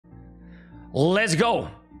Let's go.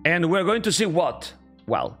 And we're going to see what?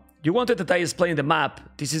 Well, you wanted that I explain the map.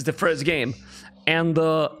 This is the first game. And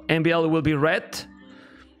MBL will be red.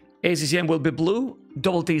 ACCM will be blue.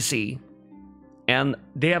 Double TC. And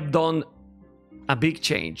they have done a big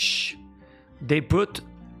change. They put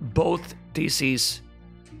both TCs.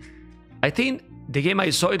 I think the game I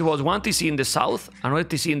saw, it was one TC in the south, another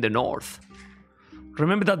TC in the north.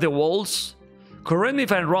 Remember that the walls? Correct me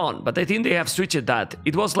if I'm wrong, but I think they have switched that.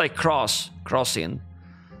 It was like crossing.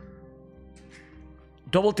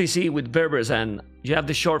 Double TC with Berbers, and you have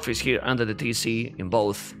the shortfish here under the TC in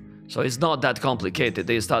both. So it's not that complicated.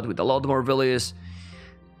 They start with a lot more villages.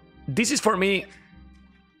 This is for me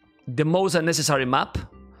the most unnecessary map.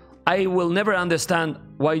 I will never understand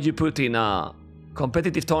why you put in a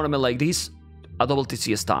competitive tournament like this a double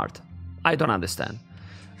TC start. I don't understand.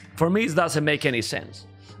 For me, it doesn't make any sense.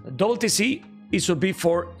 Double TC, it should be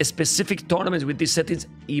for a specific tournaments with these settings,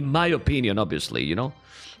 in my opinion, obviously, you know?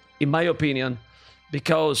 In my opinion,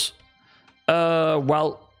 because,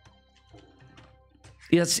 well,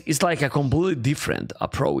 it's like a completely different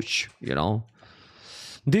approach, you know?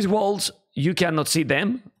 These walls, you cannot see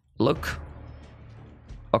them. Look.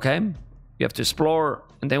 Okay? You have to explore,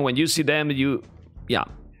 and then when you see them, you want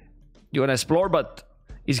to explore, but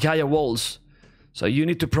it's Gaia walls. So you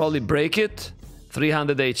need to probably break it,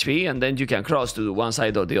 300 HP, and then you can cross to one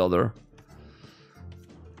side or the other.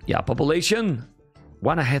 Yeah, population,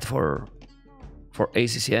 one ahead for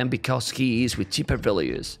ACCM because he is with cheaper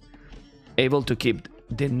values, able to keep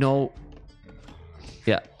the no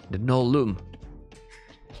loom.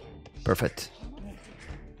 Perfect.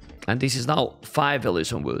 And this is now 5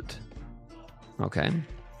 values on wood. Okay.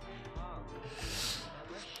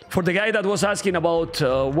 For the guy that was asking about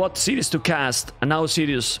what series to cast, and now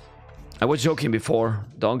serious, I was joking before.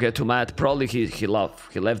 Don't get too mad. Probably he left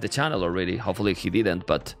the channel already. Hopefully he didn't.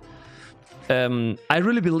 But I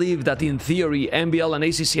really believe that in theory, MBL and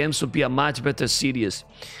ACCM should be a much better series.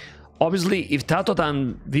 Obviously, if Tato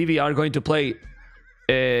and Vivi are going to play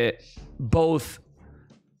both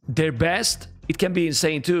their best, it can be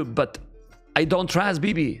insane too. But I don't trust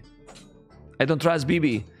Bibi. I don't trust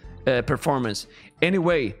Bibi performance.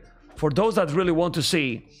 Anyway, for those that really want to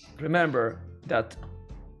see, remember that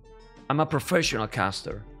I'm a professional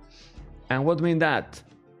caster. And what means that?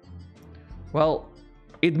 Well,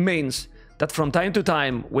 it means that from time to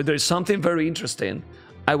time, when there is something very interesting,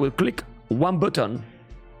 I will click one button.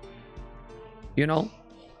 You know?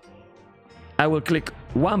 I will click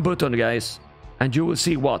one button, guys, and you will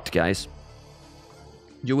see what, guys?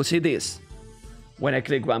 You will see this when I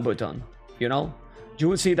click one button, you know? You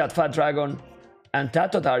will see that Fat Dragon and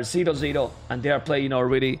Tato are 0-0, and they are playing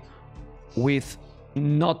already with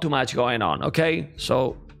not too much going on, okay?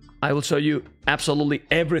 So I will show you absolutely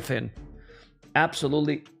everything, as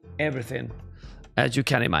you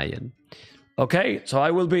can imagine. Okay, so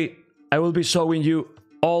I will be showing you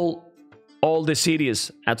all the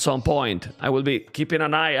series at some point. I will be keeping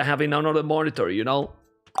an eye, having another monitor, you know?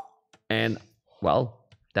 And well,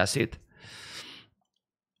 that's it.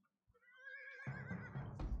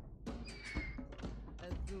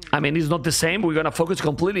 I mean, it's not the same. We're gonna focus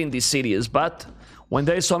completely in this series, but when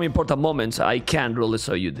there is some important moments, I can really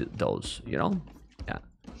show you those, you know? Yeah.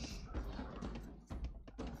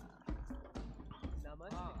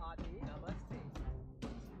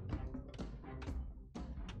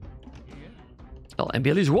 Well,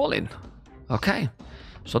 MBL is walling. Okay.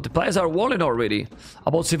 So the players are walling already.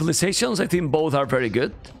 About civilizations, I think both are very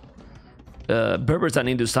good. Berbers and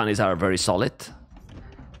Hindustanis are very solid.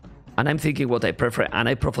 And I'm thinking what I prefer, and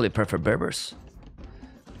I probably prefer Berbers.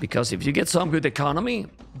 Because if you get some good economy,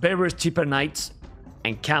 Berbers, cheaper knights,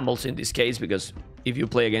 and camels in this case, because if you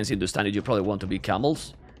play against Hindustani, you probably want to be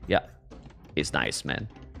camels. Yeah, it's nice, man.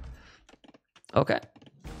 Okay.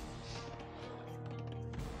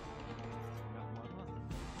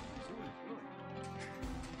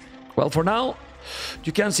 Well, for now,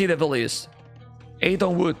 you can see the values. 8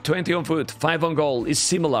 on wood, 20 on foot, 5 on gold is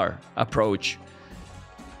similar approach.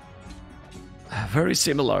 Very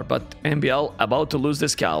similar, but MBL about to lose the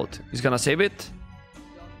scout. He's gonna save it.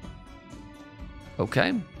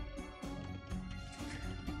 Okay.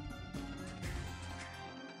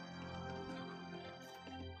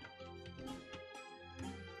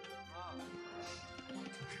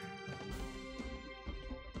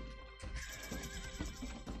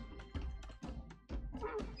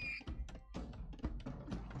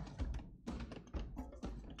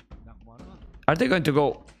 Are they going to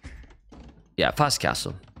go? Yeah, fast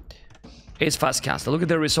castle. It's fast castle. Look at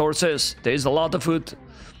the resources. There is a lot of food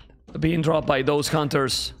being dropped by those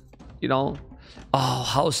hunters. You know. Oh,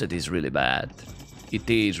 house it is really bad. It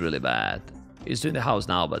is really bad. He's doing the house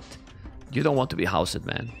now, but you don't want to be housed,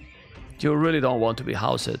 man. You really don't want to be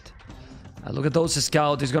housed. Look at those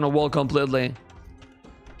scouts. He's gonna wall completely.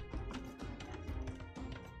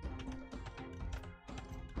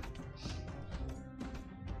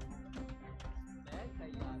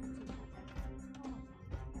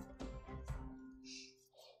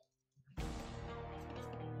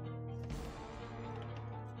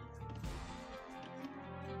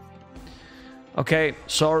 Okay,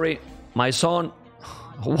 sorry, my son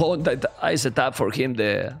won't. I set up for him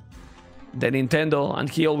the Nintendo, and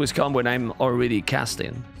he always come when I'm already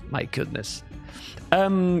casting. My goodness,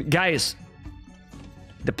 guys,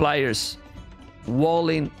 the players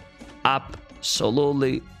walling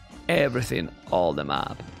absolutely everything, all the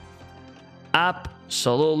map,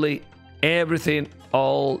 absolutely everything,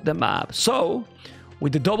 all the map. So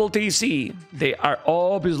with the double TC, they are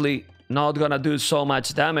obviously not gonna do so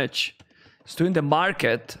much damage. It's doing the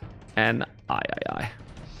market, and aye.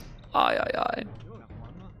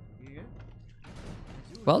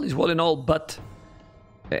 Well, he's walling all, but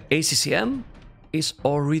ACCM is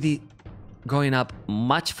already going up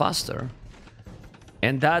much faster,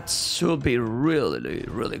 and that should be really,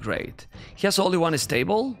 really great. He has only one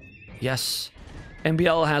stable. Yes,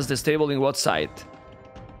 MBL has the stable in what side?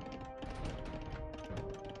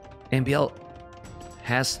 MBL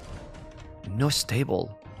has no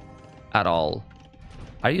stable at all.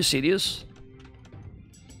 Are you serious?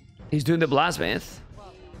 He's doing the blacksmith.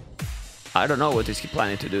 I don't know what is he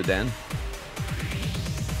planning to do then.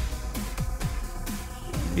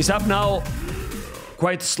 He's up now,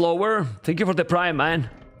 quite slower. Thank you for the prime, man.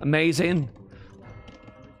 Amazing.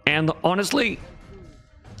 And honestly,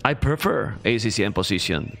 I prefer ACCM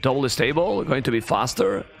position. Double stable, going to be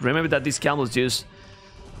faster. Remember that these camels just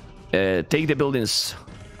take the buildings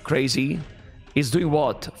crazy. He's doing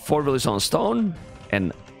what? 4 villages on stone,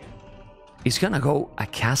 and he's gonna go a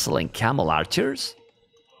castle and camel archers.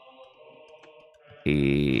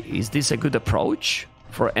 Is this a good approach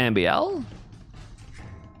for MBL?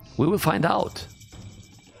 We will find out.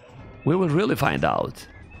 We will really find out.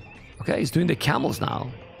 Okay, he's doing the camels now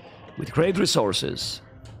with great resources.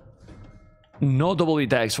 No double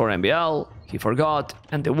attacks for MBL. He forgot,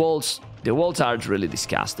 and the walls are really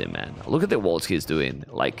disgusting, man. Look at the walls he's doing.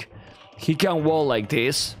 Like, he can wall like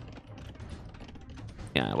this.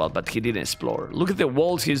 Yeah, well, but he didn't explore. Look at the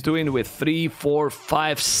walls he's doing with 3, 4,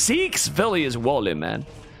 5, 6 villages walling, man.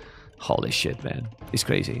 Holy shit, man. It's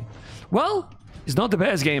crazy. Well, it's not the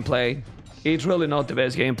best gameplay. It's really not the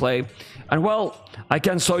best gameplay. And well, I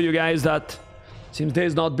can show you guys that since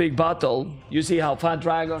there's not big battle, you see how Fat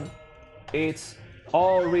Dragon, it's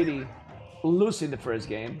already losing the first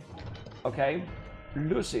game. Okay?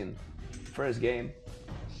 Losing first game.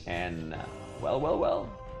 And, well,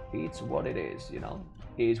 it's what it is, you know?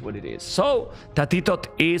 It's what it is. So, Tatitot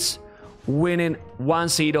is winning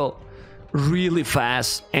 1-0 really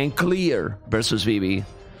fast and clear versus Vivi.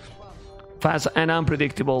 Fast and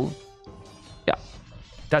unpredictable. Yeah.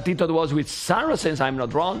 Tatitot was with Saracens, I'm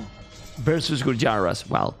not wrong, versus Gurjaras.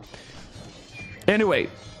 Well, anyway.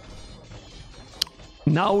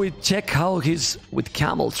 Now we check how he's with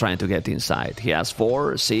camels trying to get inside. He has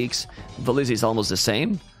 4, 6. Villis is almost the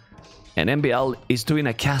same. And MBL is doing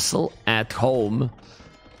a castle at home,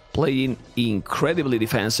 playing incredibly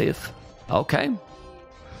defensive. Okay.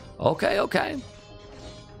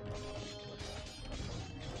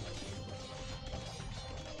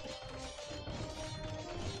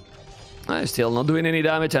 Still not doing any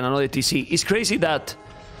damage, and another TC. It's crazy that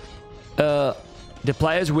the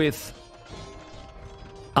players with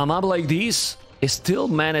a map like this still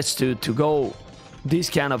manage to go this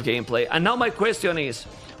kind of gameplay. And now my question is,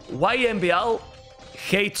 why MBL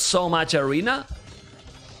hates so much Arena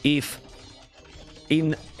if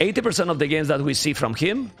in 80% of the games that we see from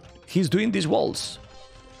him, he's doing these walls?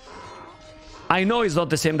 I know it's not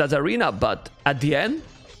the same as Arena, but at the end,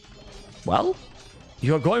 well,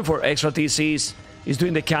 you're going for extra TCs, he's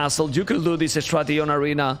doing the castle, you could do this strategy on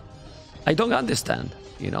Arena. I don't understand,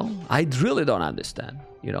 you know? I really don't understand,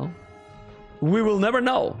 you know? We will never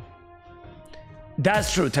know.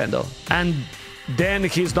 That's true, Tendo. And then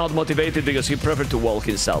he's not motivated because he preferred to wall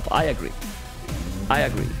himself. I agree.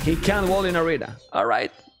 He can wall in Arena. All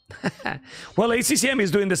right. Well, ACCM is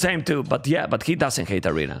doing the same too, but yeah, but he doesn't hate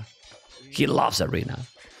Arena. He loves Arena.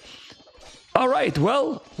 All right,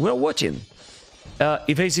 well, we're watching.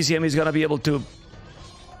 If ACCM is gonna be able to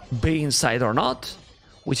be inside or not,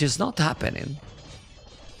 which is not happening.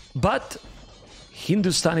 But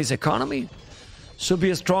Hindustani's economy should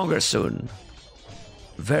be stronger soon.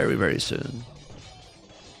 Very, very soon.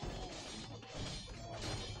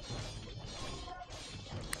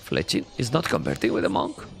 Fletching is not converting with the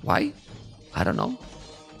monk. Why? I don't know.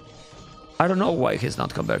 I don't know why he's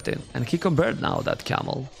not converting. And he converted now, that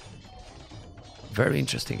camel. Very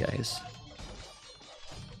interesting, guys.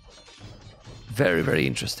 Very, very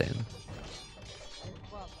interesting.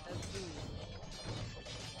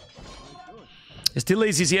 Still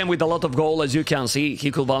ACCM with a lot of gold, as you can see.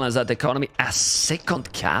 He could balance that economy. A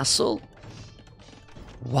second castle?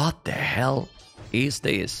 What the hell is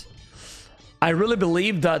this? I really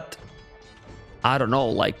believe that, I don't know,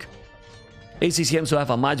 like, ACCM to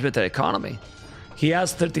have a much better economy. He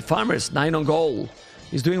has 30 farmers, 9 on gold.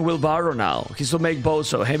 He's doing wheelbarrow now. He should make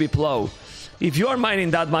bozo, heavy plow. If you are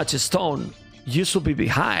mining that much stone, you should be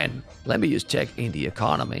behind. Let me just check in the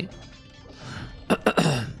economy.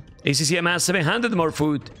 ACCM has 700 more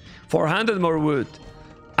food, 400 more wood,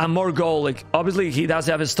 and more gold. Like, obviously, he does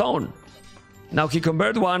have a stone. Now he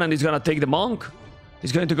converted one and he's gonna take the monk.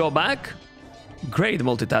 He's going to go back. Great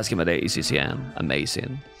multitasking by the ACCM.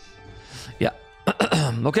 Amazing. Yeah.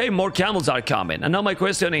 Okay, more camels are coming. And now my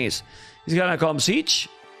question is gonna come siege?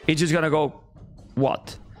 He's just gonna go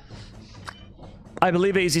what? I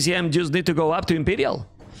believe ACCM just need to go up to Imperial.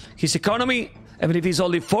 His economy, even if he's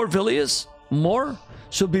only 4 villages more,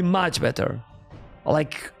 should be much better.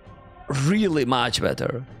 Like, really much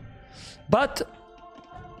better. But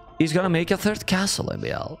he's gonna make a 3rd castle,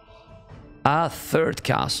 MBL. A 3rd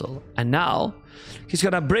castle. And now he's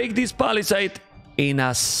gonna break this palisade in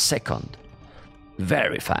a second.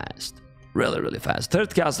 Very fast. Really, really fast.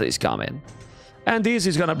 3rd castle is coming. And this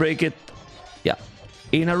is gonna break it, yeah,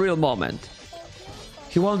 in a real moment.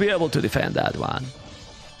 He won't be able to defend that one.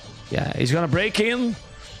 Yeah, he's gonna break in.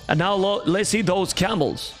 And now let's see those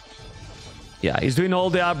camels. Yeah, he's doing all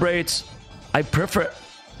the upgrades. I prefer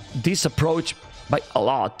this approach by a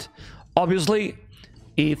lot. Obviously,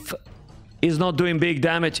 if he's not doing big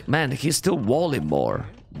damage, man, he's still walling more.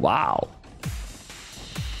 Wow.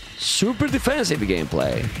 Super defensive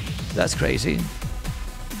gameplay. That's crazy.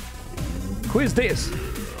 Who is this?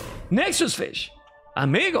 Nexus Fish.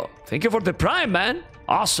 Amigo, thank you for the prime, man.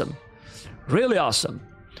 Awesome. Really awesome.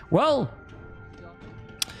 Well,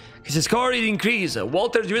 his score is increased.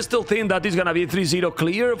 Walter, do you still think that it's gonna be 3-0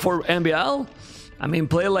 clear for MBL? I mean,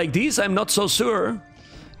 play like this, I'm not so sure.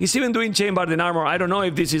 He's even doing chamber in armor. I don't know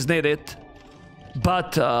if this is needed.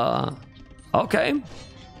 But, okay.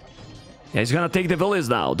 Yeah, he's gonna take the villas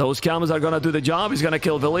now. Those camels are gonna do the job. He's gonna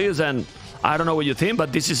kill villas, and I don't know what you think,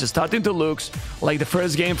 but this is starting to look like the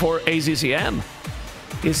first game for ACCM.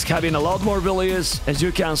 He's having a lot more villas, as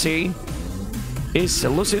you can see. He's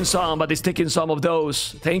losing some, but he's taking some of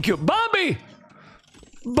those. Thank you. Bambi!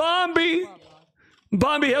 Bambi!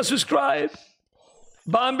 Bambi has subscribed.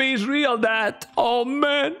 Bambi is real, Dad. Oh,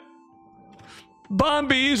 man.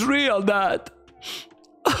 Bambi is real, Dad.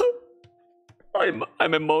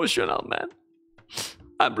 I'm emotional, man.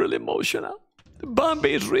 I'm really emotional.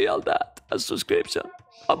 Bambi is real, Dad. A subscription.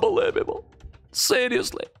 Unbelievable.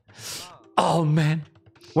 Seriously. Oh, man.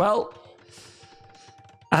 Well,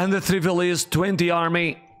 and the 3 villas, 20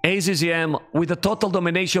 army, ACCM with the total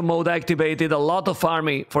domination mode activated, a lot of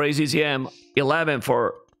army for ACCM, 11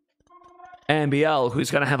 for MBL, who's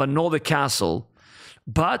gonna have another castle.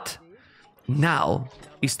 But now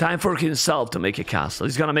it's time for himself to make a castle.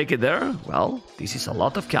 He's gonna make it there. Well, this is a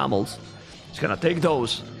lot of camels. He's gonna take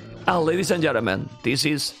those. And ladies and gentlemen, this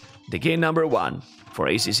is the game number 1 for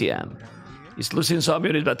ACCM. He's losing some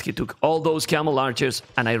units, but he took all those camel archers,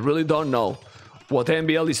 and I really don't know what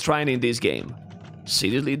MBL is trying in this game.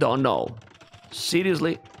 Seriously don't know.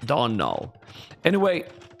 Seriously don't know. Anyway,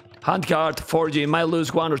 hunt card, 4G, might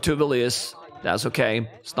lose 1 or 2 villages. That's okay.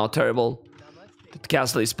 It's not terrible. The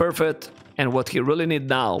castle is perfect. And what he really needs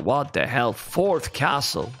now, what the hell? 4th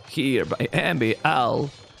castle here by MBL.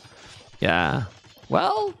 Yeah.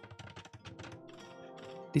 Well,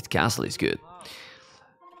 this castle is good.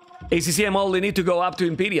 ACCM only need to go up to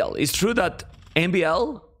Imperial. It's true that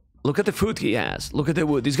MBL, look at the food he has. Look at the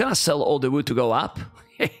wood. He's gonna sell all the wood to go up.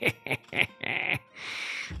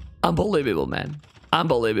 Unbelievable, man.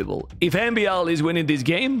 Unbelievable. If MBL is winning this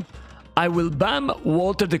game, I will ban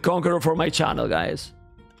Walter the Conqueror for my channel, guys.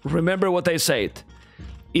 Remember what I said.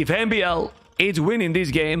 If MBL is winning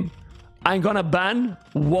this game, I'm gonna ban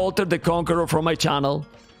Walter the Conqueror from my channel.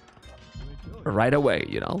 Right away,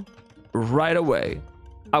 you know? Right away.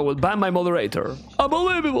 I will ban my moderator.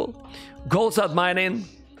 Unbelievable. Gold stat mining.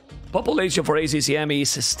 Population for ACCM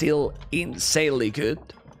is still insanely good.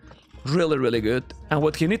 Really, really good. And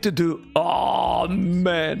what you need to do, oh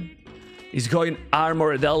man, is going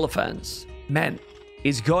armored elephants. Man,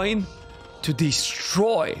 is going to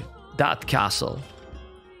destroy that castle.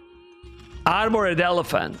 Armored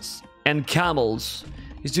elephants and camels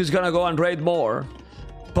He's just gonna go and raid more.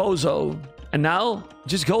 Bozo. And now,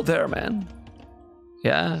 just go there, man.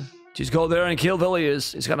 Yeah, just go there and kill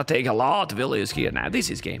villages. It's gonna take a lot of villages here. Now, this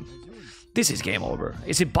is game. This is game over.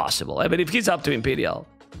 It's impossible. I mean, if he's up to Imperial,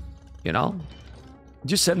 you know,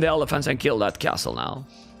 just send the elephants and kill that castle now.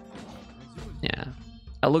 Yeah.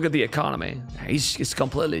 And look at the economy. It's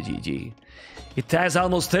completely GG. It has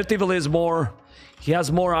almost 30 villages more. He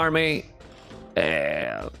has more army.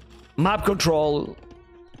 Map control.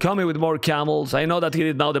 Coming with more camels. I know that he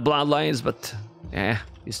did now the bloodlines, but yeah,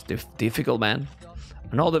 it's difficult, man.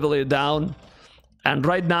 Another village down. And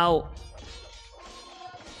right now,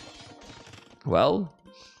 well,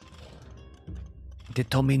 the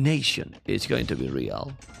domination is going to be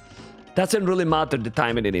real. Doesn't really matter the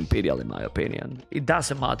timing in Imperial, in my opinion. It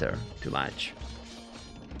doesn't matter too much.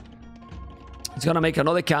 It's gonna make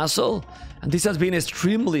another castle, and this has been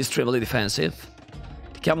extremely defensive.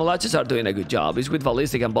 The camel archers are doing a good job. He's with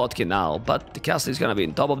Ballistic and Botkin now, but the castle is gonna be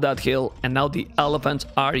on top of that hill, and now the elephants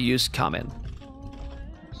are just coming.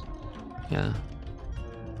 Yeah.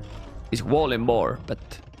 He's walling more, but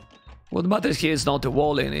what matters here is not the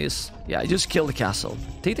walling, is, yeah, just kill the castle.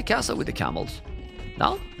 Take the castle with the camels.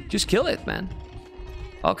 No? Just kill it, man.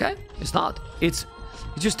 Okay, it's not. It's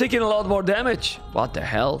just taking a lot more damage. What the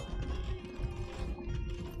hell?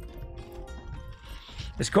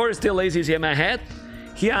 The score is still ACCM ahead.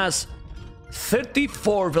 He has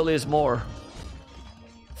 34 villages more.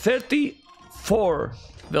 34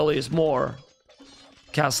 villages more.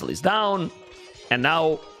 Castle is down. And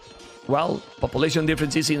now, well, population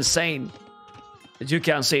difference is insane. As you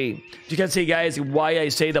can see, guys, why I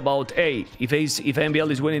said about, hey, if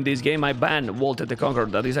MBL is winning this game, I ban Walter the Conqueror,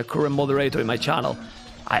 that is a current moderator in my channel.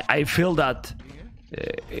 I feel that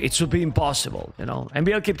it should be impossible, you know.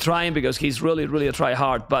 MBL keep trying because he's really a try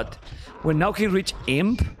hard, but when now he reach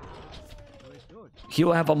Imp, he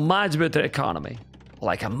will have a much better economy,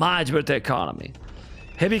 like a much better economy.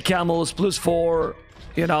 Heavy camels +4,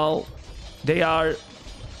 you know, they are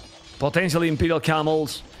potentially Imperial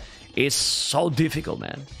camels. It's so difficult,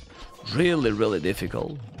 man. Really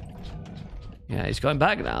difficult. Yeah, he's going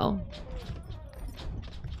back now.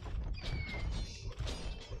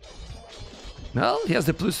 Well, he has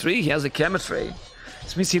the +3, he has the chemistry.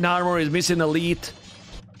 He's missing armor, he's missing elite.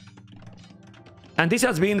 And this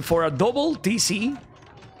has been, for a double TC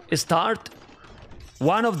start,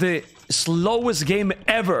 one of the slowest game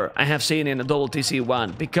ever I have seen in a double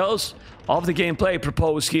TC1, because of the gameplay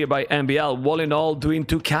proposed here by MBL. All in all, doing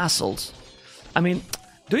 2 castles. I mean,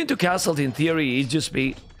 doing 2 castles in theory is just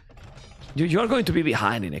be... You're going to be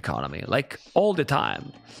behind in economy, like, all the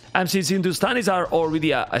time. And since Hindustanis are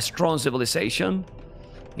already a strong civilization,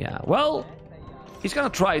 yeah, well, he's gonna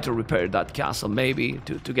try to repair that castle, maybe,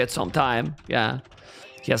 to get some time, yeah.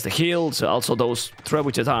 He has the heals, also those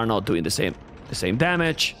trebuchets are not doing the same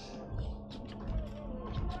damage.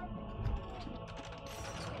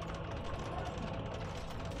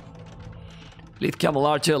 Lead camel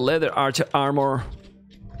archer, leather archer armor.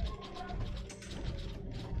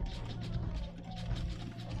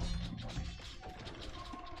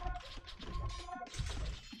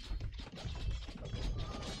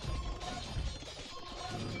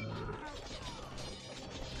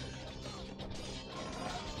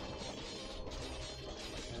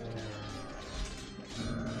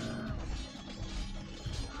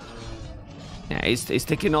 Yeah, he's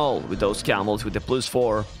taking all with those camels with the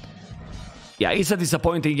 +4. Yeah, it's a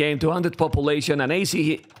disappointing game. 200 population, and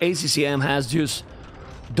ACCM has just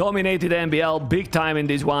dominated MBL big time in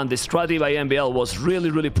this one. The strategy by MBL was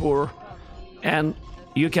really poor, and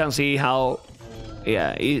you can see how,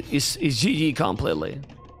 yeah, it's GG completely.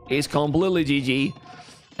 It's completely GG.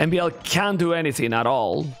 MBL can't do anything at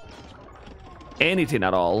all. Anything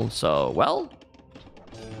at all. So, well,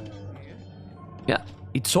 yeah,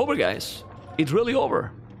 it's over, guys. It's really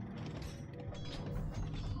over.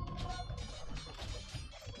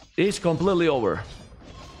 It's completely over.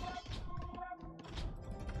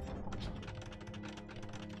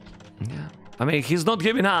 Yeah, I mean, he's not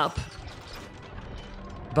giving up.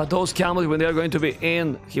 But those camels, when they're going to be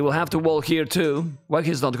in, he will have to walk here too. Why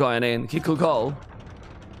he's not going in? He could go.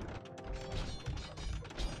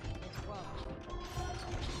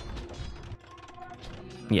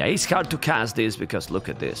 Yeah, it's hard to cast this because look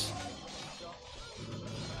at this.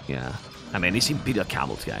 Yeah, I mean, it's Imperial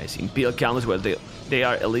camels, guys. Imperial camels, where they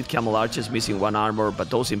are elite camel archers missing 1 armor, but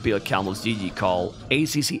those Imperial camels, GG call.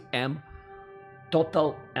 ACCM,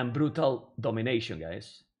 total and brutal domination,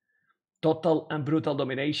 guys. Total and brutal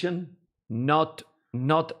domination. Not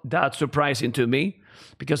that surprising to me,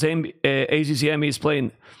 because ACCM is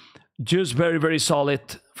playing just very solid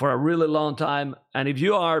for a really long time. And if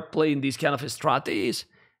you are playing these kind of strategies,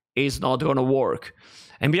 it's not going to work.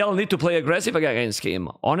 MBL need to play aggressive against him.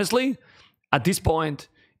 Honestly, at this point,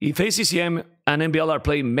 if ACCM and MBL are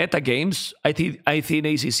playing meta games, I think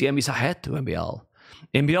ACCM is ahead to MBL.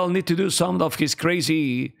 MBL need to do some of his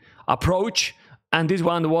crazy approach, and this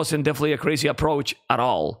one wasn't definitely a crazy approach at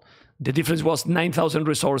all. The difference was 9,000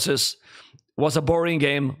 resources. Was a boring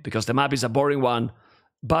game because the map is a boring one,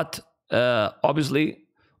 but obviously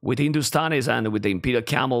with the Hindustanis and with the Imperial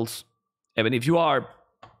Camels, even if you are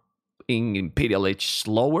in Imperial Age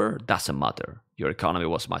slower, doesn't matter. Your economy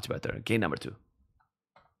was much better. Game number 2.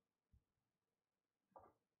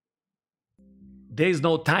 There's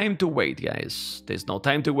no time to wait, guys. There's no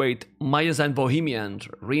time to wait. Mayans and Bohemians,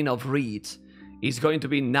 Reign of Reeds, is going to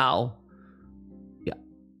be now. Yeah.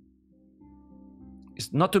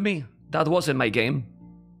 It's not to me. That wasn't my game.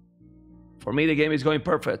 For me, the game is going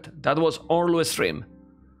perfect. That was Orlu stream.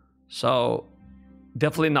 So,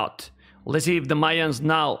 definitely not. Let's see if the Mayans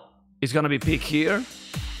now is going to be picked here.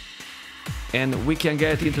 And we can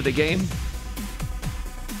get into the game.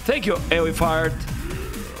 Thank you, AoE Fired.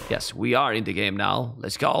 Yes, we are in the game now.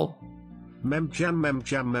 Let's go.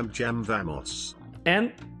 Memjam, vamos.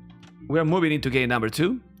 And we are moving into game number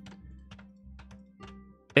 2.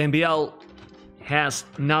 MBL has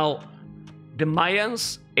now the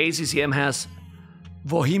Mayans. ACCM has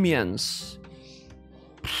Bohemians.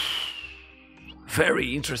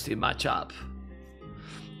 Very interesting matchup.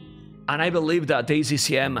 And I believe that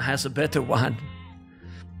ACCM has a better one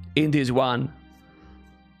in this one.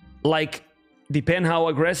 Like, depend how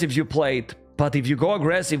aggressive you played, but if you go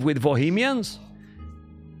aggressive with Bohemians,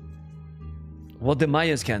 what the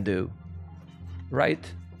Mayans can do, right?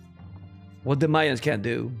 What the Mayans can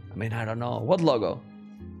do. I mean, I don't know. What logo?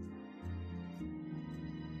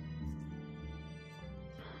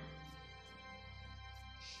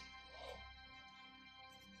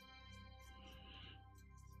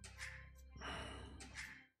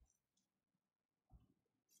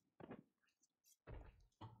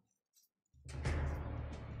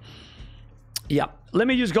 Yeah, let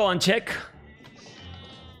me just go and check.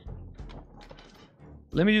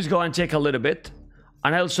 Let me just go and check a little bit,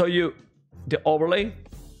 and I'll show you the overlay.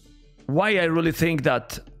 Why I really think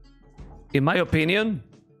that, in my opinion,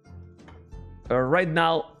 right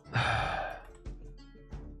now,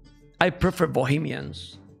 I prefer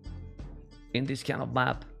Bohemians in this kind of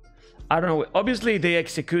map. I don't know. Obviously, the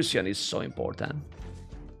execution is so important.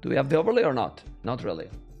 Do we have the overlay or not? Not really.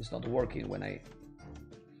 It's not working when I...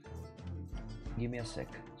 Give me a sec.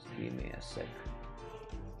 Give me a sec.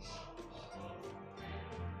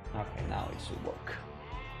 Okay, now it should work.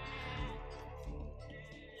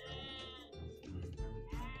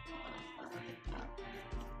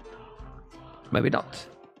 Maybe not.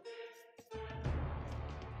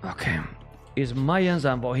 Okay. It's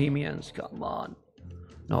Mayans and Bohemians. Come on.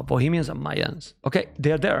 No, Bohemians and Mayans. Okay,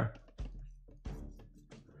 they're there.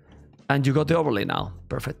 And you got the overlay now.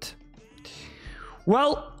 Perfect.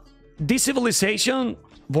 Well, this civilization,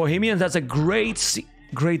 Bohemians, has a great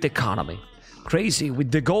economy. Crazy.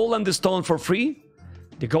 With the gold and the stone for free.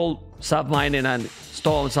 The gold sub-mining and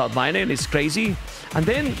stone sub-mining is crazy. And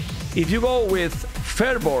then, if you go with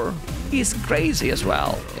fervor, it's crazy as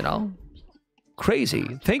well, you know?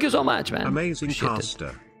 Crazy. Thank you so much, man. Amazing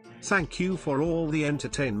caster. Thank you for all the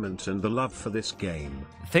entertainment and the love for this game.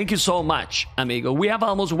 Thank you so much, amigo. We have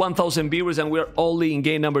almost 1,000 viewers and we're only in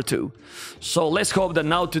game number 2. So let's hope that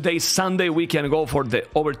now today, Sunday, we can go for the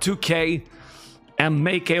over 2K and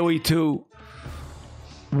make AoE 2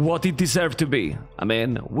 what it deserves to be. I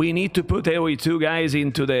mean, we need to put AoE 2 guys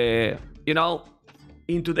into the, you know,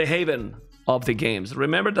 into the haven of the games.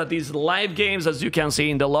 Remember that these live games, as you can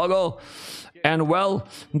see in the logo, and well,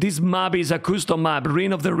 this map is a custom map,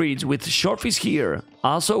 Reign of the Reeds, with shortfish here.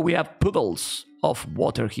 Also, we have puddles of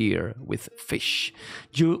water here with fish.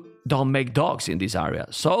 You don't make dogs in this area.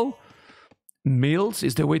 So, mills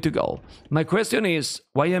is the way to go. My question is,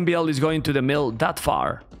 why MBL is going to the mill that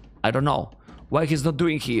far? I don't know. Why he's not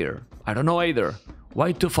doing here? I don't know either.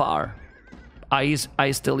 Why too far? I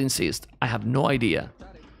still insist. I have no idea.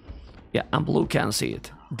 Yeah, and blue can see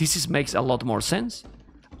it. This makes a lot more sense.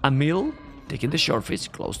 A mill taking the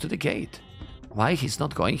shortfish close to the gate. Why he's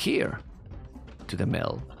not going here to the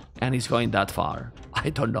mill and he's going that far? I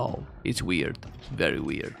don't know. It's weird. Very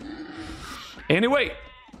weird. Anyway.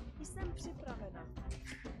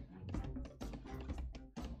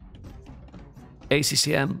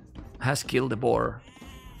 ACCM has killed the boar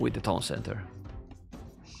with the town center.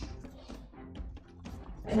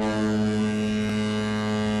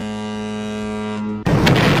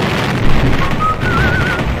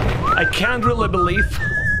 I can't really believe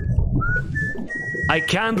I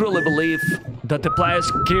can't really believe that the players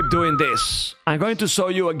keep doing this. I'm going to show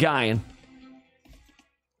you again.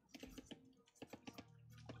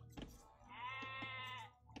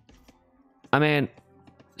 I mean,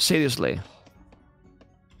 seriously.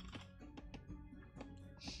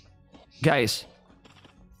 Guys.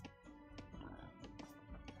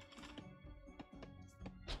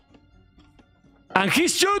 And he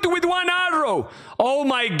shoot with one arrow. Oh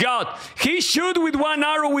my god. He shoot with one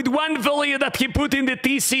arrow with one value that he put in the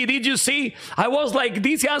TC. Did you see? I was like,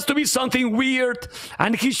 this has to be something weird.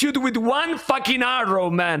 And he shoot with one fucking arrow,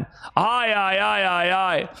 man.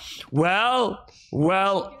 Aye. Well,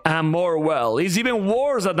 and more well. It's even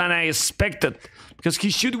worse than I expected. Because he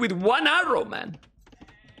shoot with one arrow, man.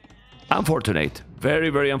 Unfortunate. Very,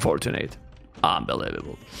 very unfortunate.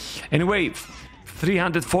 Unbelievable. Anyway,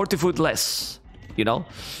 340 foot less. You know,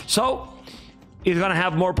 so he's gonna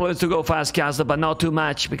have more players to go fast caster, but not too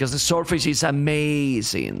much because the swordfish is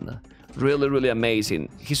amazing, really amazing.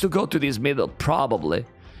 He's to go to this middle probably.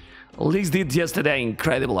 Leaks did yesterday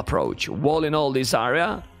incredible approach, walling all this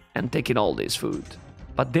area and taking all this food,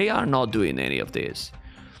 but they are not doing any of this.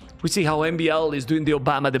 We see how MBL is doing the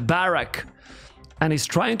Obama, the barrack, and he's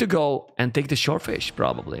trying to go and take the swordfish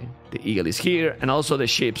probably. The eagle is here, and also the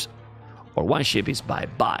ships, or one ship is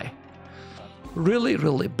bye. Really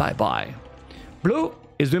bye-bye. Blue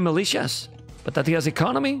is doing malicious, but that he has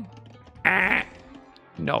economy?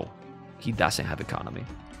 No, he doesn't have economy.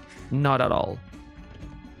 Not at all.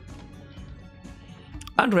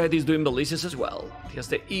 And red is doing malicious as well. He has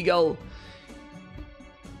the eagle,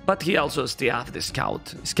 but he also still has the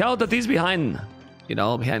scout. Scout that is behind, you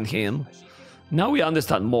know, behind him. Now we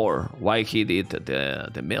understand more why he did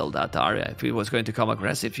the mill that area. If he was going to come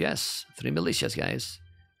aggressive, yes. 3 malicious, guys.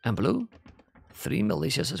 And blue? 3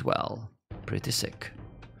 malicious as well. Pretty sick.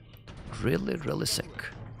 Really sick.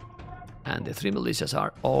 And the 3 malicious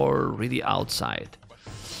are already outside.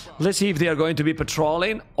 Let's see if they are going to be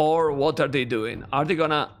patrolling or what are they doing. Are they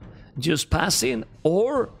gonna just pass in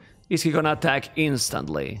or is he gonna attack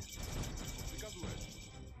instantly?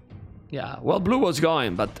 Yeah, well, blue was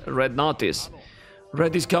going, but red noticed.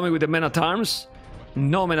 Red is coming with the men at arms.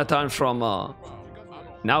 No men at arms from...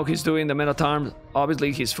 Now he's doing the men at arms.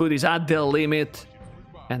 Obviously, his food is at the limit.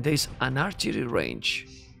 And there's an archery range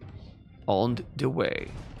on the way.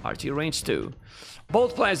 Archery range 2.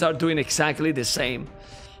 Both players are doing exactly the same.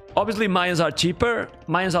 Obviously, Mayans are cheaper.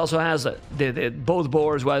 Mayans also has both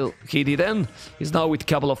boars while he didn't. He's now with a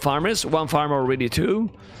couple of farmers. One farmer already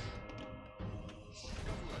too.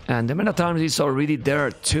 And the men at arms is already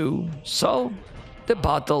there too. So, the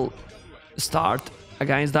battle start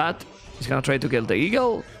against that. He's gonna try to kill the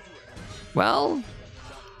eagle. Well,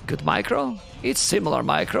 good micro. It's similar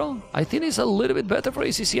micro. I think it's a little bit better for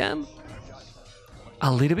ACCM.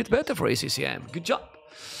 A little bit better for ACCM. Good job.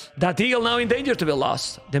 That eagle now in danger to be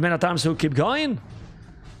lost. The men-at-arms will keep going.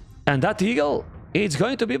 And that eagle, it's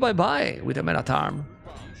going to be bye-bye with the men-at-arm.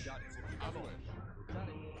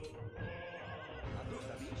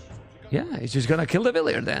 Yeah, it's just gonna kill the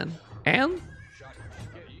villager then. And...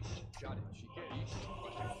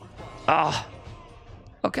 Ah,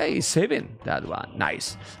 okay, he's saving that one.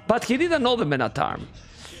 Nice. But he didn't know the men-at-arm.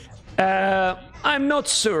 I'm not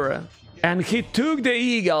sure. And he took the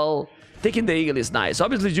eagle. Taking the eagle is nice.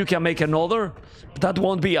 Obviously, you can make another, but that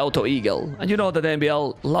won't be auto-eagle. And you know that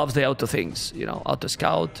MBL loves the auto things. You know,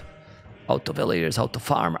 auto-scout, auto-villagers,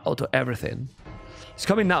 auto-farm, auto-everything. He's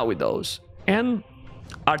coming now with those. And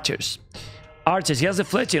archers. Archers, he has the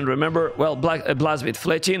fletching, remember? Well, blast-bit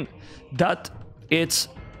fletching. That, it's...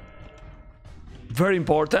 very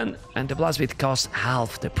important, and the blast-bit costs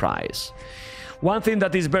half the price. One thing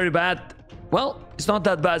that is very bad, well, it's not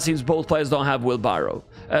that bad since both players don't have wheelbarrow.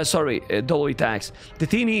 Double attacks. The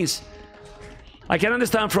thing is, I can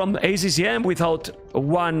understand from ACCM without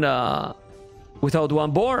one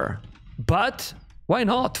boar, but why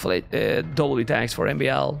not double attacks for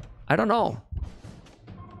MBL? I don't know.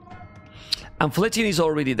 And fletching is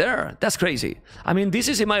already there. That's crazy. I mean, this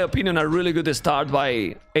is, in my opinion, a really good start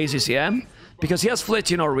by ACCM. Because he has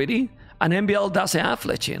fletching already, and MBL doesn't have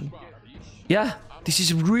fletching. Yeah, this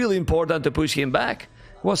is really important to push him back.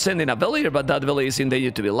 He was sending a villager, but that villager is in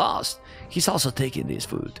danger to be lost. He's also taking this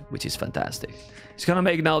food, which is fantastic. He's gonna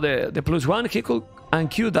make now the +1, he could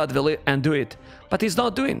unqueue that villager and do it. But he's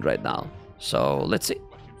not doing right now. So, let's see.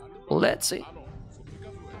 Let's see.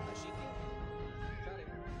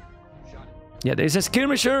 Yeah, there's a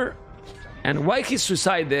skirmisher. And why he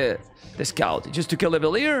suicide the scout? Just to kill the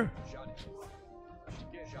villager?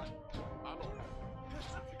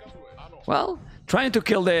 Well, trying to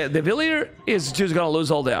kill the villager is just gonna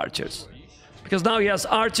lose all the archers. Because now he has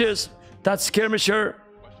archers, that skirmisher,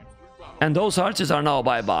 and those archers are now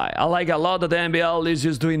bye-bye. I like a lot that the MBL is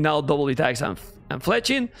just doing now double attacks and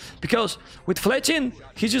fletching, because with fletching,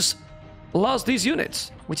 he just lost these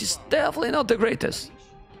units, which is definitely not the greatest.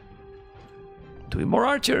 Doing more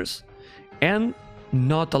archers, and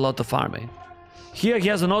not a lot of farming. Here he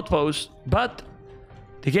has an outpost, but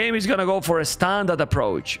the game is gonna go for a standard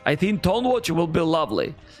approach. I think Tonewatch will be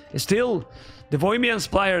lovely. Still, the Bohemian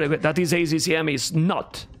player that is ACCM is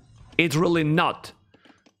not. It's really not.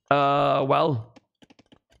 Well,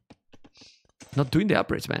 not doing the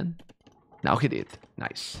upgrades, man. Now he did.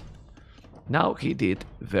 Nice. Now he did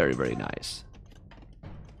very, very nice.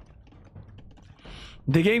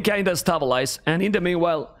 The game kinda stabilized, and in the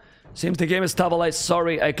meanwhile, since the game is stabilized,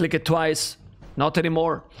 sorry, I clicked it twice. Not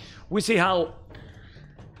anymore. We see how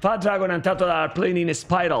Fat Dragon and Tato are playing in a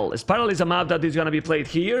Spiral. Spiral is a map that is gonna be played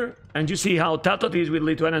here, and you see how Tato is with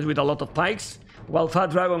Lithuanians with a lot of pikes, while Fat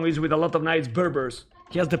Dragon is with a lot of Knights Berbers.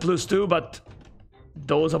 He has the +2, but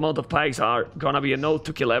those amount of pikes are gonna be enough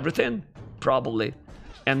to kill everything, probably.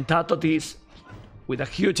 And Tato is with a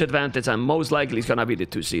huge advantage, and most likely it's gonna be the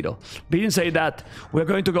 2-0. Being said that, we're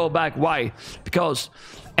going to go back. Why? Because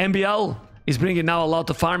MBL is bringing now a lot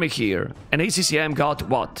of army here, and ACCM got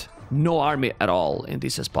what? No army at all in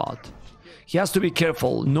this spot. He has to be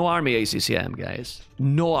careful. No army ACCM, guys.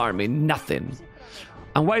 No army, nothing.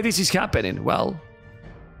 And why this is happening? Well,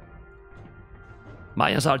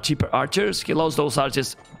 Mayans are cheaper archers. He lost those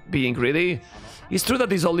archers being greedy. It's true that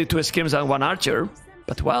there's only 2 skims and 1 archer,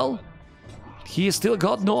 but well, he still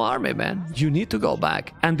got no army, man. You need to go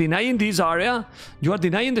back. And denying this area, you are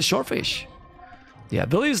denying the shorefish. Yeah,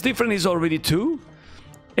 village is different, is already 2.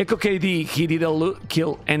 Echo KD, he didn't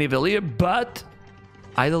kill any villager, but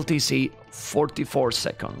idle TC 44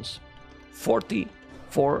 seconds.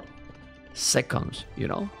 44 seconds, you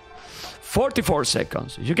know? 44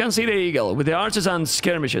 seconds. You can see the eagle with the archers and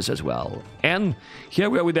skirmishes as well. And here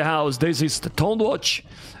we are with the house. This is the Tonewatch,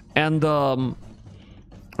 and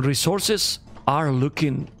resources are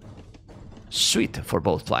looking sweet for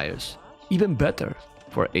both players. Even better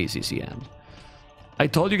for ACCM. I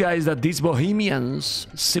told you guys that these Bohemians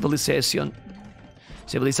civilizazione,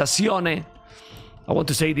 I want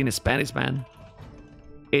to say it in Spanish, man.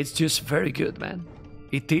 It's just very good, man.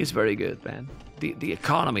 It is very good, man. The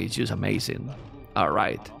economy is just amazing. All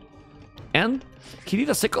right. And he did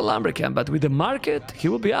a second lumber camp, but with the market, he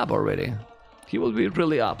will be up already. He will be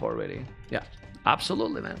really up already. Yeah,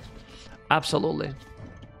 absolutely, man. Absolutely.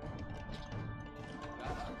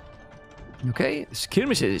 Okay,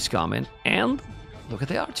 skirmishes is coming, and look at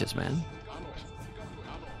the archers, man.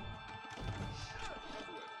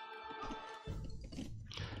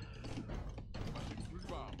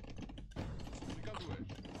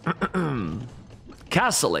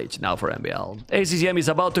 Castle Age now for MBL. ACCM is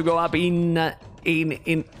about to go up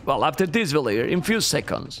well, after this villager, in few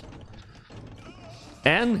seconds.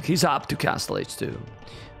 And he's up to Castle Age too.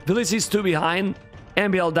 Village is 2 behind.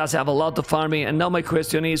 MBL does have a lot of army, and now my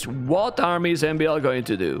question is, what army is MBL going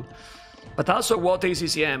to do? But also what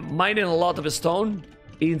ACCM, mining a lot of stone,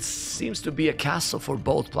 it seems to be a castle for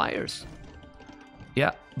both players.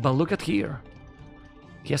 Yeah, but look at here.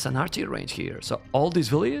 He has an archery range here, so all these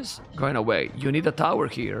villages going away. You need a tower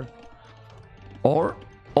here, or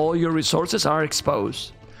all your resources are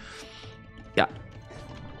exposed. Yeah,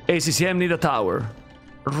 ACCM need a tower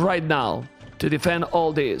right now to defend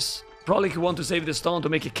all this. Probably he want to save the stone to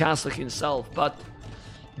make a castle himself, but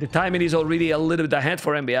the timing is already a little bit ahead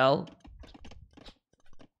for MBL.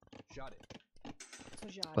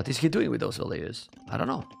 What is he doing with those villages? I don't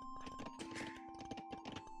know.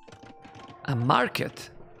 A market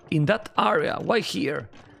in that area. Why here?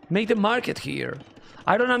 Make the market here.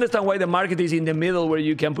 I don't understand why the market is in the middle where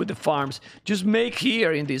you can put the farms. Just make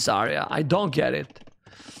here in this area. I don't get it.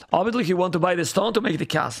 Obviously he want to buy the stone to make the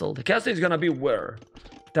castle. The castle is gonna be where?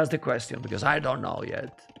 That's the question, because I don't know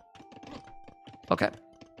yet. Okay.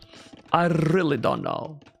 I really don't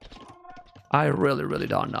know. I really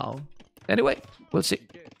don't know. Anyway, we'll see.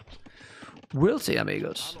 We'll see,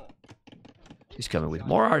 amigos. He's coming with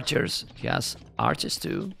more archers. He has archers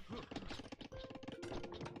too.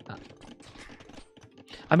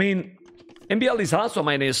 I mean, MBL is also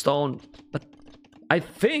mining stone, but I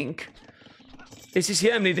think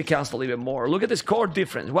ACCM need the castle even more. Look at the score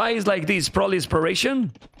difference. Why is like this? Probably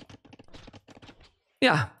inspiration?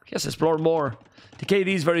 Yeah, he has explored more. The KD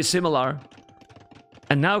is very similar.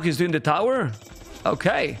 And now he's doing the tower?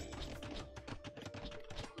 Okay.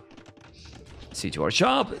 Siege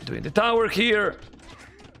Workshop, doing the tower here.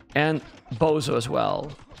 And Bozo as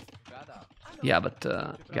well. Yeah, but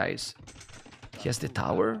guys, he has the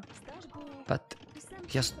tower. But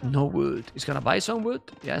he has no wood. He's gonna buy some wood?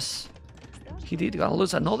 Yes. He did. Gonna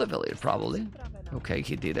lose another village, probably. Okay,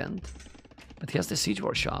 he didn't. But he has the siege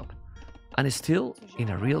workshop. And is still in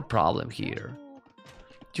a real problem here.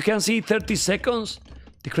 You can see 30 seconds,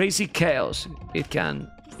 the crazy chaos it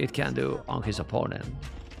can do on his opponent.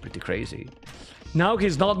 Pretty crazy. Now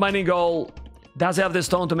he's not mining gold, doesn't have the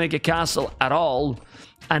stone to make a castle at all,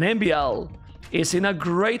 and MBL is in a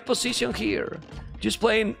great position here. Just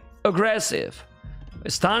playing aggressive.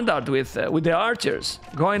 Standard with the archers.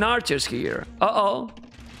 Going archers here. Uh-oh.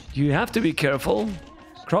 You have to be careful.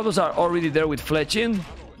 Crows are already there with fletching.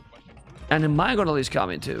 And a mangonel is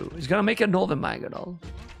coming too. He's gonna make another mangonel.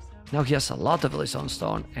 Now he has a lot of village on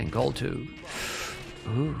stone and gold too.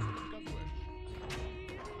 Ooh.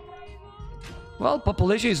 Well,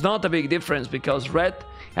 population is not a big difference because red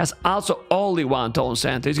has also only one town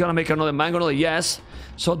center. He's gonna make another mangonel, yes.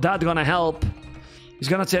 So that's gonna help. He's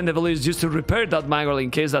gonna send the village just to repair that mangonel in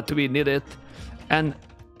case that to be needed. And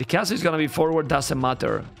the castle is gonna be forward, doesn't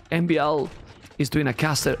matter. MBL is doing a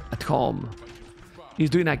castle at home. He's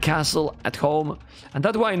doing a castle at home. And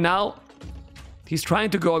that's why now he's trying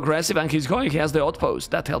to go aggressive and he has the outpost.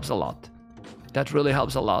 That helps a lot. That really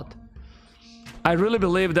helps a lot. I really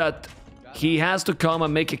believe that he has to come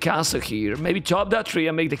and make a castle here. Maybe chop that tree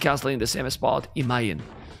and make the castle in the same spot. Imagine.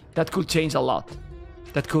 That could change a lot.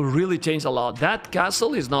 That could really change a lot. That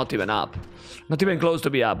castle is not even up. Not even close to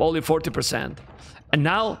be up. Only 40%. And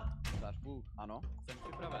now...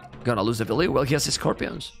 Gonna lose the village? Well, he has the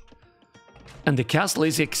scorpions. And the castle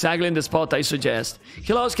is exactly in the spot I suggest.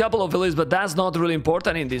 He lost a couple of villages, but that's not really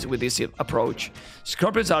important in this with this approach.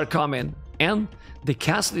 Scorpions are coming, and the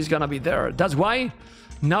castle is gonna be there. That's why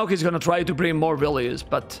now he's gonna try to bring more villages,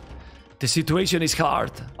 but the situation is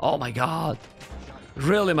hard. Oh my god.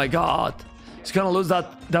 Really, my god. He's gonna lose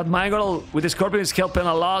that mangonel with the scorpion is helping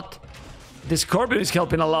a lot. The scorpion is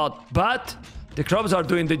helping a lot, but the crops are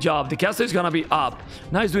doing the job. The castle is gonna be up.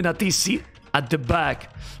 Now he's doing a TC at the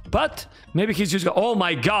back. But maybe he's just... Oh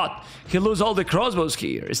my god! He lose all the crossbows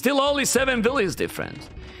here. It's still only 7 villages difference.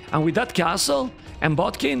 And with that castle and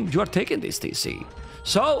botkin, you are taking this TC.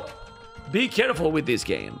 So, be careful with this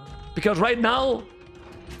game. Because right now,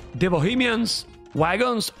 the Bohemians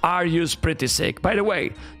wagons are used pretty sick. By the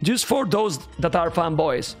way, just for those that are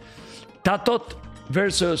fanboys, Tatot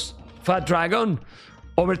versus Fat Dragon,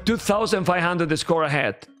 over 2,500 score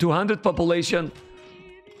ahead. 200 population,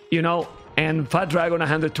 you know, and Fat Dragon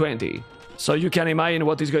 120. So you can imagine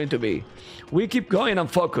what it's going to be. We keep going and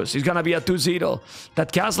focus. It's gonna be a 2-0.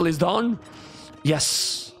 That castle is done.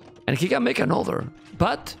 Yes. And he can make another.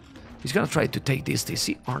 But he's gonna try to take this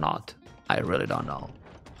TC or not. I really don't know.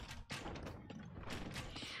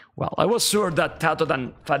 Well, I was sure that Tato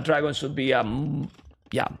and Fat Dragon should be a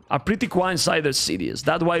pretty coincided cities.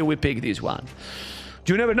 That's why we picked this one.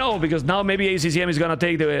 You never know, because now maybe ACCM is gonna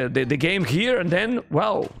take the game here, and then,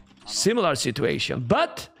 wow, similar situation.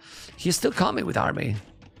 But he's still coming with army.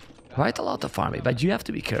 Quite a lot of army, but you have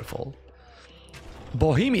to be careful.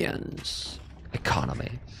 Bohemians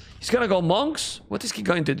economy. He's gonna go monks. What is he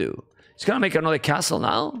going to do? He's gonna make another castle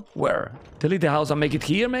now. Where? Delete the house and make it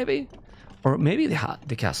here, maybe? Or maybe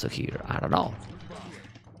the castle here. I don't know.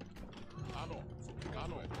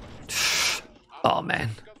 Oh man.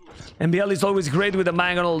 MBL is always great with the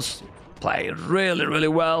mangonels. Play really, really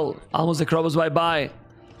well. Almost the crowds by.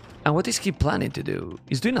 And what is he planning to do?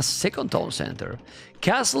 He's doing a second town center.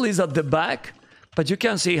 Castle is at the back, but you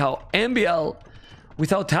can see how MBL,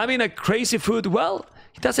 without having a crazy food, well,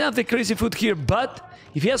 he doesn't have the crazy food here, but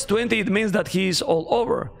if he has 20, it means that he's all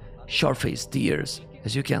over. Short-faced deers,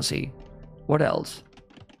 as you can see. What else?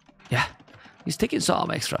 Yeah, he's taking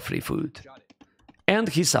some extra free food. And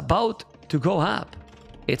he's about to go up,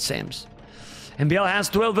 it seems. MBL has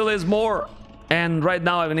 12 villages more. And right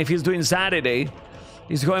now, even if he's doing Saturday,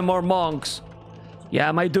 he's going more monks. Yeah,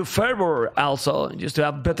 I might do fervor also, just to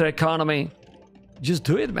have better economy. Just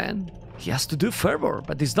do it, man. He has to do fervor,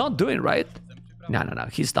 but he's not doing, right? No,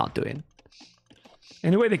 he's not doing.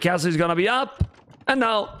 Anyway, the castle is gonna be up, and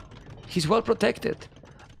now he's well protected.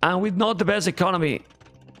 And with not the best economy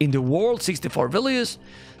in the world, 64 villages,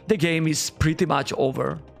 the game is pretty much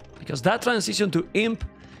over. Because that transition to imp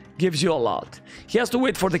gives you a lot. He has to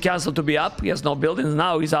wait for the castle to be up. He has no buildings.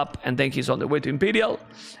 Now he's up, and then he's on the way to Imperial.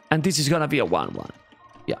 And this is gonna be a 1-1.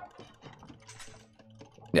 Yeah.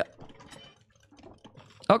 Yeah.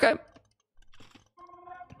 Okay.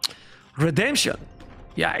 Redemption.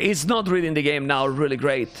 Yeah, it's not reading the game now really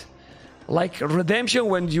great. Like, Redemption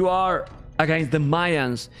when you are against the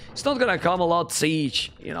Mayans, it's not gonna come a lot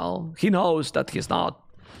siege, you know. He knows that he's not.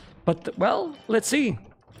 But, well, let's see.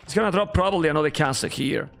 He's gonna drop probably another castle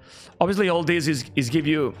here. Obviously, all this is give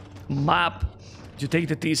you map to take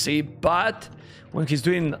the TC, but when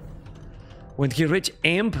he reach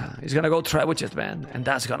imp, he's gonna go trebuchet, man, and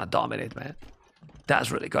that's gonna dominate, man.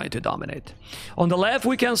 That's really going to dominate. On the left,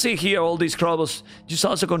 we can see here all these crobos just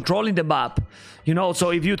also controlling the map. You know, so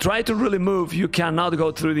if you try to really move, you cannot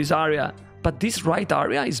go through this area. But this right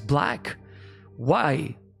area is black.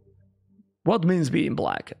 Why? What means being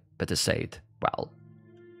black? Better say it. Well,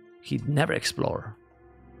 he'd never explore.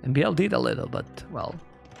 MBL did a little, but, well.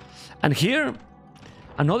 And here,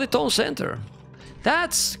 another town center.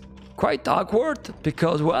 That's quite awkward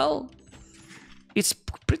because, well, it's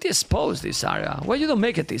pretty exposed, this area. Why you don't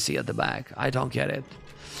make a TC at the back? I don't get it.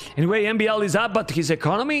 Anyway, MBL is up, but his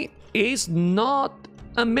economy is not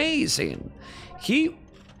amazing. He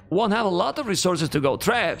won't have a lot of resources to go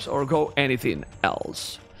traps or go anything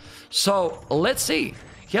else. So, let's see.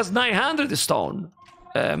 He has 900 stone,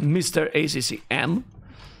 Mr. ACCM.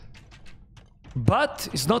 But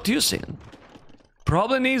he's not using.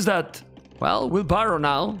 Problem is that, well, we'll borrow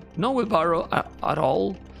now. No, we'll borrow at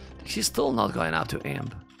all. He's still not going out to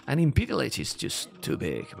imp. And Imperial Age is just too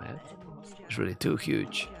big, man. It's really too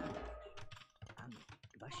huge.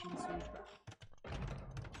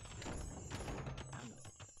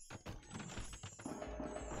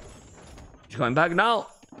 He's going back now.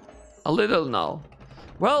 A little now.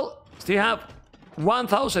 Well, still have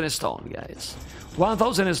 1,000 stone, guys.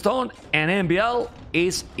 1,000 stone, and MBL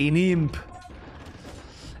is in imp.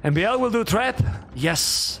 MBL will do trap,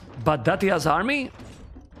 yes, but that he has army.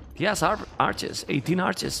 He has arches, 18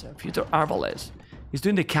 arches, future arbalest. He's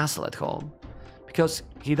doing the castle at home because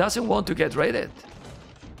he doesn't want to get raided.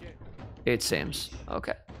 It seems.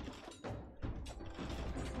 Okay.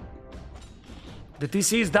 The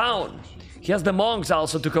TC is down. He has the monks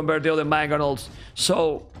also to convert the other mangonels.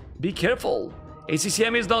 So be careful.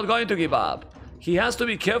 ACCM is not going to give up. He has to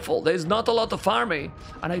be careful. There's not a lot of farming.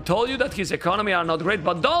 And I told you that his economy are not great,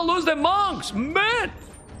 but don't lose the monks, man!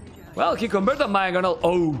 Well, he converted mangonel.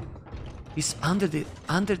 Oh, he's under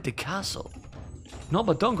the castle. No,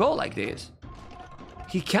 but don't go like this.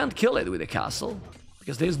 He can't kill it with the castle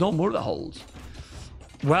because there's no murder holes.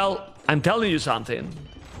 Well, I'm telling you something.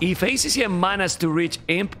 If ACCM manages to reach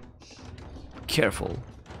imp, careful,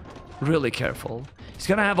 really careful. He's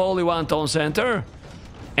gonna have only one town center,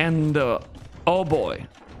 and oh boy,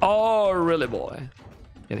 oh really boy.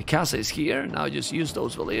 Yeah, the castle is here. Now just use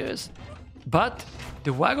those valiers. But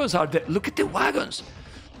the wagons are there. Look at the wagons.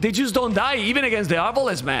 They just don't die even against the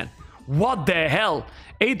arbalest, man. What the hell?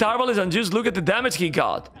 8 arbalest and just look at the damage he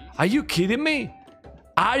got. Are you kidding me?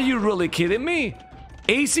 Are you really kidding me?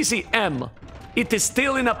 ACCM, it is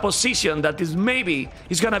still in a position that is maybe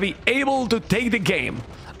he's gonna be able to take the game.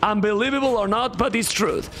 Unbelievable or not, but it's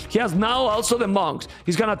truth. He has now also the monks.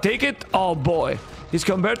 He's gonna take it. Oh boy. He's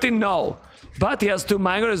converting, no. But he has 2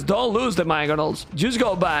 mangonels. Don't lose the mangonels. Just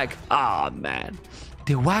go back. Ah, man.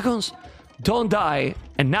 The wagons don't die.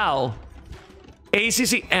 And now,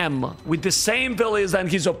 ACCM, with the same values than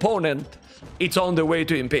his opponent, it's on the way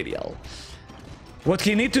to Imperial. What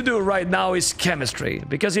he needs to do right now is chemistry.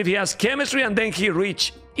 Because if he has chemistry and then he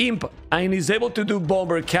reach imp and is able to do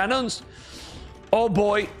bomber cannons, oh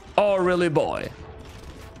boy, oh really boy.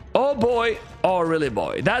 Oh boy, oh really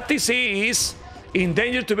boy. That TC is in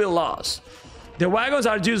danger to be lost. The wagons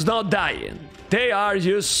are just not dying. They are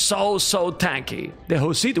just so tanky. The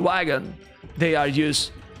Hussite wagon, they are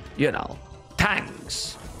just, you know,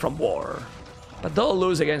 tanks from war. But don't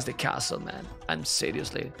lose against the castle, man. I'm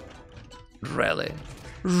seriously. Really?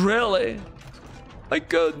 Really? My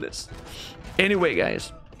goodness. Anyway,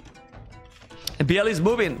 guys. MBL is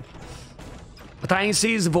moving. But I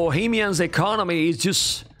see Bohemian's economy is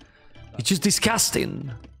just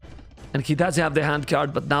disgusting. And he does have the hand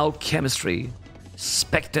card, but now chemistry.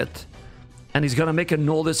 Expected. And he's gonna make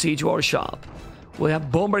another siege workshop. We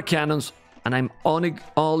have bomber cannons, and I'm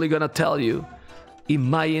only gonna tell you,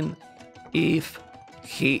 imagine if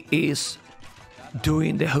he is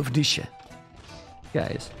doing the Hofnische.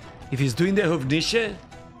 Guys, if he's doing the Hofnische,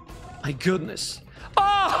 my goodness.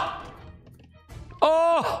 Oh!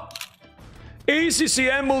 Oh!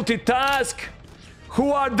 ACCM multitask.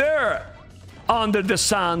 Who are there under the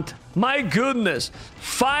sun? My goodness.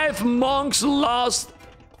 5 monks lost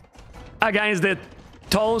against the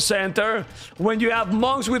town center. When you have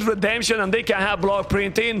monks with redemption and they can have block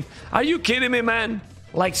printing. Are you kidding me, man?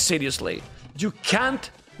 Like, seriously. You can't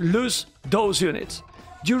lose those units.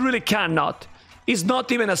 You really cannot. It's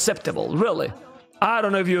not even acceptable, really. I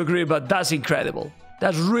don't know if you agree, but that's incredible.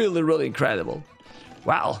 That's really incredible.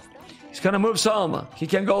 Wow. He's gonna move some. He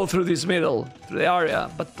can go through this middle, through the area.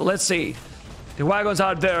 But let's see. The wagons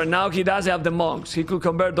are there. Now he does have the monks. He could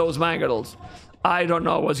convert those mangoldals. I don't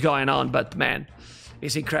know what's going on, but man,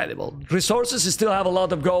 it's incredible. Resources still have a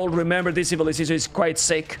lot of gold. Remember, this civilization is quite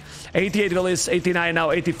sick. 88 villages, 89 now,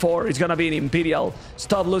 84. It's gonna be an imperial.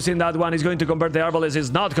 Stop losing that one. He's going to convert the arbalest. He's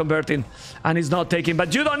not converting, and he's not taking.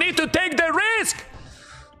 But you don't need to take the risk.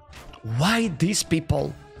 Why these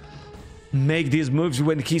people make these moves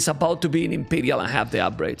when he's about to be an imperial and have the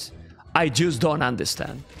upgrades? I just don't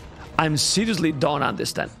understand. I seriously don't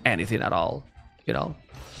understand anything at all, you know?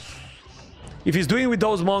 If he's doing with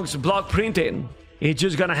those monks block printing, he's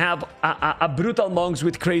just gonna have a brutal monks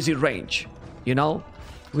with crazy range, you know?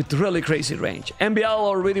 With really crazy range. MBL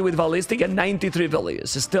already with ballistic and 93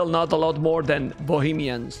 villages. Still not a lot more than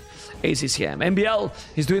Bohemians ACCM. MBL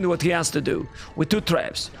is doing what he has to do. With 2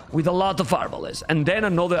 traps, with a lot of arbalists, and then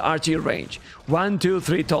another archery range. 1, 2,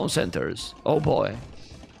 3 tone centers. Oh boy.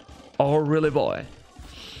 Oh really boy.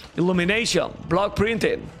 Illumination, block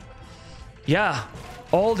printing. Yeah,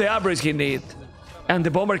 all the upgrades he need. And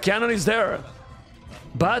the bomber cannon is there.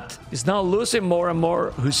 But it's now losing more and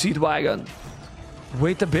more Hussite wagon.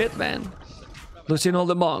 Wait a bit, man. Losing all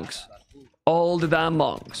the monks. All the damn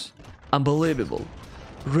monks. Unbelievable.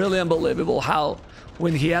 Really unbelievable how,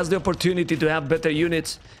 when he has the opportunity to have better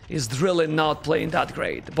units, he's really not playing that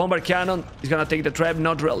great. The bomber cannon is gonna take the trap,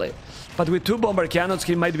 not really. But with 2 bomber cannons,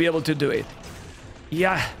 he might be able to do it.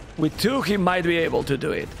 Yeah, with 2, he might be able to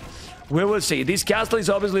do it. We will see. This castle is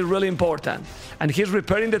obviously really important. And he's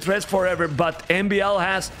repairing the threats forever, but MBL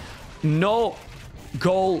has no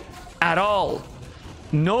goal at all.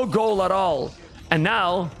 No goal at all. And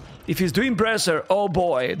now, if he's doing Bresser, oh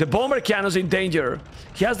boy, the bomber cannon's in danger.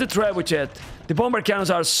 He has the trebuchet. The bomber cannons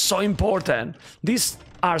are so important. These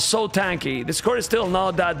are so tanky. The score is still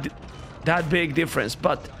not that big difference,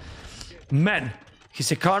 but man,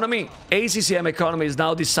 his economy, ACCM economy is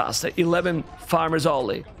now disaster. 11 farmers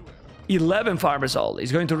only. 11 farmers only.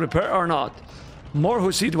 Is going to repair or not? More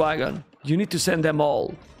Hussite wagon. You need to send them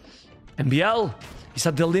all. MBL is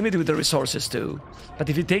at the limit with the resources too. But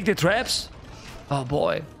if you take the traps, oh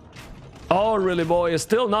boy. Oh really boy, is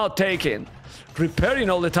still not taking. Repairing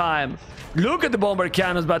all the time. Look at the bomber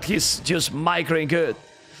cannons, but he's just microing good.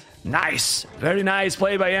 Nice. Very nice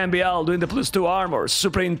play by MBL, doing the +2 armor.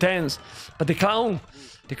 Super intense. But the clown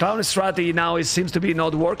strategy now seems to be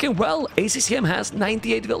not working. Well, ACCM has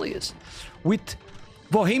 98 villages with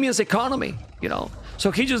Bohemian's economy, you know.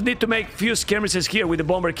 So he just need to make few skirmishes here with the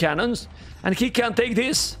bomber cannons, and he can take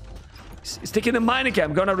this. He's taking the mining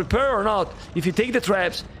camp. Gonna repair or not? If he take the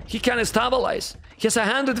traps, he can stabilize. He has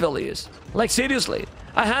 100 villages. Like seriously,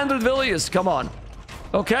 100 villages. Come on.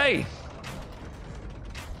 Okay.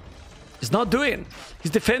 He's not doing.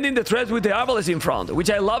 He's defending the threats with the arbalists in front,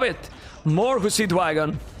 which I love it. More Hussite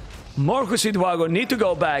wagon. More Hussite wagon. Need to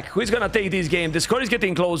go back. Who's gonna take this game? The score is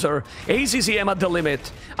getting closer. ACCM at the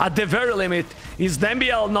limit. At the very limit. Is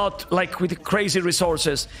MBL not like with crazy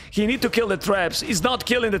resources? He need to kill the traps. He's not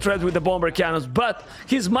killing the traps with the bomber cannons, but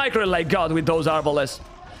he's micro like God with those arbalists.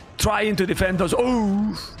 Trying to defend those.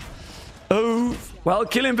 Oh. Oh. Well,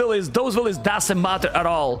 killing villages, those villages doesn't matter at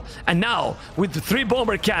all. And now, with the 3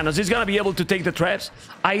 bomber cannons, he's gonna be able to take the traps.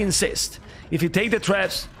 I insist. If he take the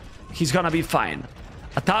traps, he's gonna be fine.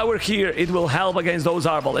 A tower here, it will help against those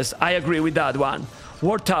arbalists. I agree with that one.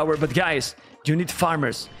 War tower, but guys, you need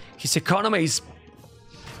farmers. His economy is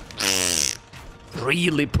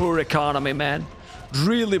really poor economy, man.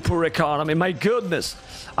 Really poor economy. My goodness.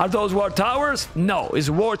 Are those war towers? No, it's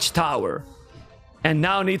watchtower. And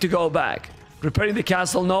now need to go back. Repairing the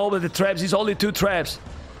castle, no, but the traps is only 2 traps.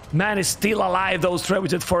 Man is still alive, those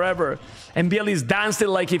traps with forever. And MBL is dancing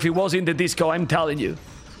like if he was in the disco, I'm telling you.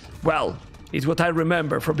 Well, it's what I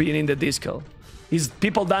remember from being in the disco. Is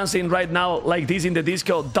people dancing right now like this in the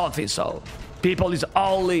disco? Don't think so. People is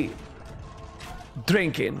only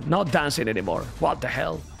drinking, not dancing anymore. What the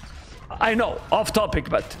hell? I know, off topic,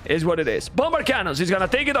 but it's what it is. Bomber cannons, he's gonna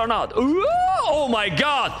take it or not? Ooh, oh my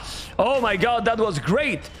god! Oh my god, that was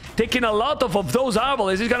great! Taking a lot of those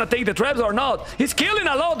arbalists. He's gonna take the traps or not? He's killing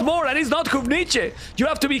a lot more, and he's not Kuvniche. You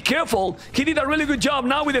have to be careful. He did a really good job.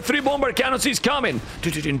 Now with the 3 bomber cannons, he's coming.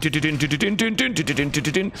 1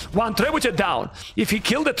 trebuchet down. If he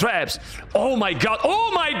killed the traps, oh my god,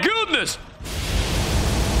 oh my goodness!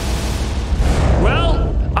 Well,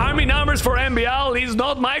 army numbers for MBL, he's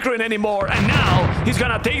not microing anymore, and now he's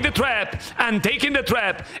gonna take the trap, and taking the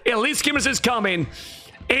trap, Elite Skimmers is coming.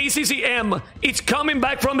 ACCM, it's coming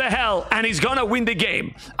back from the hell, and he's gonna win the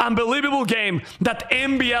game. Unbelievable game that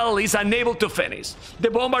MBL is unable to finish. The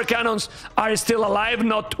bomber cannons are still alive,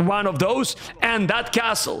 not one of those, and that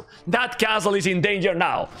castle is in danger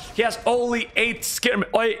now. He has only 8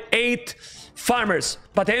 farmers,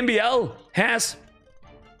 but MBL has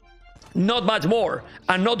not much more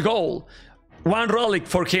and not gold. One relic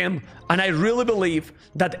for him, and I really believe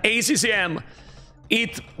that ACCM,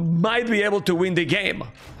 it might be able to win the game.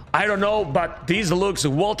 I don't know, but this looks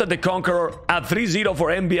Walter the Conqueror at 3-0 for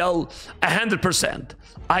MBL 100%.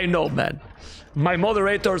 I know, man. My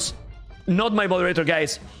moderators, not my moderator,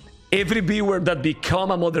 guys. Every viewer that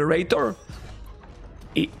become a moderator,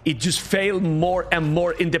 it just failed more and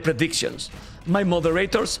more in the predictions. My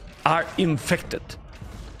moderators are infected.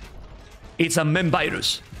 It's a mem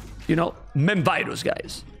virus. You know, mem virus,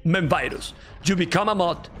 guys. Mem virus. You become a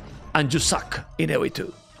mod and you suck in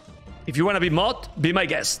AoE2. If you want to be mod, be my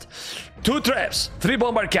guest. 2 traps, 3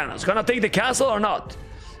 bombard cannons. Gonna take the castle or not?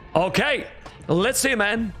 Okay, let's see,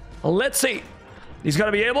 man. Let's see. He's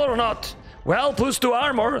gonna be able or not? Well, +2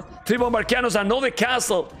 armor, 3 bombard cannons, another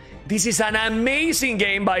castle. This is an amazing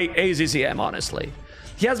game by ACCM, honestly.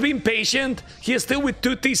 He has been patient. He is still with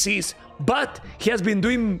 2 TCs, but he has been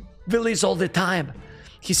doing villas all the time.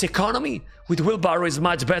 His economy with wheelbarrow is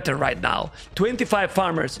much better right now. 25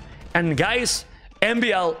 farmers. And guys,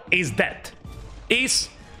 MBL is dead. Is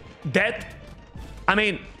dead. I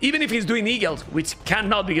mean, even if he's doing eagles, which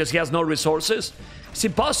cannot because he has no resources, it's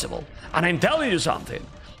impossible. And I'm telling you something.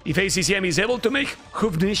 If ACCM is able to make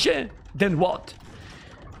Hufnische, then what?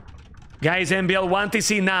 Guys, MBL 1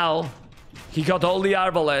 TC now. He got all the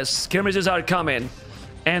arbalest. Skirmishes are coming.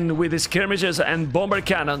 And with the skirmishes and bomber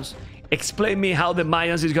cannons, explain me how the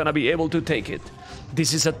Mayans is gonna be able to take it.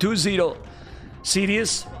 This is a 2-0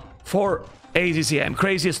 series for ACCM.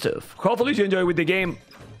 Crazy stuff. Hopefully you enjoy with the game,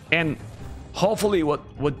 and hopefully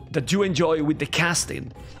that you enjoy with the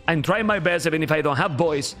casting. I'm trying my best even if I don't have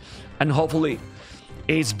voice, and hopefully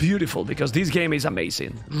it's beautiful because this game is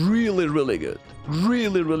amazing. Really, really good.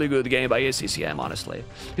 Really, really good game by ACCM, honestly.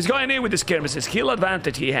 He's going in with the skirmishes. Skill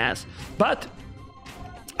advantage he has, but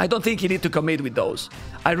I don't think he need to commit with those.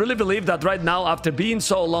 I really believe that right now, after being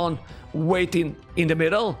so long waiting in the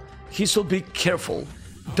middle, he should be careful.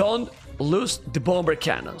 Don't lose the bomber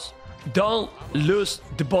cannons. Don't lose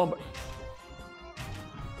the bomber.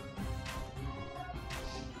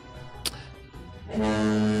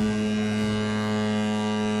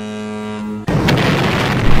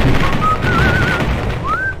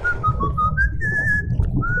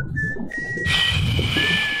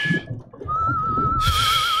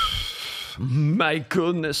 My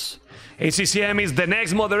goodness. ACCM is the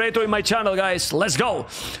next moderator in my channel, guys. Let's go.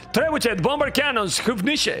 Trebuchet, bomber cannons,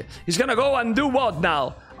 Hufnische. He's gonna go and do what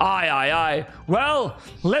now? Aye. Well,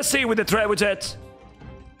 let's see with the Trebuchet.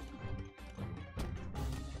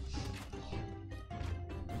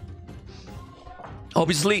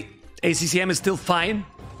 Obviously, ACCM is still fine.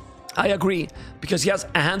 I agree, because he has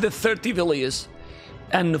 130 villages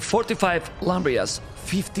and 45 Lambrias,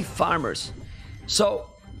 50 farmers. So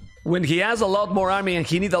when he has a lot more army and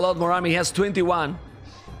he needs a lot more army, he has 21.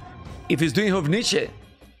 If he's doing Hufnische,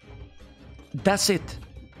 that's it.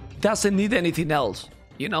 Doesn't need anything else,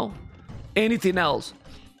 you know? Anything else.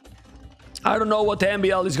 I don't know what the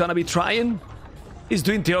MBL is gonna be trying. He's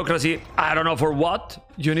doing theocracy. I don't know for what.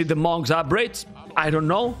 You need the monks upgrades. I don't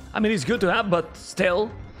know. I mean, it's good to have, but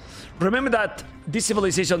still. Remember that this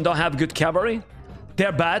civilization don't have good cavalry.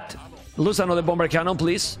 They're bad. Lose another bomber cannon,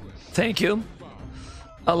 please. Thank you.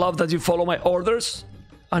 I love that you follow my orders.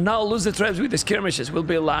 And now lose the traps with the skirmishes. Will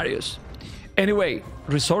be hilarious. Anyway,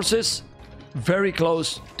 resources very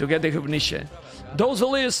close to get the Hufnische. Those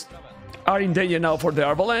villages are in danger now for the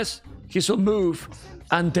arbalest. He should move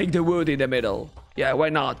and take the wood in the middle. Yeah, why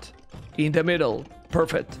not? In the middle.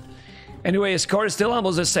 Perfect. Anyway, score is still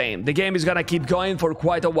almost the same. The game is gonna keep going for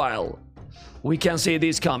quite a while. We can see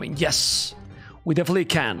this coming. Yes, we definitely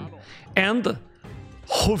can. And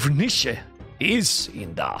Hufnische is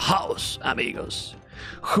in the house, amigos.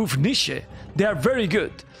 Hufnische, they are very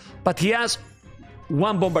good. But he has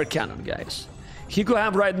 1 bomber cannon, guys. He could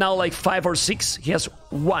have right now like 5 or 6. He has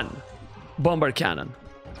 1 bomber cannon,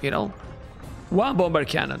 you know? 1 bomber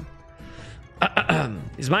cannon.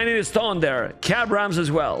 He's mining a stone there. Cab rams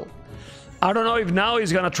as well. I don't know if now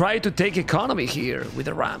he's gonna try to take economy here with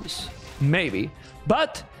the rams. Maybe.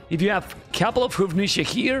 But if you have a couple of Hufnische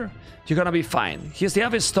here, you're gonna be fine. He still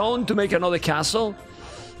have a stone to make another castle.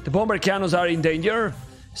 The bomber cannons are in danger.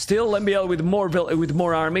 Still MBL with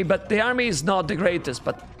more army, but the army is not the greatest,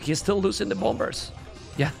 but he's still losing the bombers.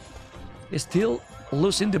 Yeah. He's still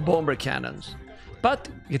losing the bomber cannons. But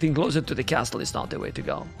getting closer to the castle is not the way to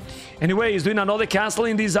go. Anyway, he's doing another castle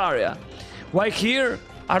in this area. Why here?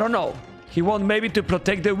 I don't know. He wants maybe to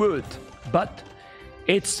protect the wood, but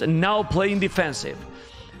it's now playing defensive.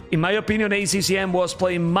 In my opinion, ACCM was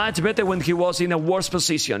playing much better when he was in a worse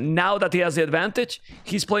position. Now that he has the advantage,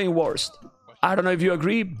 he's playing worst. I don't know if you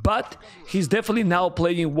agree, but he's definitely now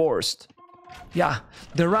playing worst. Yeah,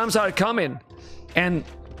 the Rams are coming. And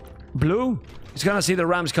Blue is gonna see the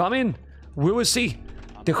Rams coming. We will see.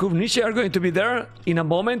 The Hufniche are going to be there in a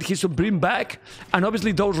moment. He should bring back. And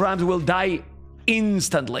obviously those Rams will die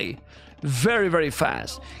instantly. Very, very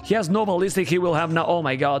fast. He has no ballistic. He will have now. Oh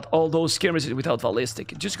my god, all those skirmishes without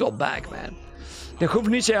ballistic. Just go back, man. The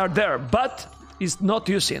Hufniche are there, but he's not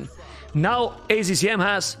using. Now ACCM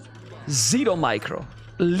has 0 micro.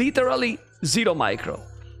 Literally 0 micro.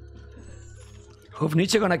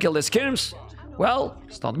 Hufniche gonna kill the skirms. Well,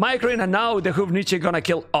 it's not microing, and now the Hufniche gonna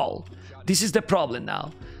kill all. This is the problem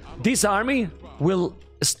now. This army will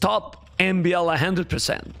stop MBL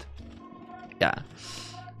 100%. Yeah.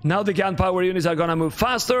 Now the gunpowder units are gonna move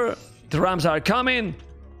faster. The Rams are coming.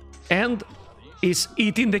 And is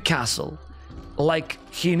eating the castle. Like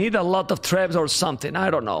he need a lot of traps or something.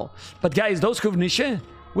 I don't know. But guys, those Hufniche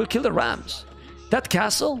will kill the Rams. That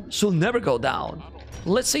castle should never go down.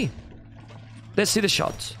 Let's see. Let's see the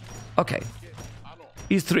shots. Okay.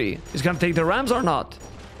 E3 is gonna take the Rams or not?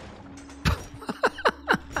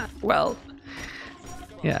 Well,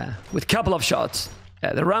 yeah, with couple of shots.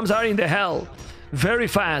 Yeah, the Rams are in the hell very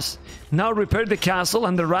fast. Now repair the castle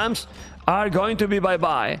and the Rams are going to be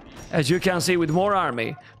bye-bye. As you can see, with more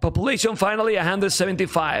army. Population finally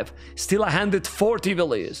 175. Still 140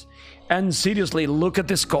 villages. And seriously, look at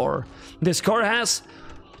the score. The score has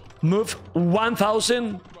moved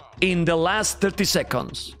 1,000 in the last 30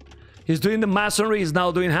 seconds. He's doing the masonry, he's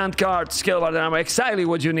now doing handcards, scale bar armor. Exactly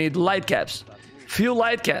what you need. Light caps. Few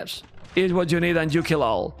light caps is what you need, and you kill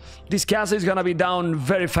all. This castle is gonna be down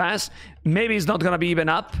very fast. Maybe it's not gonna be even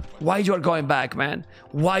up. Why you are going back, man?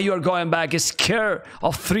 Why you are going back? Is scared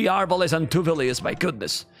of 3 arbalests and 2 villages, my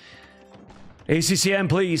goodness. ACCM,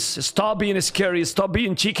 please, stop being scary, stop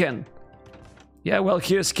being chicken. Yeah, well,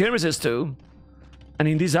 here's skirmishes too. And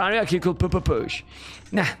in this area, he could push.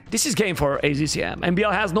 Nah, this is game for ACCM.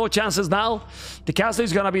 MBL has no chances now. The castle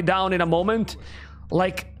is gonna be down in a moment.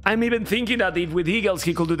 Like, I'm even thinking that if with Eagles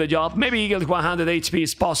he could do the job. Maybe Eagles 100 HP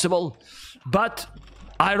is possible. But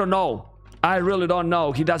I don't know. I really don't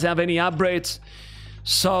know. He doesn't have any upgrades.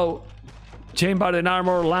 So, Chamber and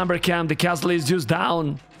Armor, Lambert Camp, the castle is just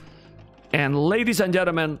down. And ladies and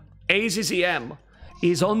gentlemen, ACCM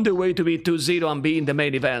is on the way to be 2-0 and be in the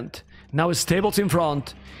main event. Now Stables in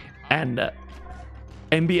front. And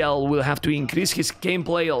MBL will have to increase his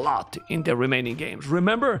gameplay a lot in the remaining games.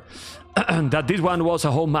 Remember that this one was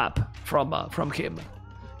a home map from him.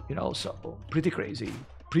 You know, so pretty crazy.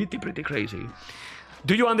 Pretty crazy.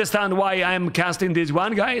 Do you understand why I'm casting this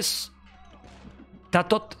one, guys?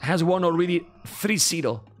 Tatot has won already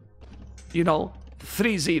 3-0. You know,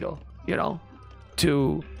 3-0, you know,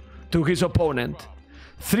 to his opponent.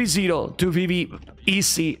 3-0 to VV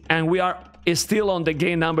easy, and we are still on the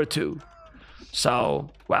game number 2. So,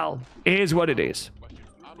 well, it is what it is.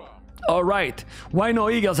 All right. Why no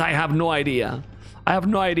Eagles? I have no idea. I have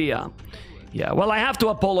no idea. Yeah, well, I have to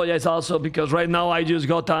apologize also because right now I just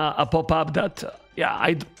got a pop-up that,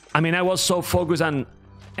 yeah, I mean, I was so focused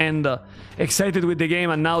and excited with the game,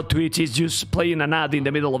 and now Twitch is just playing an ad in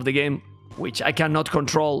the middle of the game, which I cannot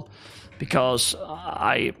control because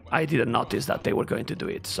I didn't notice that they were going to do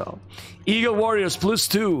it. So, Eagle Warriors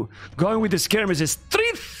 +2, going with the skirmishes,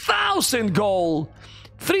 3,000 goal!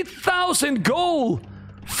 3,000 goal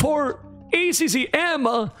for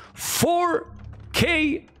ACCM,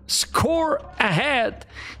 4K score ahead.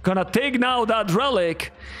 Gonna take now that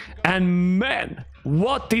relic, and man,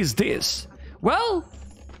 what is this? Well,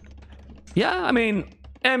 yeah, I mean,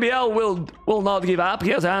 MBL will not give up.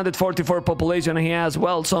 He has 144 population, and he has,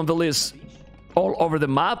 well, some villages all over the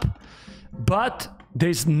map, but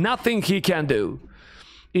there's nothing he can do.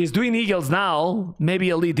 He's doing Eagles now, maybe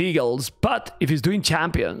Elite Eagles, but if he's doing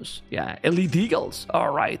Champions, yeah, Elite Eagles,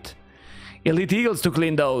 all right. Elite Eagles to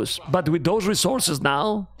clean those, but with those resources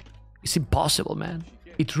now, it's impossible, man.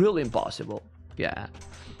 It's really impossible. Yeah,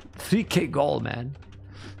 3K goal, man.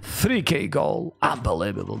 3K goal,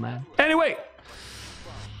 unbelievable, man. Anyway,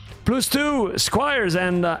 +2 Squires,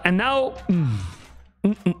 and now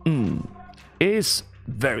is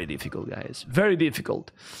very difficult, guys. Very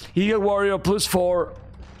difficult. Eagle Warrior +4.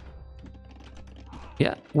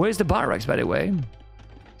 Yeah, where's the barracks, by the way?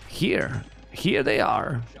 Here they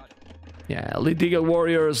are. Yeah, Elite Eagle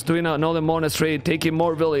Warriors doing another monastery, taking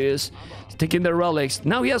more villages, taking the relics.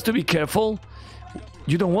 Now he has to be careful.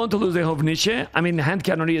 You don't want to lose the Hufniche. I mean, hand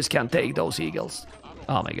cannoneers can take those eagles.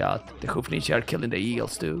 Oh my god, the Hufniche are killing the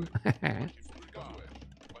eagles too.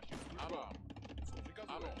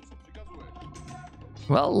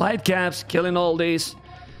 Well, light caps, killing all these.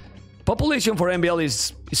 Population for MBL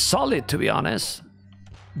is solid, to be honest.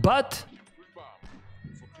 But...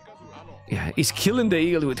 yeah, he's killing the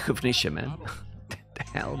eagle with Hufnisha, man. The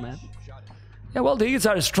hell, man. Yeah, well, the eagles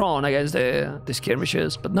are strong against the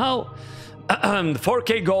skirmishes. But now,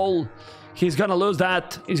 4K goal. He's gonna lose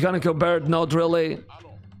that. He's gonna convert, not really.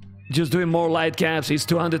 Just doing more light caps. He's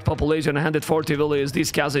 200 population, 140 villages.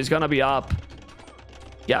 This castle is gonna be up.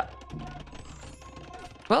 Yeah.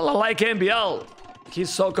 Well, I like MBL. He's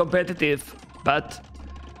so competitive. But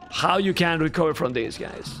how you can recover from these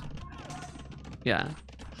guys? Yeah.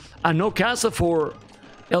 And no castle for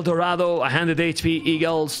El Dorado, 100 HP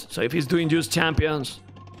Eagles. So if he's doing just champions,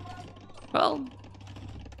 well,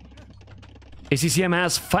 ACCM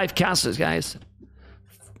has 5 castles, guys.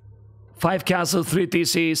 5 castles, 3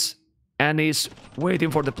 TCs, and he's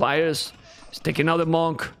waiting for the players. He's taking out the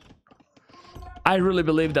monk. I really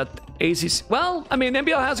believe that ACC... well, I mean,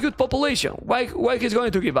 MBL has good population. Why he's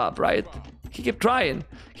going to give up, right? He kept trying.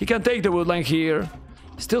 He can take the woodland here.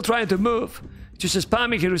 Still trying to move. Just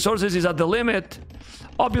spamming his resources is at the limit.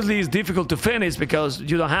 Obviously, it's difficult to finish because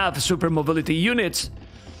you don't have super mobility units.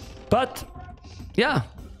 But, yeah.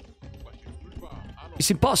 It's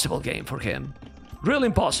impossible game for him. Really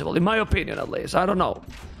impossible, in my opinion at least. I don't know.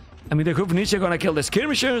 I mean, the Hufnisha gonna kill the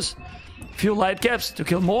skirmishers. Few light caps to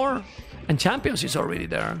kill more. And champions is already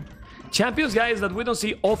there. Champions, guys, that we don't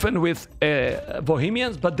see often with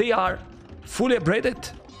Bohemians, but they are fully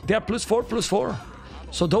upgraded. They are +4/+4.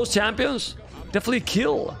 So those champions definitely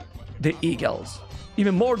kill the eagles.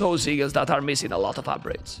 Even more those eagles that are missing a lot of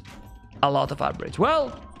upgrades. A lot of upgrades.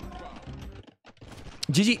 Well,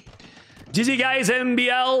 GG. GG, guys.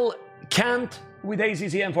 MBL can't with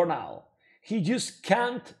ACCM for now. He just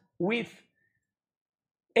can't with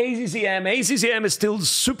ACCM. ACCM is still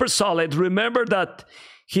super solid. Remember that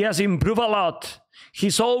he has improved a lot.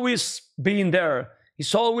 He's always been there.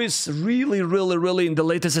 He's always really in the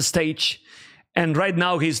latest stage. And right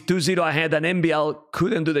now he's 2-0 ahead and MBL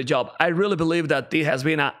couldn't do the job. I really believe that it has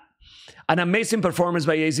been an amazing performance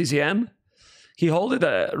by ACCM. He held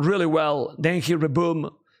it really well. Then he reboom,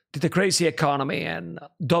 did a crazy economy and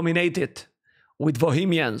dominated with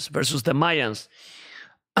Bohemians versus the Mayans.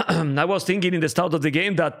 I was thinking in the start of the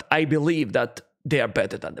game that I believe that they are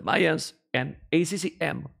better than the Mayans. And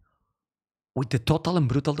ACCM with the total and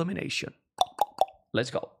brutal domination. Let's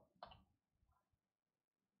go.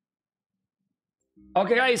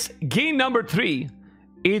 Okay, guys, game number 3,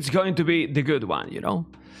 it's going to be the good one, you know?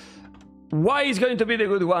 Why is going to be the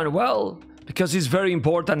good one? Well, because it's very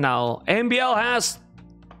important now. MBL has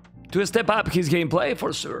to step up his gameplay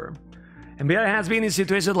for sure. MBL has been in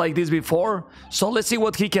situations like this before, so let's see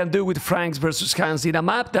what he can do with Franks versus Hans in a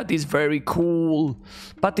map that is very cool,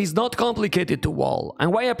 but is not complicated to wall.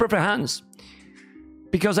 And why I prefer Hans?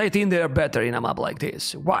 Because I think they are better in a map like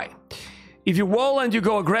this. Why? If you wall and you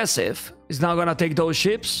go aggressive, it's not gonna take those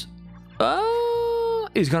ships.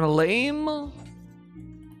 It's gonna lame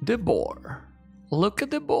the boar. Look at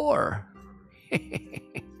the boar.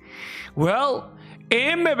 Well,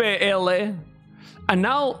 MBL. And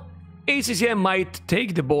now ACCM might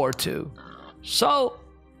take the board too. So,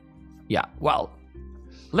 yeah, well,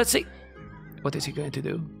 let's see. What is he going to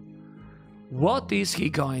do? What is he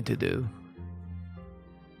going to do?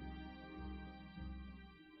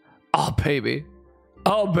 Oh, baby.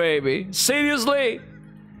 Oh, baby. Seriously?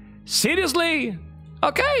 Seriously?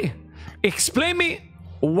 Okay. Explain me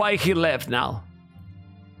why he left now.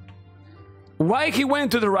 Why he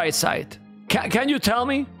went to the right side. Can you tell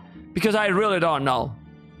me? Because I really don't know.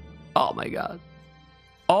 Oh my god.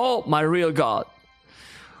 Oh my real god.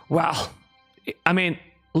 Wow. I mean,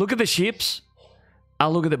 look at the ships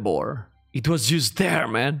and look at the boar. It was just there,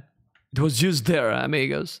 man. It was just there,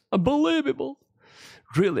 amigos. Unbelievable.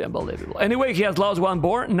 Really unbelievable. Anyway, he has lost one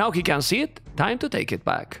boar. Now he can see it. Time to take it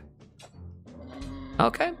back.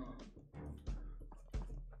 Okay.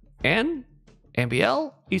 And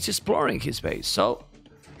MBL is exploring his base. So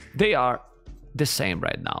they are the same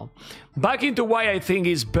right now. Back into why I think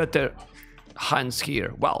is better Hans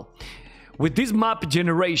here. Well, with this map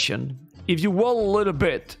generation, if you wall a little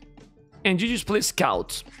bit and you just play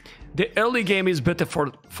scouts, the early game is better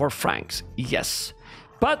for Franks. Yes.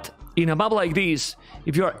 But in a map like this,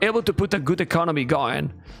 if you are able to put a good economy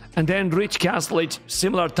going and then reach castle age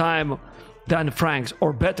similar time than Franks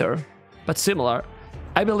or better, but similar,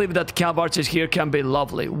 I believe that cap arches here can be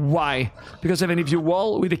lovely. Why? Because even if you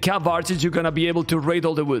wall with the cap arches, you're gonna be able to raid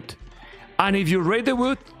all the wood. And if you raid the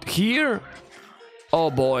wood here, oh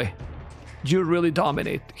boy, you really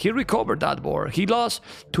dominate. He recovered that boar. He lost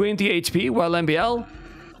 20 HP while MBL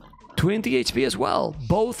 20 HP as well.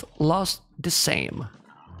 Both lost the same.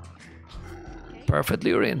 Perfect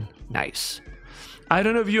luring. Nice. I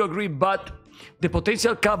don't know if you agree, but the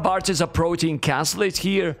potential cap arches approaching Castle Age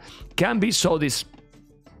here can be so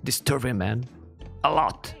disturbing, man. A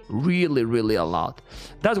lot. Really, really a lot.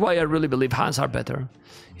 That's why I really believe hands are better.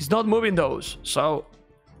 He's not moving those. So,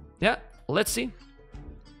 yeah, let's see.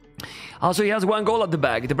 Also, he has 1 goal at the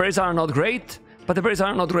back. The berries are not great, but the berries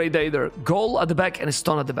are not great either. Goal at the back and a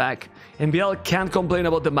stone at the back. MBL can't complain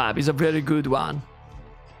about the map. It's a very good one.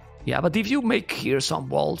 Yeah, but if you make here some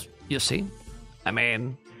walls, you see? I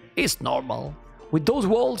mean, it's normal. With those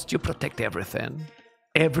walls, you protect everything.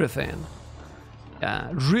 Everything. Yeah,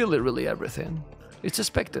 really, really everything. It's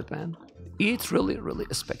expected, man. It's really, really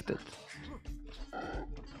expected.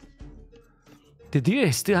 The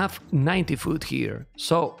deer still have 90 food here,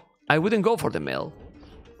 so I wouldn't go for the mill.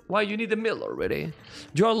 Why you need the mill already?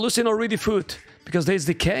 You are losing already food, because there's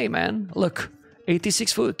decay, man. Look,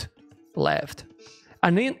 86 food left.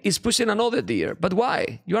 And then it's pushing another deer. But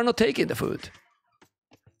why? You are not taking the food.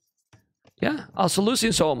 Yeah, also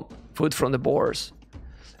losing some food from the boars.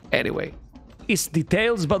 Anyway, it's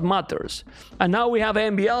details but matters. And now we have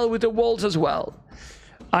MBL with the walls as well.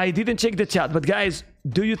 I didn't check the chat, but guys,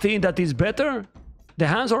 do you think that is better, the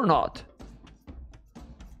hands or not?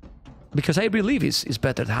 Because I believe it's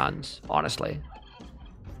better the hands, honestly.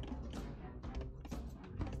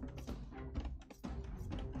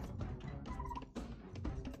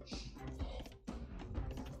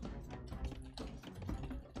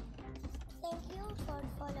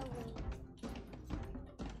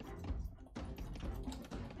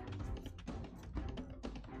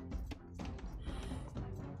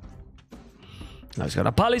 Now it's got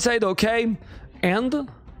a palisade, okay, and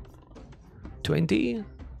 20,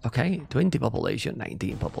 okay, 20 population,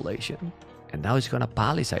 19 population, and now it's gonna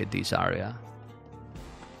palisade this area.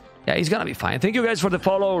 Yeah, it's gonna be fine. Thank you guys for the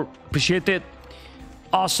follow, appreciate it,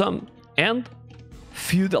 awesome. And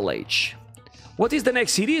Feudal Age. What is the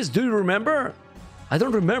next series? Do you remember? I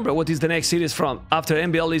don't remember what is the next series from after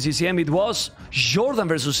MBL ACCM. It was Jordan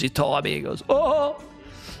versus Ito, amigos. Oh,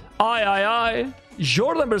 aye.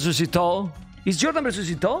 Jordan versus Ito. Is Jordan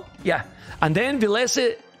versus Ito? Yeah. And then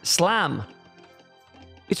Vilese Slam.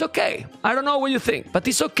 It's okay. I don't know what you think, but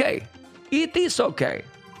it's okay. It is okay.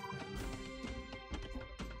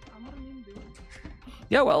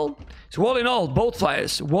 Yeah, well, so all in all, both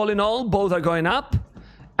flyers, all in all, both are going up,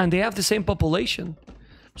 and they have the same population.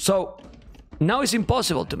 So now it's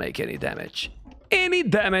impossible to make any damage. Any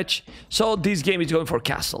damage. So this game is going for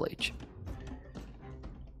Castle Age.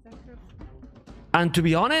 And to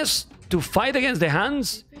be honest, to fight against the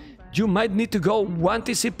hands, you might need to go 1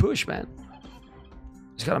 TC push, man.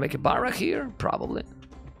 He's gonna make a barrack here, probably.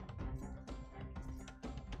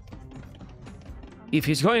 If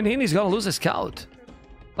he's going in, he's gonna lose a scout.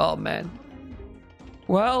 Oh, man.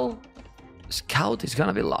 Well, scout is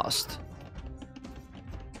gonna be lost.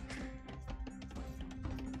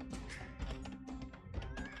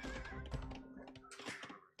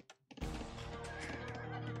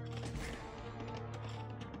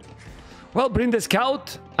 Well, bring the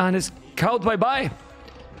scout, and the scout bye-bye.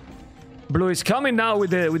 Blue is coming now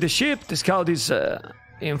with the ship. The scout is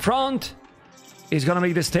in front. He's gonna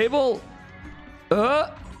make the stable.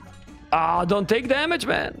 Don't take damage,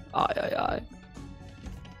 man. Aye.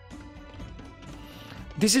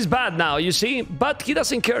 This is bad now, you see? But he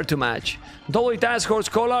doesn't care too much. Double task horse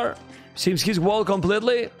collar. Seems he's walled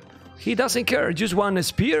completely. He doesn't care. Just one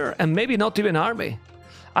spear and maybe not even army.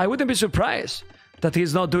 I wouldn't be surprised that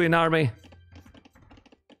he's not doing army.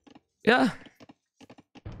 Yeah.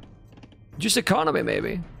 Just economy,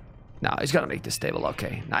 maybe. No, he's gonna make the stable.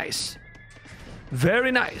 Okay, nice.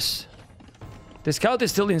 Very nice. The scout is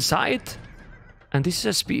still inside. And this is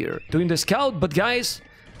a spear. Doing the scout, but guys,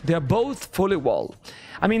 they are both fully walled.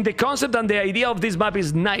 I mean, the concept and the idea of this map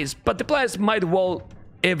is nice, but the players might wall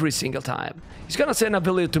every single time. He's gonna send a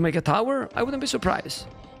villager to make a tower. I wouldn't be surprised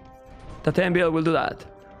that the MBL will do that.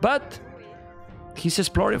 But he's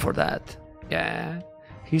exploring for that. Yeah,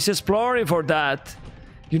 he's exploring for that.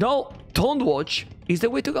 You know, Tone Watch is the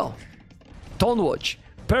way to go. Tone Watch,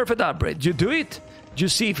 perfect upgrade. You do it, you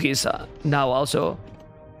see if he's now also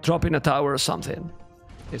dropping a tower or something.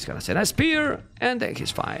 He's gonna send a spear, and then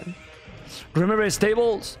he's fine. Remember his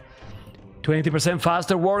stables? 20%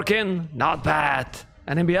 faster working, not bad.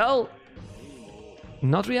 And MBL,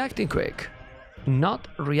 not reacting quick. Not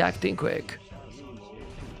reacting quick.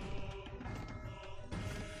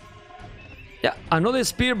 Yeah, another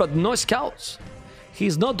spear, but no scouts.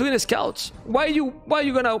 He's not doing scouts. Why you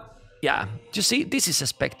gonna... Yeah, you see, this is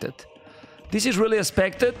expected. This is really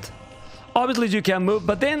expected. Obviously, you can move,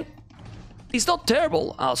 but then it's not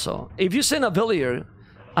terrible also. If you send a villager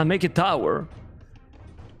and make a tower,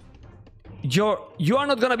 you are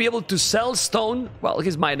not gonna be able to sell stone. Well,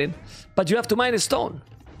 he's mining, but you have to mine a stone.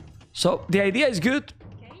 So the idea is good,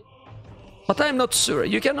 but I'm not sure.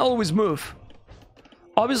 You can always move.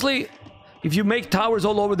 Obviously, if you make towers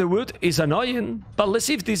all over the wood, it's annoying. But let's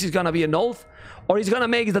see if this is gonna be an oath, or it's gonna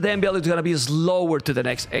make that the MBL is gonna be slower to the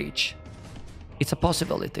next age. It's a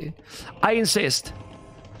possibility. I insist.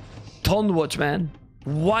 Don't watch, man.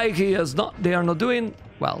 Why he is not? They are not doing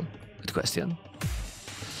well. Good question.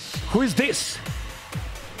 Who is this?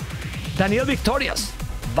 Daniel Victorias.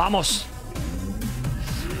 Vamos.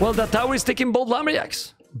 Well, the tower is taking both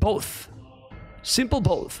lumberjacks. Both. Simple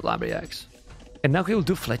both lumberjacks. And now he will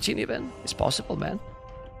do fletching even. It's possible, man.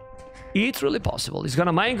 It's really possible. He's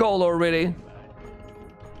gonna mine gold already.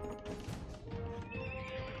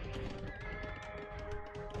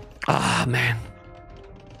 Ah, man.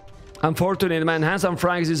 Unfortunate, man. Handsome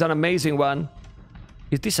Franks is an amazing one.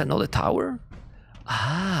 Is this another tower?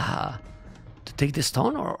 Ah. To take the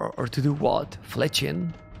stone or to do what?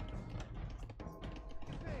 Fletching?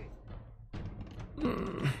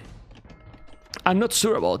 I'm not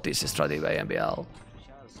sure about this strategy by MBL.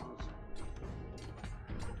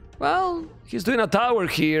 Well, he's doing a tower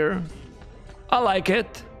here. I like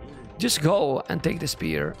it. Just go and take the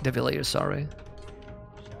spear. The villager, sorry.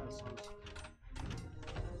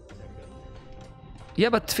 Yeah,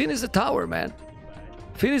 but finish the tower, man.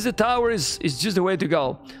 Finish the tower is just the way to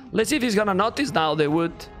go. Let's see if he's gonna notice now the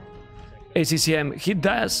wood. ACCM, he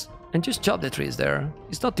does. And just chop the trees there.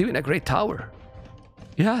 He's not doing a great tower.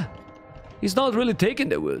 Yeah. He's not really taking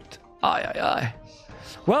the wood. Aye, aye, aye.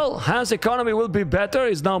 Well, Hans' economy will be better.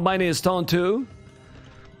 He's now mining stone too.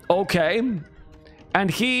 Okay. And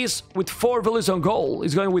he's with 4 villages on goal.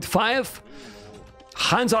 He's going with 5.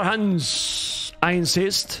 Hans are Hans. I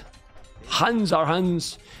insist. Hans are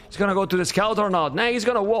Hans. He's gonna go to the scout or not? Nah, he's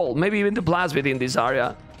gonna wall. Maybe even the plasmid in this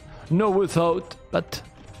area. No wood out, but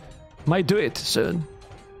might do it soon.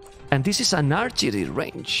 And this is an archery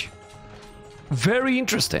range. Very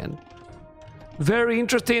interesting. Very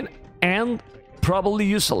interesting and probably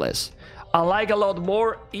useless. I like a lot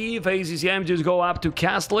more if ACCM just go up to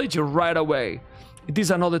Castle Age right away. It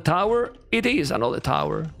is another tower. It is another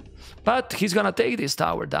tower. But he's gonna take this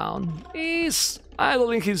tower down. He's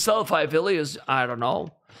idling himself 5 villages. I don't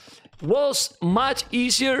know. Was much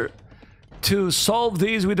easier to solve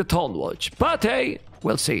this with the Tone Watch. But hey,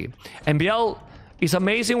 we'll see. MBL is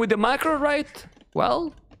amazing with the macro, right?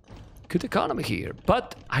 Well, good economy here.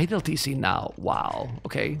 But idle TC now. Wow.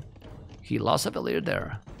 Okay. He lost a villager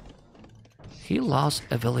there. He lost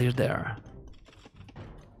a villager there.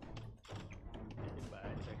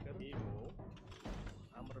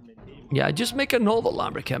 Yeah, just make a noble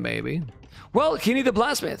lumberjack maybe. Well, he need a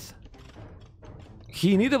blacksmith.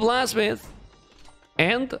 He need a blacksmith.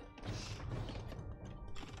 And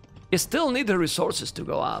he still need the resources to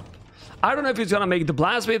go up. I don't know if he's gonna make the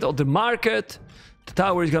blacksmith or the market. The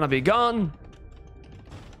tower is gonna be gone.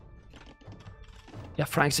 Yeah,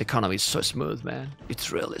 Frank's economy is so smooth, man.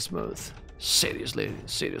 It's really smooth. Seriously,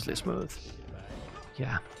 seriously smooth.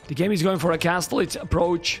 Yeah, the game is going for a castle. It's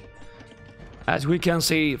approach. As we can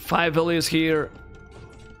see, 5 villages here.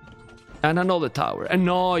 And another tower.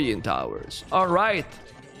 Annoying towers. Alright.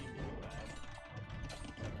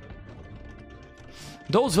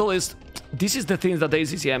 Those villages, this is the things that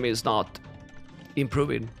ACCM is not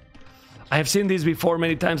improving. I have seen this before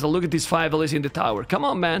many times. Look at these 5 villages in the tower. Come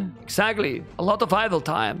on, man. Exactly. A lot of idle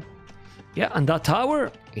time. Yeah, and that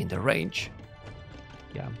tower in the range.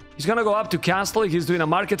 Yeah. He's gonna go up to Castle. He's doing a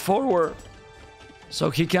market forward. So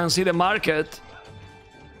he can see the market.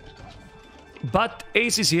 But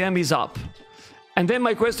ACCM is up. And then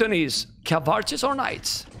my question is, Cav Archers or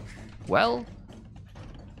Knights? Well.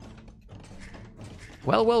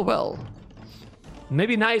 Well.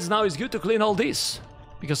 Maybe Knights now is good to clean all this.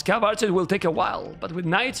 Because Cav Archers will take a while. But with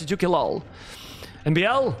Knights, you kill all.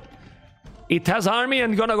 MBL, it has army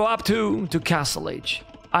and gonna go up to Castle Age.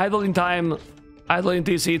 Idle in time, idle in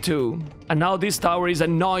TC too. And now this tower is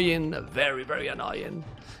annoying. Very, very annoying.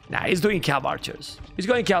 Nah, he's doing Cav Archers. He's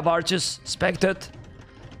going Cav Archers, expected.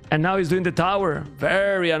 And now he's doing the tower.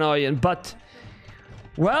 Very annoying. But,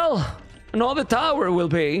 well, another tower will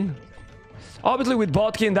be. Obviously, with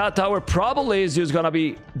Botkin, that tower probably is just gonna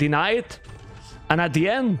be denied. And at the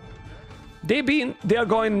end, they are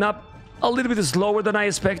going up a little bit slower than I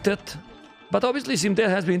expected. But obviously, since there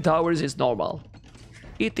has been towers, it's normal.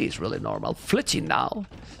 It is really normal. Fletching now.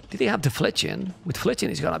 Did they have the fletching? With fletching,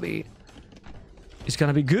 it's gonna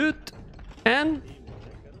be good. And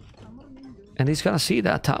he's gonna see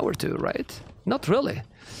that tower too, right? Not really.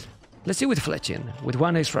 Let's see with fletching. With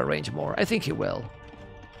 1 extra range more. I think he will.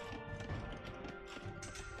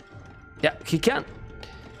 Yeah, he can.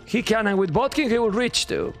 He can, and with Botkin, he will reach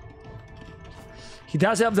too. He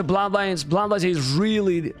does have the bloodlines. Bloodlines is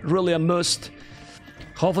really, really a must.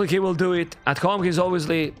 Hopefully he will do it. At home, he's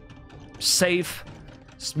obviously safe.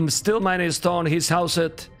 Still minus stone. He's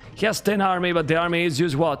housed. He has 10 army, but the army is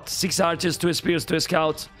just what? 6 archers, 2 spears, 2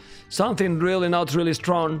 scouts. Something really not really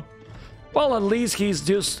strong. Well, at least he's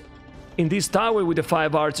just in this tower with the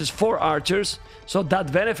 5 archers, 4 archers. So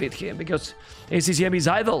that benefit him because ACCM is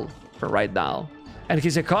idle for right now. And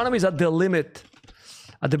his economy is at the limit.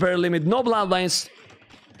 At the very limit. No bloodlines.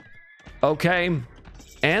 Okay.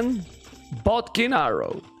 And Botkin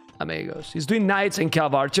arrow, amigos. He's doing knights and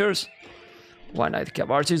cav archers. 1 knight cav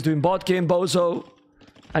archer. He's doing Botkin, Bozo.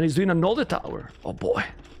 And he's doing another tower. Oh boy.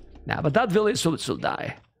 Nah, but that village should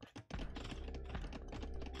die.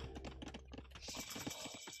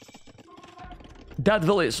 That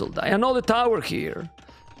village will die. Another tower here.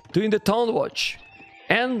 Doing the Town Watch.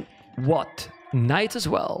 And what? Knights as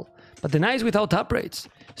well. But the knights without upgrades.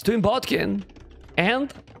 He's doing Botkin.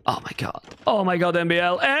 And... oh my god. Oh my god,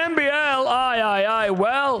 MBL. MBL! Aye.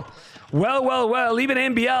 Well. Even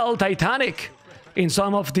MBL, Titanic. In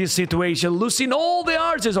some of this situation. Losing all the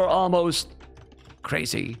archers are almost...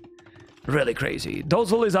 crazy. Really crazy. Those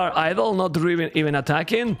villages are idle, not even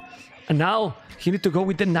attacking. And now, he need to go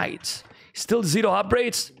with the knights. Still 0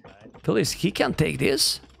 upgrades. Phyllis, he can't take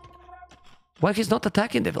this. Why he's not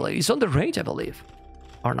attacking the village? He's on the range, I believe.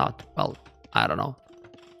 Or not. Well, I don't know.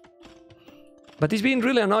 But he's being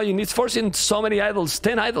really annoying. He's forcing so many idols.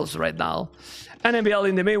 10 idols right now. And MBL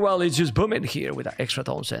in the meanwhile is just booming here with an extra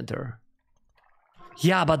town center.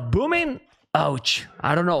 Yeah, but booming? Ouch.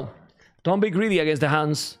 I don't know. Don't be greedy against the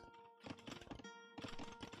Huns.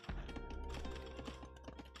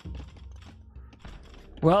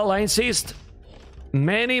 Well, I insist.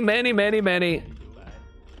 Many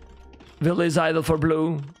villages idle for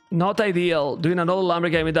blue. Not ideal. Doing another lumber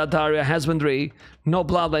game in that area. Husbandry. No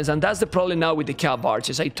bloodlines. And that's the problem now with the cav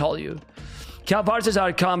archers. I told you. Cav archers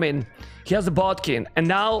are coming. He has the Botkin. And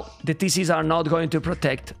now the TCs are not going to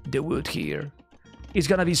protect the wood here. It's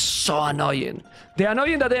gonna be so annoying. The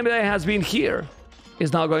annoying that MBL has been here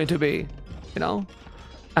is now going to be, you know.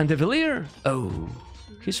 And the Villier. Oh.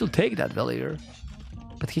 He should take that Villier.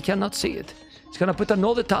 But he cannot see it. He's gonna put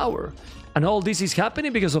another tower. And all this is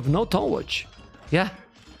happening because of no Town Watch. Yeah.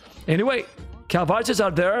 Anyway, cav archers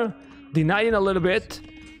are there. Denying a little bit.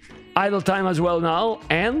 Idle time as well now.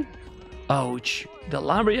 And... ouch. The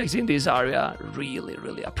lumberjacks in this area,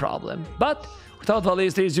 really a problem. But without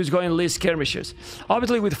Valista, it's just going least skirmishers.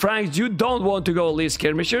 Obviously, with Franks, you don't want to go least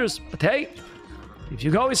skirmishers. But hey, if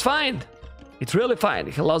you go, it's fine. It's really fine.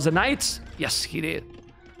 He lost the knights. Yes, he did.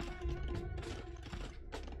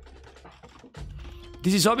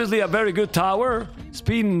 This is obviously a very good tower. It's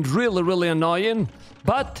been really annoying.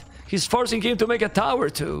 But he's forcing him to make a tower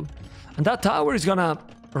too. And that tower is gonna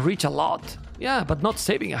reach a lot. Yeah, but not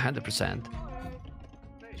saving 100%.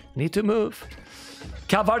 Need to move.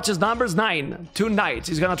 Cav archers numbers 9. 2 knights.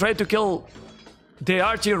 He's gonna try to kill the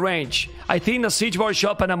archer range. I think a siege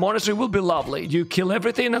workshop and a monastery will be lovely. You kill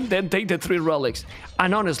everything and then take the 3 relics.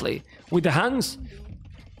 And honestly, with the Huns,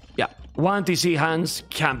 yeah, 1 TC Huns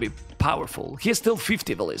can be powerful. He has still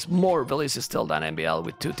 50 villages. More villages still than MBL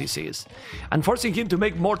with 2 TCs. And forcing him to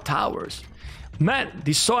make more towers. Man,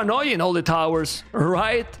 this is so annoying, all the towers,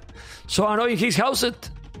 right? So annoying, he's housed.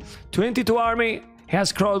 22 army, he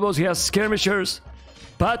has crossbows, he has skirmishers.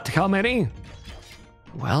 But how many?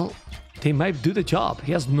 Well, they might do the job.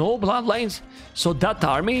 He has no bloodlines. So that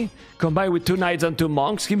army, combined with 2 knights and 2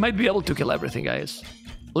 monks, he might be able to kill everything, guys.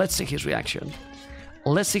 Let's see his reaction.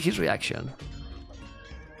 Let's see his reaction.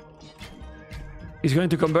 He's going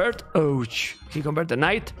to convert. Ouch. He converted the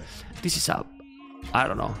knight. This is up. I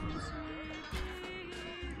don't know.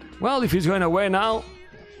 Well, if he's going away now.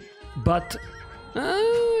 But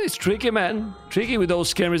it's tricky, man. Tricky with those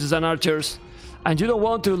skirmishes and archers. And you don't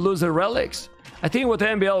want to lose the relics. I think what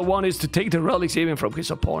MBL wants is to take the relics even from his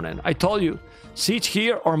opponent. I told you, siege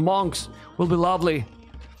here or monks will be lovely.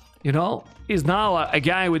 You know, he's now a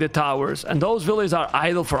guy with the towers. And those villages are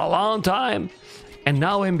idle for a long time. And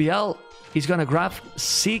now MBL is gonna grab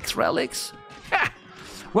 6 relics.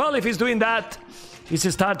 Well, if he's doing that, he's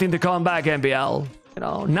starting the comeback, MBL. You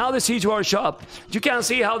know, now the siege workshop. You can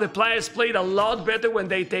see how the players played a lot better when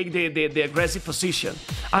they take the aggressive position.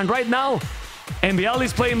 And right now, MBL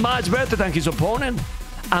is playing much better than his opponent.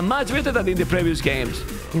 And much better than in the previous games.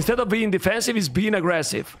 Instead of being defensive, he's being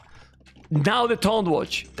aggressive. Now the Town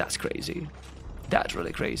Watch. That's crazy. That's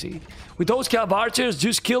really crazy. With those cav archers,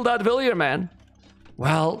 just kill that Villier, man.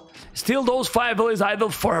 Well, still those 5 villages idle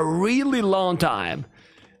for a really long time.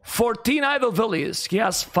 14 idle villies. He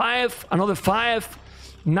has 5, another 5.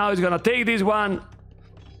 Now he's gonna take this one,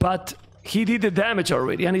 but he did the damage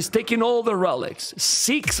already, and he's taking all the relics.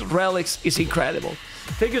 6 relics is incredible.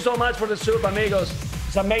 Thank you so much for the soup, amigos.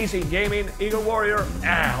 It's amazing. Gaming, Eagle Warrior.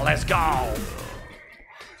 Let's go.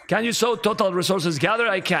 Can you show total resources gathered?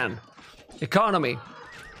 I can. Economy.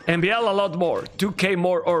 MBL a lot more. 2k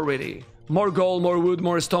more already. More gold, more wood,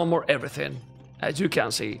 more stone, more everything. As you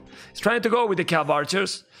can see. He's trying to go with the Cav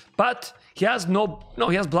Archers, but he has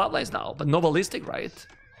he has Bloodlines now, but no Ballistic, right?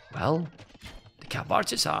 Well, the Cav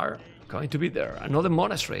Archers are going to be there. Another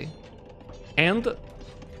monastery. And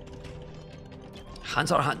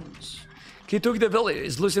hands are hands. He took the village.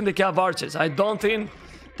 He's losing the Cav Archers. I don't think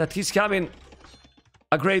that he's having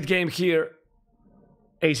a great game here,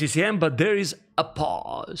 ACCM, but there is a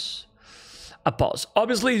pause. A pause.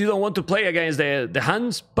 Obviously, you don't want to play against the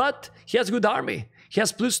Huns, but he has good army. He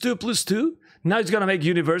has +2/+2. Now he's gonna make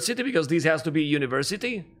university, because this has to be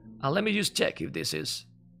university. And let me just check if this is...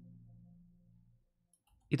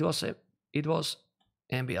 It was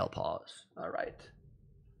MBL pause. All right.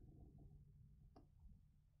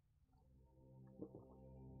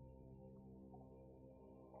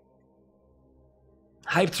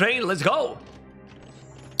 Hype train, let's go.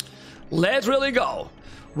 Let's really go.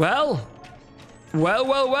 Well.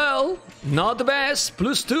 Not the best.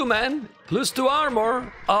 +2, man. +2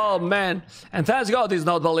 armor. Oh, man. And thank God it's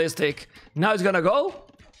not ballistic. Now it's gonna go.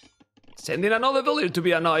 Sending another villager to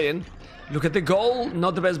be annoying. Look at the goal.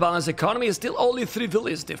 Not the best balanced economy. It's still only 3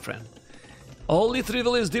 villages different. Only 3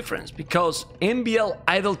 villages difference. Because MBL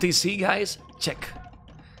idle TC, guys. Check.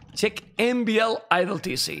 Check MBL idle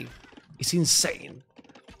TC. It's insane.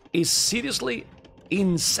 It's seriously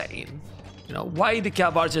insane. You know, why the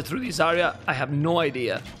Cav Archer through this area, I have no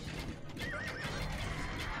idea.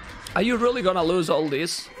 Are you really gonna lose all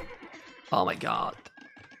this? Oh my god.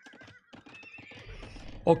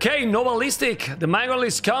 Okay, no ballistic. The Mangle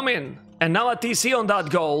is coming. And now a TC on that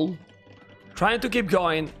goal. Trying to keep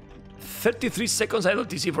going. 33 seconds idle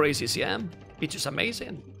TC for ACCM. It's just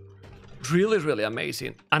amazing. Really, really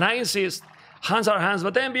amazing. And I insist, hands are hands,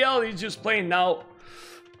 but MBL is just playing now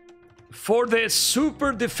for the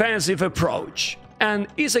super defensive approach. And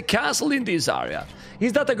is a castle in this area.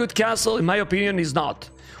 Is that a good castle? In my opinion, is not.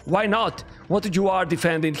 Why not? What you are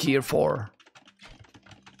defending here for?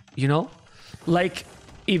 You know? Like,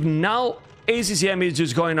 if now ACCM is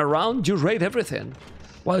just going around, you raid everything.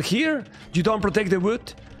 While here, you don't protect the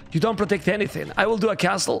wood, you don't protect anything. I will do a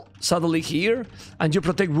castle suddenly here, and you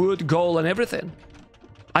protect wood, gold, and everything.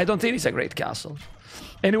 I don't think it's a great castle.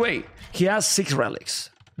 Anyway, he has 6 relics.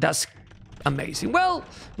 That's amazing. Well,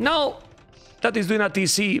 now that he's doing a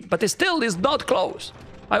TC, but still is not close.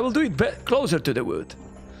 I will do it closer to the wood.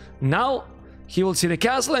 Now he will see the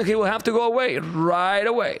castle and he will have to go away right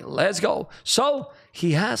away. Let's go. So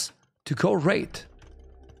he has to go raid.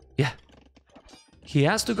 Yeah, he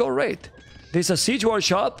has to go raid. There's a siege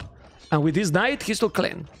workshop, and with this knight he's still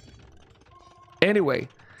clean. Anyway,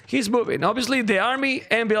 he's moving. Obviously the army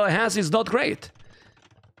MBL has is not great.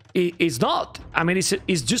 It's not. I mean,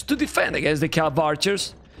 it's just to defend against the Cav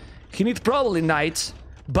Archers. He needs probably knights,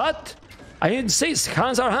 but I insist,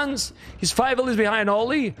 hands are hands. His 5 is behind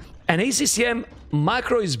Oli, and ACCM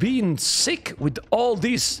macro is being sick with all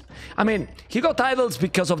this. I mean, he got idols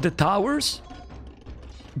because of the towers,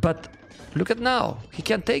 but look at now. He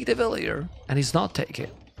can take the villager, and he's not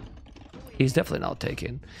taking. He's definitely not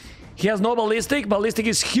taking. He has no ballistic. Ballistic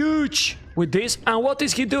is huge with this. And what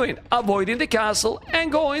is he doing? Avoiding the castle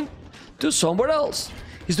and going to somewhere else.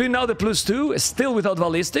 He's doing now the +2, still without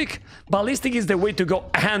ballistic. Ballistic is the way to go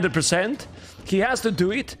 100%. He has to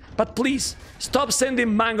do it. But please, stop sending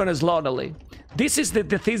mangonels slowly. This is the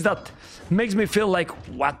things that makes me feel like,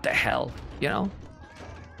 what the hell? You know?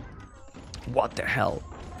 What the hell?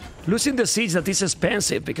 Losing the siege that is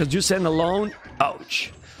expensive because you send alone.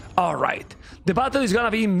 Ouch. Alright. The battle is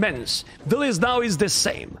gonna be immense. Village now is the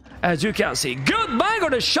same, as you can see. Good bang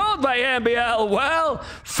on the shot by MBL. Well,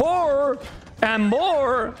 4 and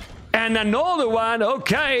more, and another one.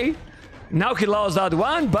 Okay, now he lost that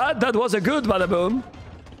one, but that was a good bada boom.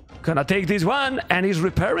 Gonna take this one, and he's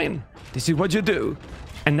repairing. This is what you do.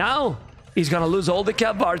 And now he's gonna lose all the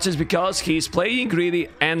Cav Archers because he's playing greedy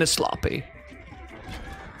and sloppy.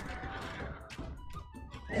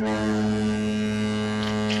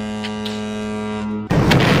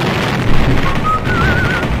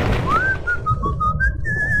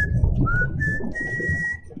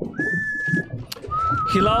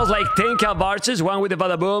 He lost like 10 Cav Archers, 1 with the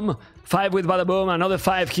bada boom, 5 with bada boom, another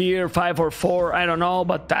 5 here, 5 or 4, I don't know,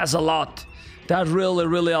 but that's a lot. That's really,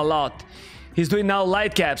 really a lot. He's doing now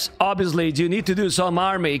light caps. Obviously, you need to do some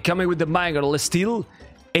army coming with the mangle. Still,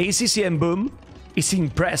 ACCM boom is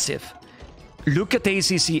impressive. Look at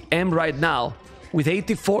ACCM right now with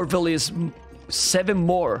 84 villas, 7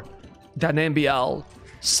 more than MBL.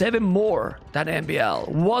 7 more than MBL.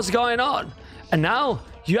 What's going on? And now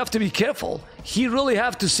you have to be careful. He really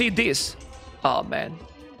have to see this. Oh man.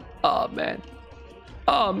 Oh man.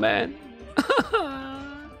 Oh man.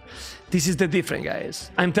 This is the difference,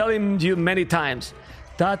 guys. I'm telling you many times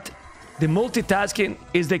that the multitasking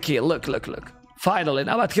is the key. Look, look, look. Finally,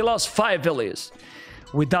 now but he lost 5 villas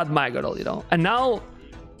with that Magadol, you know. And now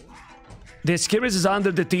the skirmish is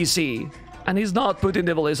under the TC and he's not putting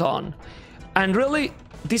the villas on. And really,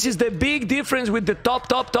 this is the big difference with the top,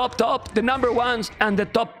 the number ones and the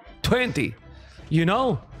top 20, you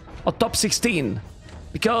know, or top 16,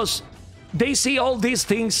 because they see all these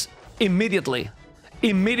things immediately,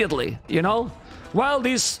 you know, while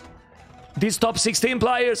these top 16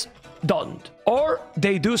 players don't, or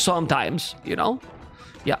they do sometimes, you know.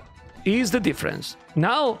 Yeah, is the difference.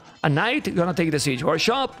 Now a knight gonna take the siege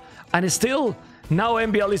workshop, and still now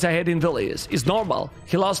MBL is ahead in villas. It's normal.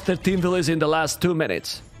 He lost 13 villas in the last 2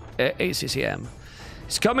 minutes. ACCM.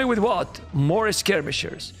 He's coming with what? More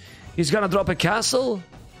skirmishers. He's gonna drop a castle?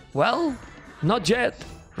 Well, not yet.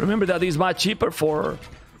 Remember that is much cheaper for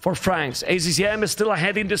francs. ACCM is still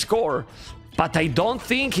ahead in the score, but I don't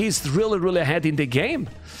think he's really ahead in the game.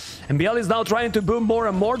 MBL is now trying to boom more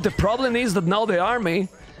and more. The problem is that now the army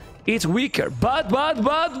is weaker. But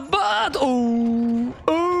ooh,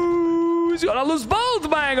 he's gonna lose both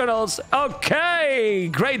Mangonels. Okay,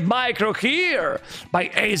 great micro here by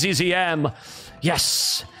ACCM.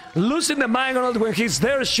 Yes, losing the Mangonels when he's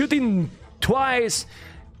there shooting twice.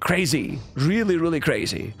 Crazy, really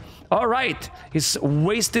crazy. All right, he's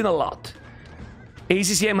wasting a lot.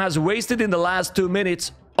 ACCM has wasted in the last 2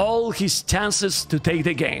 minutes all his chances to take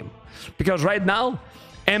the game. Because right now,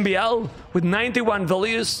 MBL with 91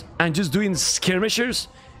 values and just doing skirmishers,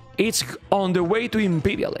 it's on the way to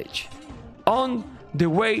Imperial Age. On the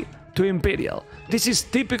way to Imperial. This is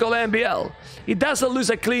typical MBL. It doesn't lose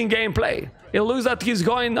a clean gameplay. It looks that he's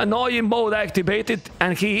going annoying mode activated,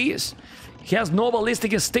 and he is. He has no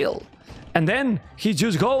ballistic still. And then he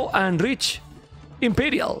just go and reach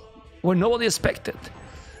Imperial when nobody expected.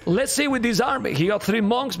 Let's see with this army. He got 3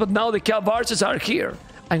 monks, but now the Conquerors are here.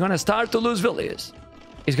 I'm gonna start to lose villas.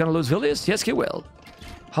 He's gonna lose villas? Yes, he will.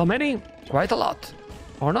 How many? Quite a lot.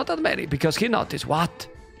 Or not that many, because he noticed. What?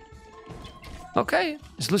 Okay,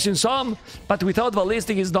 he's losing some, but without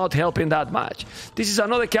ballistic, he's not helping that much. This is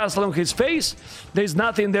another castle on his face. There's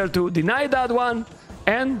nothing there to deny that one.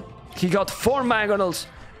 And he got 4 Mangonels,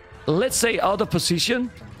 let's say out of position.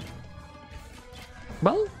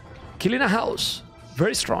 Well, killing a house.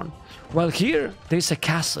 Very strong. Well, here, there's a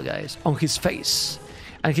castle, guys, on his face.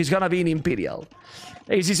 And he's gonna be in Imperial.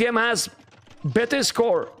 ACCM has better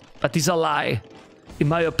score, but it's a lie, in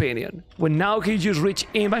my opinion. When now he just reach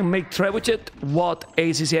in and make trebuchet, what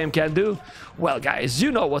ACCM can do? Well, guys,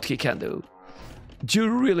 you know what he can do. You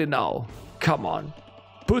really know. Come on.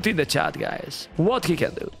 Put in the chat, guys, what he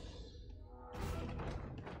can do.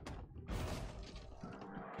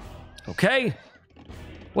 Okay.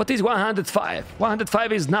 What is 105?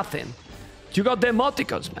 105 is nothing. You got the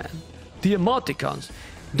emoticons, man. The emoticons.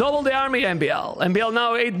 Double the army, MBL. MBL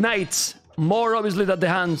now 8 knights. More, obviously, than the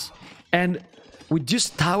Huns. And with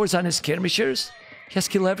just towers and skirmishers, he has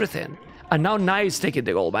killed everything. And now knights taking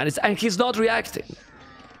the gold, man. And he's not reacting.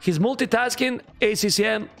 His multitasking,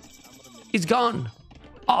 ACCM, is gone.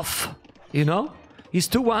 Off. You know? He's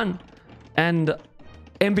 2-1. And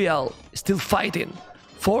MBL still fighting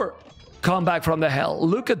for comeback from the hell.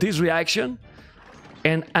 Look at this reaction.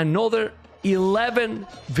 And another 11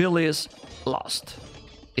 villas lost.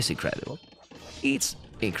 It's incredible. It's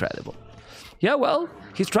incredible. Yeah, well,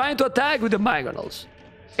 he's trying to attack with the Mangonels.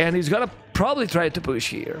 And he's gonna probably try to push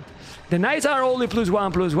here. The Knights are only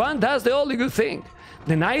 +1/+1. That's the only good thing.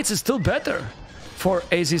 The Knights is still better for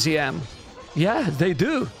ACCM. Yeah, they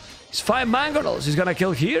do. It's 5 Mangonels. He's gonna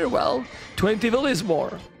kill here, well, 20 villas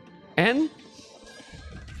more. And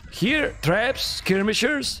here, traps,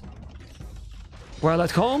 skirmishers. While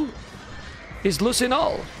at home, he's losing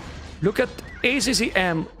all. Look at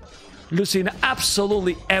ACCM losing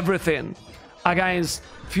absolutely everything against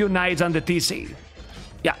few knights on the TC.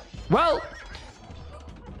 Yeah, well,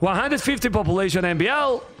 150 population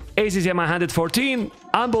MBL, ACCM 114,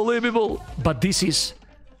 unbelievable, but this is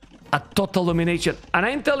a total domination. And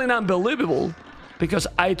I'm telling unbelievable because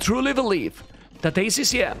I truly believe that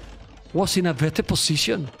ACCM was in a better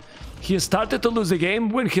position. He started to lose the game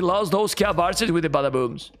when he lost those Conquerors with the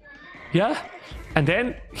Badabooms. Yeah, And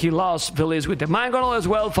then he lost Villiers with the Mangonel as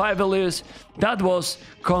well, 5 Villiers. That was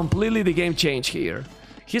completely the game change here.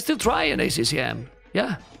 He's still trying ACCM.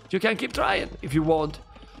 Yeah, you can keep trying if you want.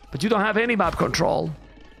 But you don't have any map control.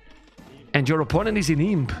 And your opponent is in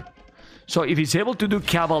Imp. So if he's able to do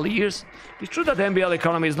Cavaliers, it's true that the MBL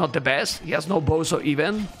economy is not the best. He has no Bozo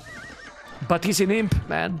even. But he's in Imp,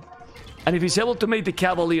 man. And if he's able to make the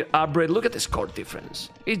Cavalier upgrade, look at the score difference.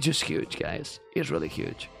 It's just huge, guys. It's really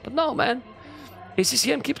huge. But no, man.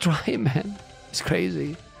 ACCM keep trying, man. It's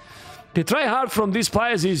crazy. The try hard from these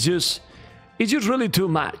players is just... It's just really too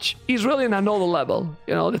much. He's really in another level,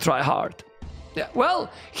 you know, the try hard. Yeah,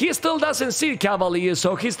 well, he still doesn't see Cavalier,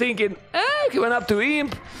 so he's thinking, he went up to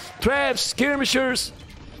Imp, traps, skirmishers.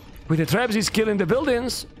 With the traps, he's killing the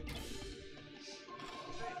buildings.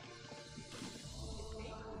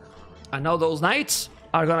 And now those knights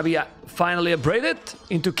are gonna be finally upgraded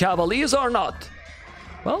into Cavaliers or not?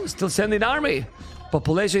 Well, still sending army.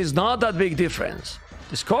 Population is not that big difference.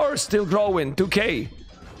 The score is still growing, 2k.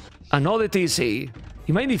 Another TC.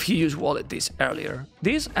 Imagine if he used wallet this earlier.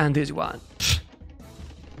 This and this one.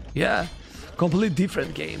 Yeah, completely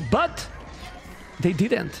different game. But they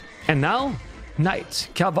didn't. And now, Knights,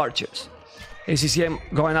 Cav Archers. ACCM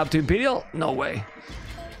going up to Imperial? No way.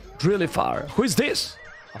 Really far. Who is this?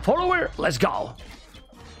 A follower? Let's go.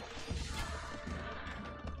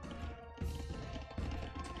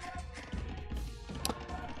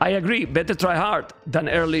 I agree, better try hard than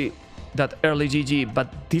early GG,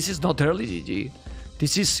 but this is not early GG.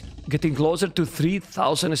 This is getting closer to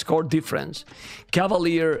 3,000 score difference.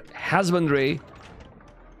 Cavalier, Husbandry,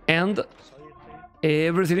 and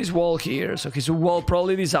everything is wall here, so he's wall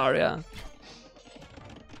probably this area.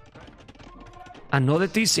 Another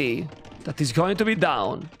TC that is going to be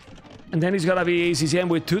down, and then it's gonna be ACCM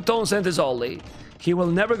with 2 tone centers only. He will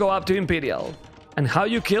never go up to Imperial. And how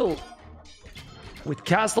you kill with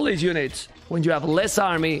Castle Age units when you have less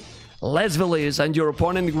army, less Villiers, and your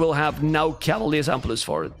opponent will have now Cavaliers and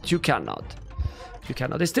 +4. You cannot. You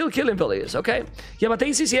cannot. They're still killing Villiers, okay? Yeah, but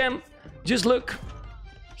ACCM, just look.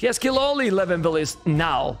 He has killed only 11 Villiers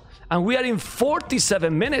now. And we are in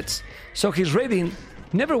 47 minutes. So his raiding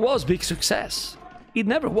never was big success. It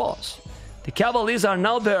never was. The Cavaliers are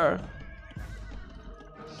now there.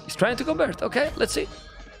 He's trying to convert. Okay, let's see.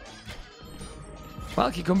 Well,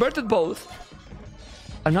 he converted both.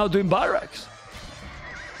 And now doing barracks.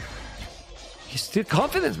 He's still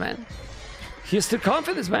confident, man. He's still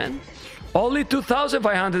confident, man. Only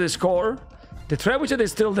 2,500 score. The trebuchet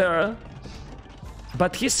is still there.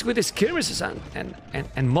 But he's with his skirmishes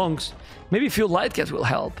and monks. Maybe a few light cats will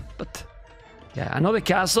help. But yeah, another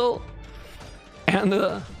castle. And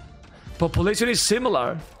the population is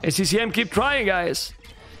similar. ACCM, keep trying, guys.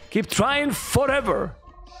 Keep trying forever.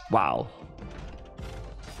 Wow.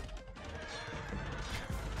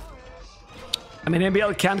 I mean,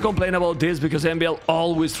 MBL can't complain about this because MBL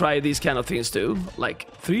always try these kind of things too.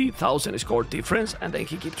 Like 3,000 score difference and then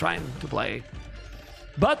he keep trying to play.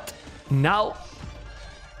 But now,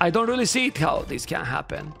 I don't really see it how this can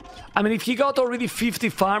happen. I mean, if he got already 50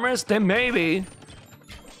 farmers, then maybe.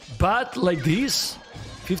 But like this,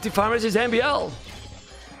 50 farmers is MBL.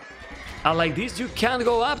 And like this, you can't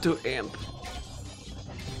go up to Imp.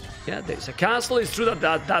 Yeah, there's a castle. It's true that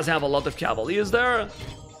that doesn't have a lot of cavaliers there.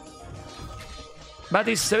 But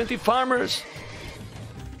it's 70 farmers.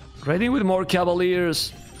 Raiding with more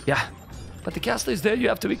cavaliers. Yeah, but the castle is there, you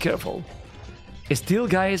have to be careful. Still,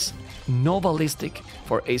 guys, no ballistic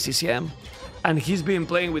for ACCM. And he's been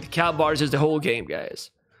playing with cav barges the whole game,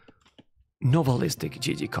 guys. No ballistic,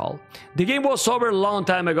 GG call. The game was over a long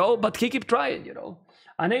time ago, but he kept trying, you know.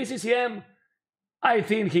 And ACCM, I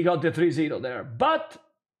think he got the 3-0 there. But,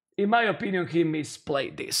 in my opinion, he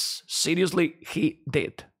misplayed this. Seriously, he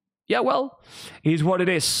did. Yeah, well, it's what it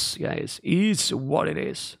is, guys. It's what it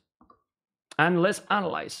is. And let's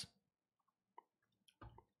analyze.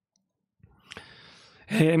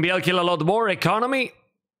 MBL kill a lot more. Economy,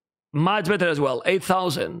 much better as well.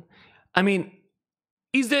 8,000. I mean,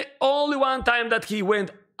 is the only one time that he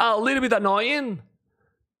went a little bit annoying,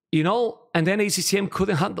 you know, and then ACCM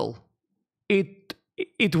couldn't handle.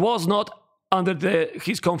 It was not under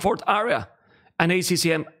his comfort area. And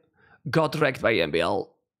ACCM got wrecked by MBL.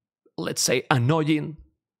 Let's say, annoying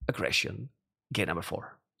aggression. Game number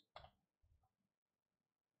 4.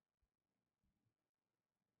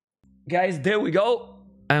 Guys, there we go.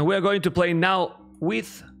 And we're going to play now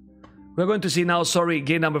with... We're going to see now, sorry,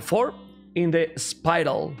 game number 4 in the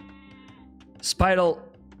Spiral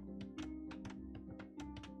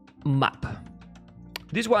map.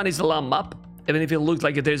 This one is the land map, even if it looks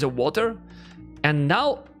like there's a water. And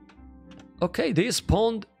now, okay, they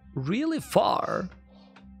spawned really far.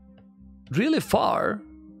 Really far.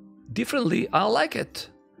 Differently, I like it.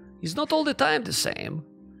 It's not all the time the same.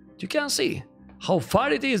 You can see how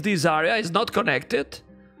far it is. This area is not connected.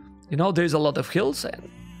 You know, there's a lot of hills. And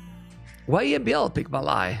why MBL pick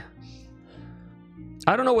Malai?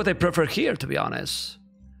 I don't know what I prefer here, to be honest.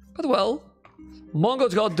 But well,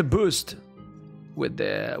 Mongols got the boost with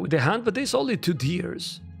the hunt, but there's only 2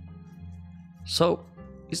 deers. So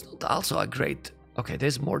it's not also a great... Okay,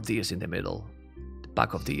 there's more deers in the middle. The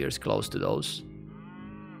pack of deers close to those.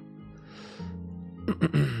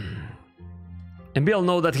 MBL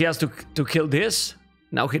know that he has to kill this.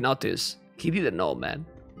 Now he noticed. He didn't know, man.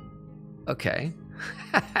 Okay.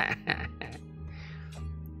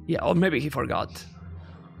 Yeah, or maybe he forgot.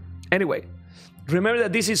 Anyway, remember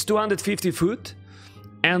that this is 250 foot.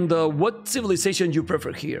 And what civilization you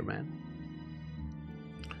prefer here, man?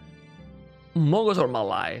 Mongols or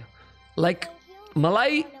Malay? Like,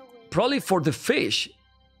 Malay probably for the fish,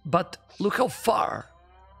 but look how far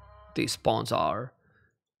these spawns are.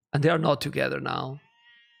 And they are not together now.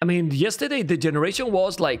 I mean, yesterday the generation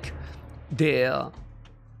was like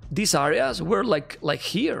these areas were like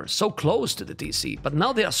here, so close to the TC, but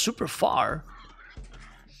now they are super far.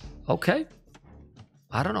 Okay,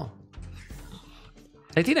 I don't know.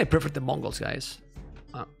 I think I prefer the Mongols, guys.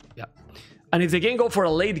 Yeah, and if they can go for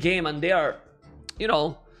a late game and they are, you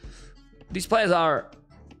know, these players are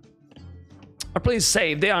playing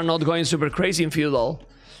safe. They are not going super crazy in feudal.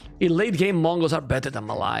 In late game, Mongols are better than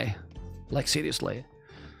Malay. Like, seriously.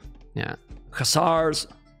 Yeah. Hussars,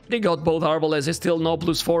 they got both Arbalests. It's still no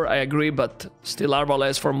 +4, I agree, but still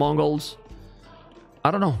Arbalests for Mongols.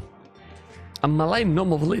 I don't know. A Malay no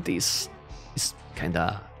mobility is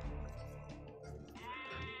kinda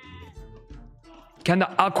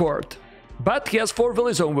awkward. But he has 4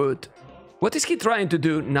 villages on wood. What is he trying to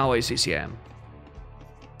do now, ACCM?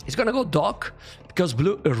 He's gonna go dock, because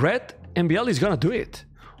red MBL is gonna do it.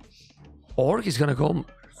 Or he's gonna go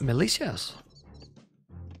militias.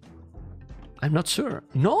 I'm not sure.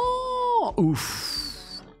 No!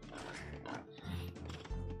 Oof.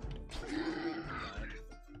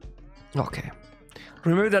 Okay.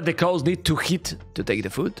 Remember that the cows need to hit to take the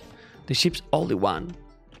food. The ship's only 1,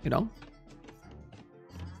 you know?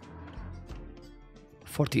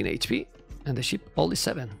 14 HP. And the ship only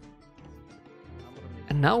 7.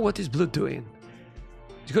 And now what is blue doing?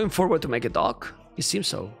 He's going forward to make a dock? It seems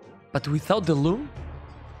so. But without the loom?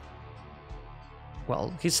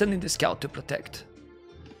 Well, he's sending the scout to protect.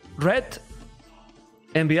 Red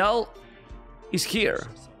MBL is here.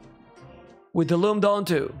 With the loom down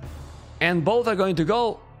too. And both are going to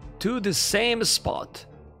go to the same spot.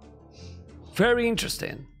 Very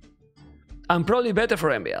interesting. And probably better for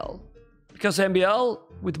MBL. Because MBL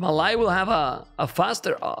with Malay will have a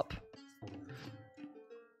faster up.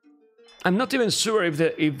 I'm not even sure if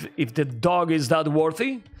the dog is that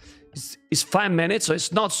worthy. It's 5 minutes, so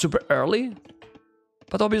it's not super early.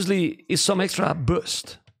 But obviously, it's some extra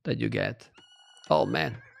boost that you get. Oh,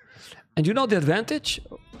 man. And you know the advantage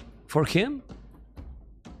for him?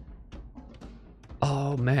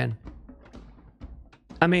 Oh, man.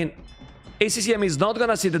 I mean, ACCM is not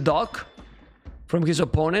gonna see the dog from his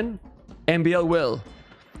opponent. MBL will.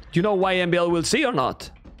 Do you know why MBL will see or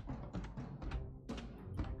not?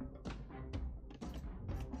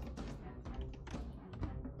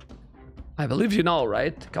 I believe you know,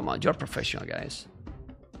 right? Come on, you're professional, guys.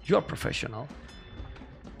 You're professional.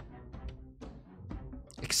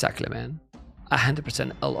 Exactly, man.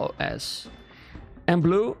 100% LOS. And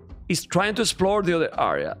blue is trying to explore the other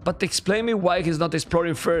area. But explain me why he's not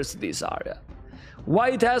exploring first this area.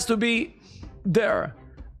 Why it has to be there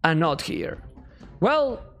and not here.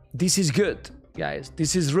 Well, this is good, guys.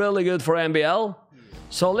 This is really good for MBL.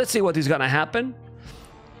 So let's see what is gonna happen.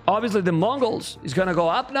 Obviously, the Mongols is gonna go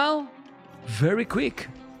up now. Very quick.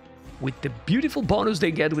 With the beautiful bonus they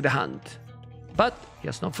get with the hunt. But he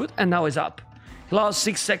has no food and now he's up. He lost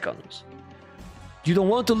 6 seconds. You don't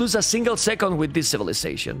want to lose a single second with this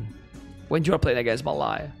civilization when you are playing against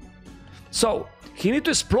Malay. So he needs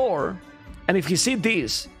to explore, and if he sees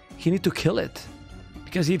this, he needs to kill it.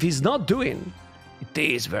 Because if he's not doing, it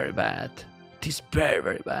is very bad. It is very,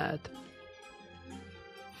 very bad.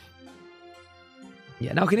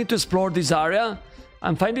 Yeah, now he needs to explore this area,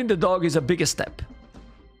 and finding the dog is a big step.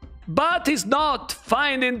 But he's not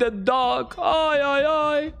finding the dog. Oi, oi,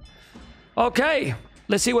 oi. Okay,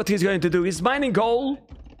 let's see what he's going to do. He's mining gold.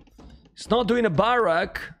 He's not doing a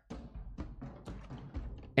barrack.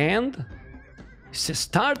 And he's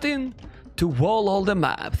starting to wall all the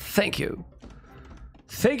map. Thank you.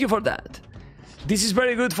 Thank you for that. This is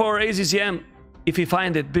very good for ACCM. if he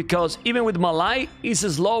finds it, because even with Malai, it's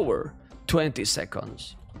slower 20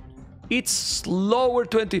 seconds. It's slower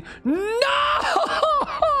 20. No,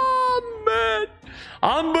 man.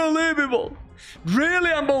 Unbelievable.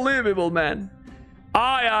 Really unbelievable, man.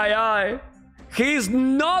 Aye. He's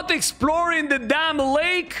not exploring the damn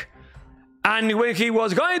lake. And when he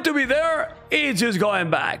was going to be there, he's just going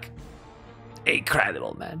back.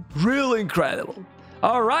 Incredible, man. Really incredible.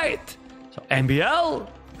 All right. So MBL,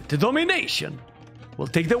 the domination. We'll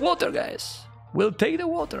take the water, guys. We'll take the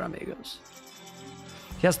water, amigos.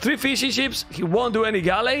 He has 3 fishing ships. He won't do any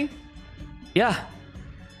galley. Yeah.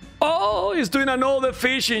 Oh, he's doing another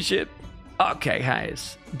fishing ship. Okay,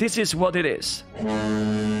 guys. This is what it is.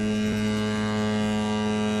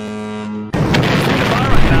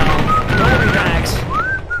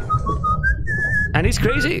 And it's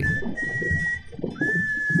crazy.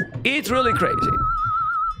 It's really crazy.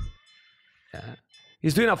 Yeah.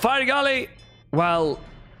 He's doing a fire galley while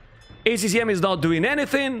ACCM is not doing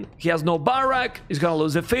anything. He has no barrack. He's gonna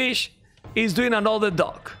lose the fish. He's doing another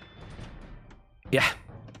dock. Yeah.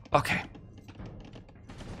 Okay.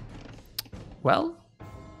 Well,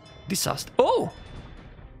 disaster. Oh!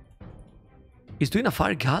 He's doing a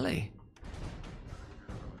fire galley.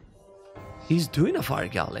 He's doing a fire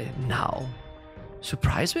galley now.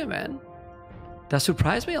 Surprised me, man. That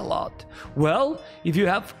surprised me a lot. Well, if you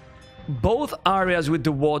have both areas with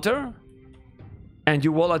the water and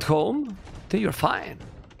you wall at home, then you're fine.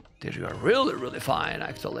 Then you're really, really fine,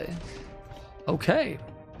 actually. Okay.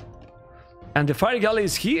 And the fire galley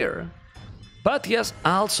is here. But yes,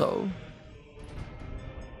 also...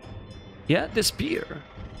 yeah, the spear.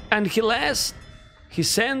 And he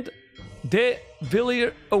sent the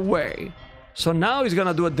villager away. So now he's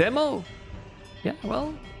gonna do a demo. Yeah,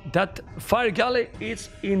 well, that fire galley is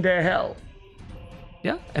in the hell.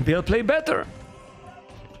 Yeah, MBL play better.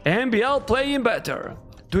 MBL playing better.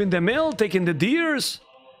 Doing the mill, taking the deers,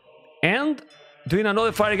 and doing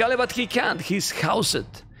another fire galley, but he can't. He's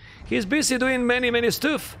housed. He's busy doing many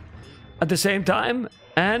stuff at the same time,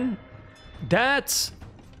 and that's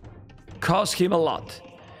cost him a lot.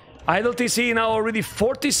 Idle TC now already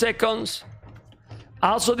 40 seconds.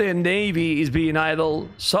 Also, the Navy is being idle,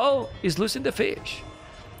 so he's losing the fish.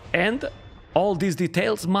 And all these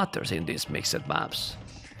details matters in these mixed maps.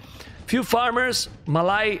 Few farmers,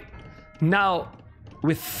 Malai now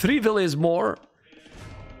with 3 villages more,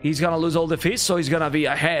 he's gonna lose all the fish, so he's gonna be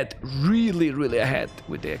ahead, really ahead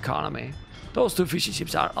with the economy. Those 2 fishing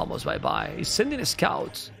ships are almost bye-bye. He's sending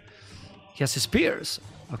scouts. He has spears,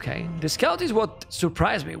 okay? The scout is what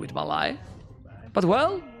surprised me with Malai. But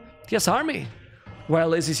well, he has army.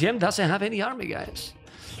 Well, ACCM doesn't have any army, guys.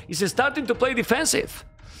 He's starting to play defensive.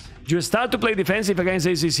 You start to play defensive against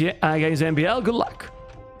ACCM, against MBL, good luck.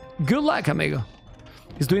 Good luck, amigo.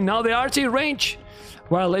 He's doing now the archery range,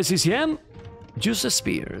 while ACCM uses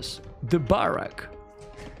spears. The barrack.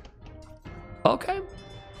 Okay.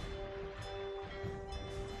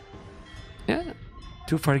 Yeah.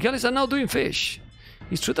 2 fire galleys are now doing fish.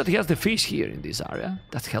 It's true that he has the fish here in this area.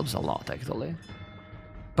 That helps a lot, actually.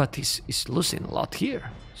 But he's losing a lot here,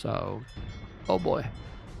 so... oh boy.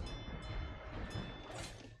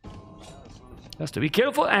 Has to be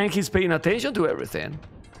careful, and he's paying attention to everything.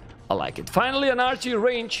 I like it. Finally, an archery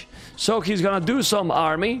range, so he's gonna do some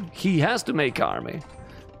army. He has to make army.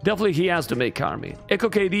 Definitely he has to make army. Echo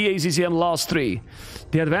KD, ACCM lost 3.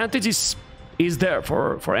 The advantage is there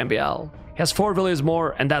for MBL. He has 4 villages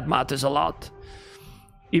more, and that matters a lot.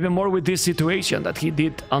 Even more with this situation that he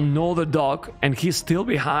did another dock and he's still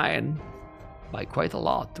behind by quite a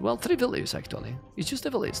lot. Well, 3 villages actually. It's just the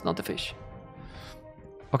village, not the fish.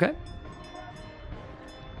 Okay.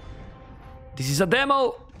 This is a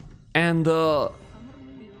demo and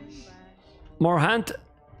more hunt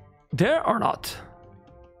there or not?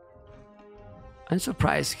 I'm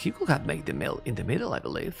surprised. He could have made the mill in the middle, I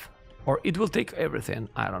believe. Or it will take everything.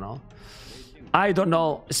 I don't know. I don't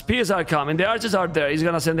know. Spears are coming. The archers are there. He's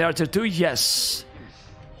gonna send the archer too. Yes.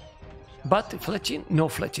 But fletching? No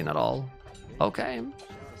fletching at all. Okay.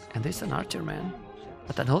 And there's an archer, man.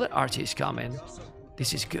 But another archer is coming.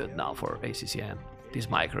 This is good now for ACCM. This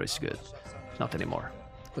micro is good. Not anymore.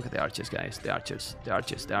 Look at the archers, guys. The archers. The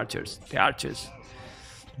archers. The archers. The archers.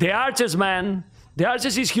 The archers, man. The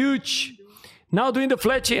archers is huge. Now doing the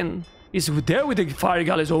fletching. Is there with the fire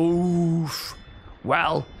galleys. Oh.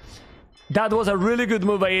 Well. That was a really good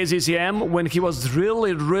move by ACCM when he was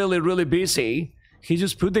really busy. He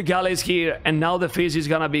just put the galleys here and now the fish is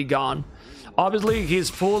gonna be gone. Obviously he's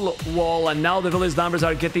full wall and now the village numbers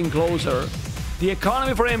are getting closer. The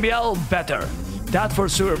economy for MBL better. That for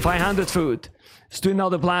sure. 500 food. He's doing now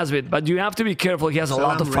the plasmid, but you have to be careful. He has a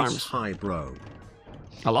lot of farms. Hi bro.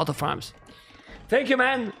 A lot of farms. Thank you,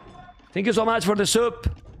 man. Thank you so much for the soup.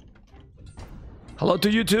 Hello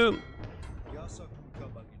to you too.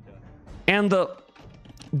 And the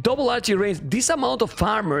double archery range, this amount of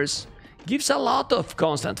farmers gives a lot of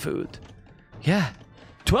constant food. Yeah,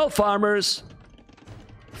 12 farmers,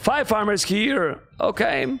 5 farmers here.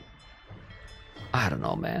 Okay. I don't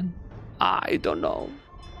know, man. I don't know.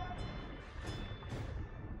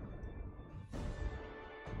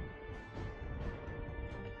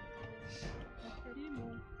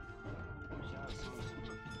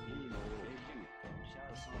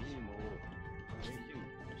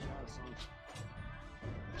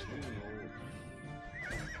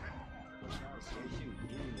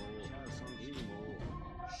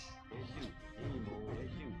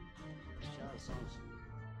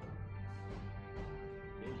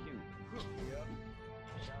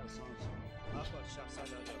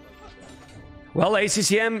 Well,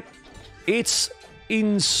 ACCM, it's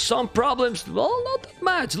in some problems. Well, not that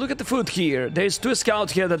much. Look at the food here. There's 2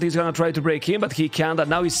 scouts here that he's gonna try to break in, but he can't. And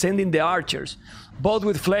now he's sending the archers, both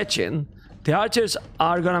with fletching. The archers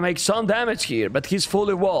are gonna make some damage here, but he's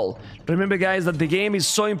fully wall. Remember, guys, that the game is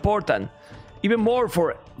so important, even more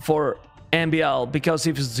for MBL, because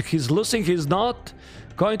if he's losing, he's not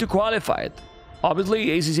going to qualify it. Obviously,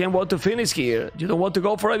 ACCM want to finish here. You don't want to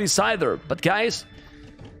go for a decider, but guys,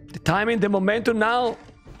 the timing, the momentum now,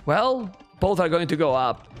 well, both are going to go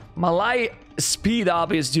up. Malai speed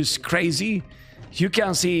up is just crazy. You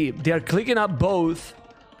can see they are clicking up both.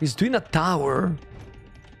 He's doing a tower.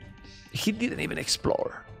 He didn't even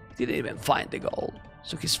explore. He didn't even find the goal.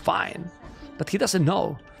 So he's fine. But he doesn't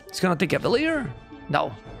know. He's gonna take a Villier?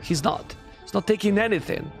 No, he's not. He's not taking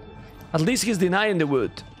anything. At least he's denying the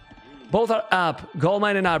wood. Both are up. Gold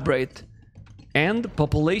mine and upgrade. And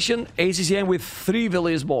population ACCM with 3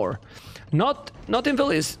 villas more. Not in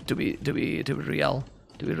villas to be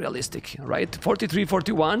realistic, right? 43,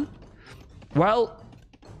 41. Well,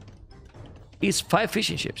 it's 5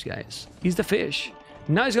 fishing ships, guys. He's the fish.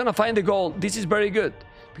 Now he's gonna find the gold. This is very good,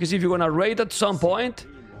 because if you're gonna raid at some point,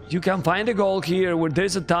 you can find the gold here where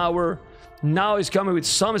there's a tower. Now he's coming with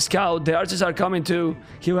some scout. The archers are coming too.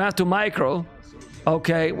 He will have to micro.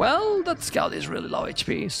 Okay, well, that scout is really low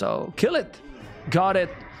HP, so kill it. Got it.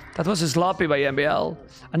 That was sloppy by MBL.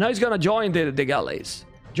 And now he's gonna join the galleys.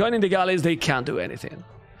 Joining the galleys, they can't do anything.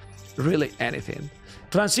 Really anything.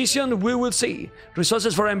 Transition, we will see.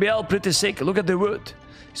 Resources for MBL, pretty sick. Look at the wood.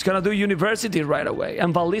 He's gonna do university right away.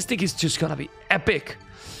 And ballistic is just gonna be epic.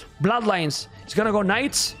 Bloodlines. He's gonna go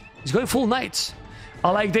knights. He's going full knights. I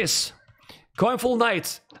like this. Going full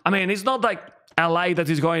knights. I mean, it's not like I like that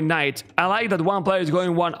he's going knights. I like that one player is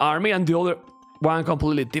going one army and the other one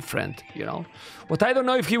completely different, you know. But I don't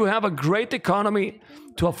know if he will have a great economy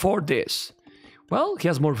to afford this. Well, he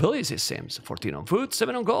has more villas, it seems. 14 on food,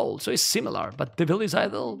 7 on gold, so it's similar. But the village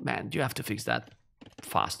idle, man, you have to fix that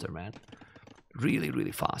faster, man. Really,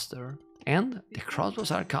 really faster. And the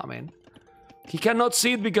crossbows are coming. He cannot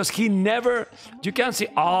see it because he never... You can see...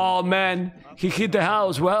 Oh, man, he hit the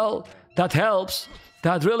house. Well, that helps.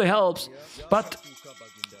 That really helps. But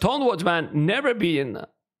Tonewatch, man, never been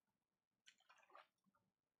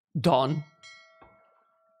done.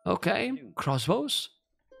 Okay, crossbows.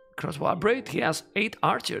 Crossbow upgrade. He has 8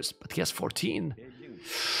 archers, but he has 14.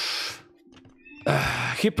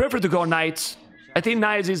 He preferred to go knights. I think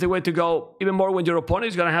knights is the way to go. Even more when your opponent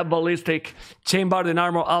is gonna have ballistic, chainbard and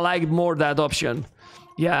armor. I like more that option.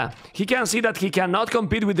 Yeah, he can see that he cannot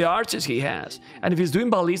compete with the archers he has. And if he's doing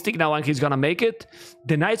ballistic now and he's gonna make it,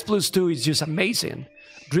 the knights +2 is just amazing.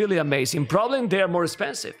 Really amazing. Problem, they are more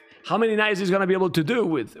expensive. How many knights he's gonna be able to do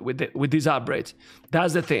with these upgrades?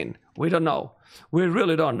 That's the thing. We don't know. We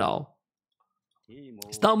really don't know.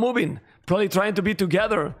 He's now moving, probably trying to be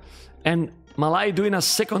together. And Malai doing a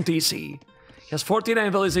second TC. He has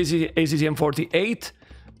 49 villas, ACCM 48.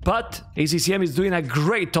 But ACCM is doing a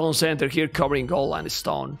great town center here, covering gold and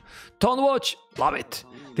stone. Tonewatch, love it.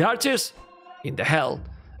 The archers, in the hell.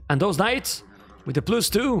 And those knights, with the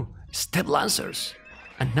 +2, step lancers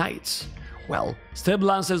and knights. Well, step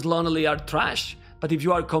lancers lonely are trash, but if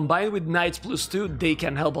you are combined with knights +2, they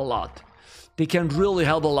can help a lot. They can really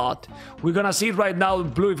help a lot. We're gonna see it right now.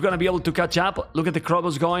 Blue is gonna be able to catch up. Look at the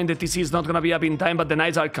crossbows going. The TC is not gonna be up in time, but the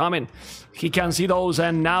knights are coming. He can see those,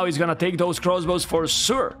 and now he's gonna take those crossbows for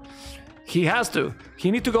sure. He has to.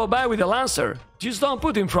 He needs to go back with the lancer. Just don't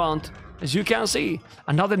put in front, as you can see.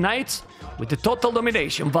 Another knights with the total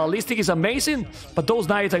domination. Ballistic is amazing, but those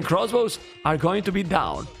knights and crossbows are going to be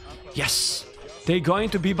down. Yes, they're going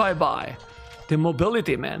to be bye-bye. The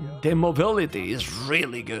mobility, man. The mobility is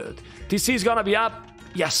really good. TC is gonna be up.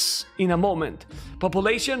 Yes, in a moment.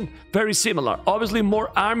 Population, very similar. Obviously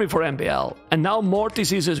more army for MBL. And now more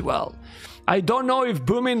TCs as well. I don't know if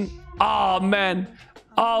booming... Oh, man.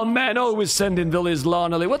 Oh, man, always sending villages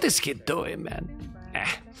lonely. What is he doing, man?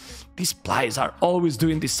 These players are always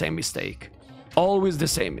doing the same mistake. Always the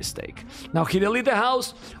same mistake. Now he delete the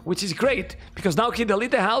house, which is great, because now he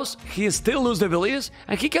delete the house, he still lose the villages,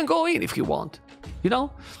 and he can go in if he want. You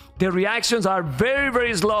know? The reactions are very,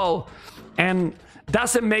 very slow, and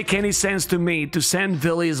doesn't make any sense to me to send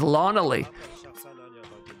villages lonely.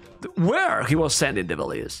 Where he was sending the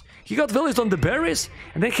villages? He got villages on the berries,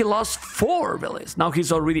 and then he lost 4 villages. Now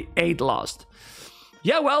he's already 8 lost.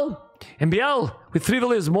 Yeah, well, MBL, with 3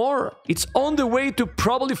 villages more, it's on the way to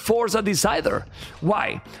probably force a decider.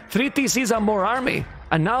 Why? 3 TCs and more army,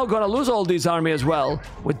 and now gonna lose all this army as well.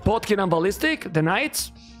 With Potkin and Ballistic, the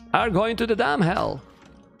Knights are going to the damn hell.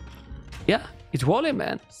 Yeah, it's walling,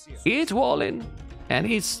 man. It's walling, and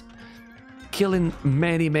he's killing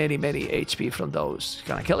many HP from those.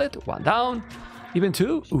 Gonna kill it? 1 down, even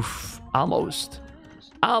 2? Oof, almost.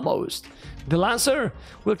 Almost. The Lancer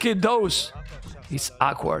will kill those. It's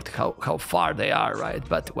awkward how far they are, right?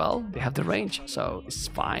 But, well, they have the range, so it's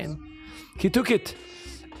fine. He took it.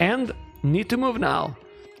 And need to move now.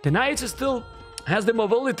 The Knights still has the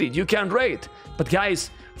mobility. You can raid. But, guys,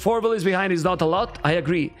 4 villages behind is not a lot. I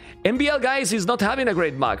agree. MBL, guys, is not having a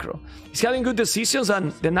great macro. He's having good decisions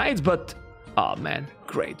on the Knights, but... Oh, man.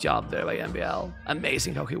 Great job there by MBL.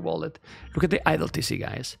 Amazing how he walled it. Look at the idle TC,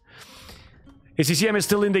 guys. ACCM is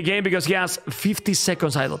still in the game because he has 50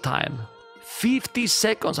 seconds idle time. 50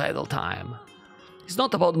 seconds idle time. It's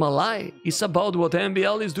not about Malai, it's about what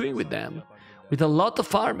MBL is doing with them. With a lot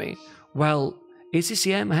of army, while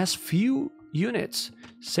ACCM has few units,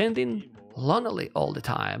 sending lonely all the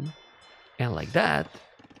time. And like that,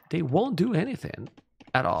 they won't do anything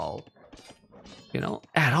at all. You know,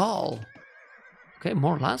 at all. Okay,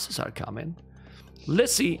 more lances are coming.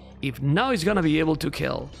 Let's see if now he's gonna be able to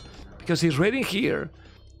kill. Because he's raiding here.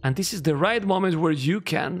 And this is the right moment where you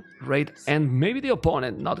can raid, and maybe the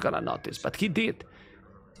opponent not gonna notice, but he did.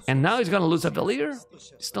 And now he's gonna lose a villager?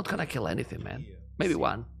 It's not gonna kill anything, man. Maybe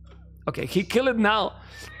 1. Okay, he killed it now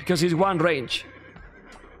because he's 1 range.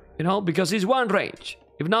 You know, because he's 1 range.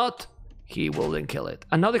 If not, he wouldn't kill it.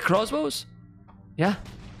 And now the crossbows? Yeah.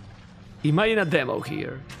 Imagine a demo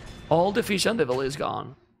here. All the fish and the village is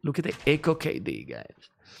gone. Look at the Echo KD, guys.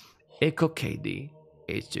 Echo KD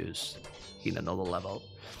is just in another level.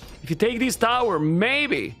 If you take this tower,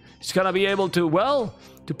 maybe it's gonna be able to, well,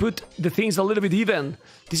 to put the things a little bit even.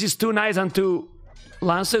 This is 2 knights and 2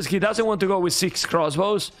 lances. He doesn't want to go with 6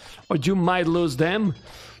 crossbows, or you might lose them.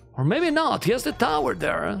 Or maybe not. He has the tower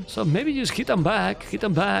there, so maybe just hit him back, hit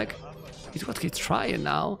him back. It's what he's trying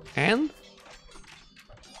now. And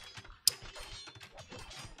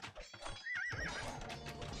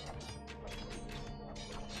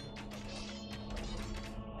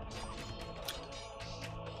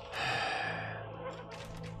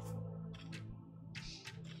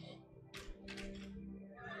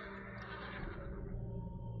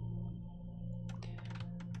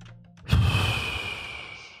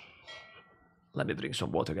let me drink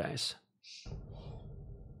some water, guys.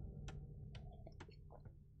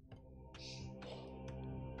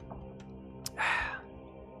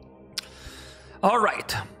 All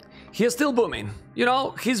right. He is still booming. You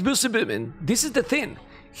know, he's booming. This is the thing.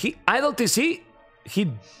 He idle TC,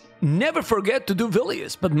 he never forget to do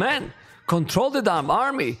villages. But man, control the damn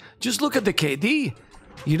army. Just look at the KD.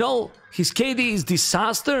 You know, his KD is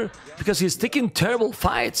disaster because he's taking terrible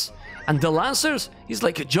fights. And the Lancers is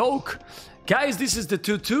like a joke. Guys, this is the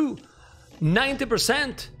 2-2.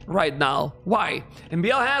 90% right now. Why?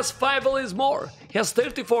 MBL has 5 villages more. He has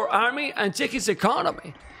 34 army, and check his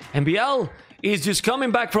economy. MBL is just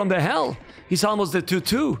coming back from the hell. He's almost the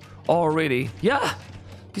 2-2 already. Yeah,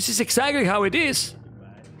 this is exactly how it is.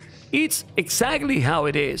 It's exactly how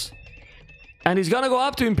it is. And he's gonna go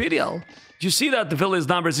up to Imperial. You see that the village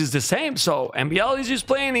numbers is the same, so MBL is just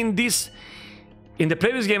playing in this, in the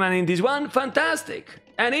previous game and in this one, fantastic.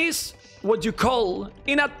 And is what you call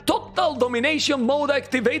in a total domination mode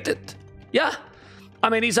activated. Yeah, I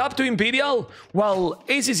mean, he's up to Imperial, while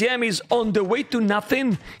ACCM is on the way to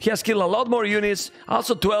nothing. He has killed a lot more units,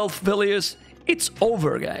 also 12 villages. It's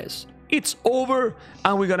over, guys. It's over,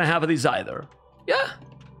 and we're gonna have a decider. Yeah,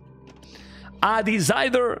 a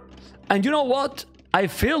decider. And you know what? I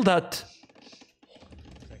feel that,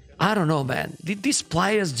 I don't know, man. These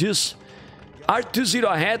players just are 2-0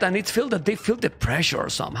 ahead, and it feels that they feel the pressure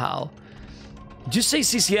somehow. Just say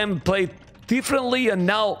CCM played differently and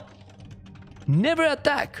now never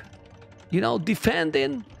attack. You know,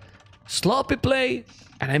 defending sloppy play,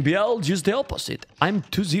 and MBL just the opposite. I'm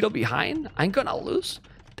 2-0 behind, I'm gonna lose.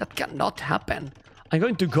 That cannot happen. I'm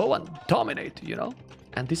going to go and dominate, you know?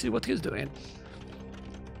 And this is what he's doing.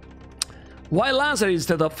 Why Lancer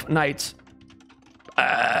instead of Knights?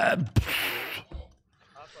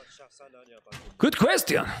 Good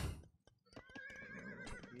question.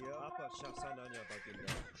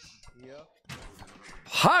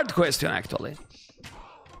 Hard question, actually.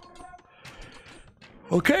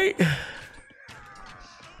 Okay.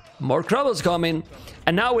 More troubles coming.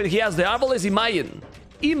 And now he has the Arbalest, imagine.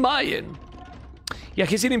 Imagine. Yeah,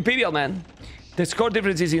 he's in Imperial, man. The score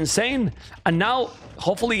difference is insane. And now,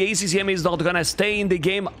 hopefully, ACCM is not gonna stay in the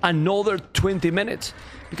game another 20 minutes.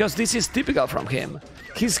 Because this is typical from him.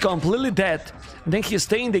 He's completely dead. And then he's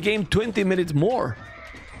staying in the game 20 minutes more.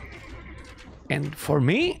 And for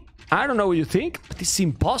me, I don't know what you think, but it's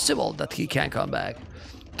impossible that he can come back.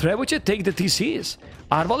 Trebuchet take the TCs.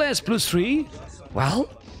 Arbalest +3. Well,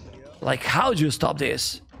 like, how do you stop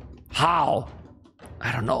this? How?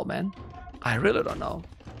 I don't know, man. I really don't know.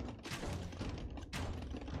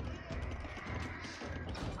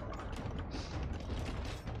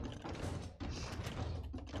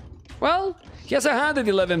 Well, he has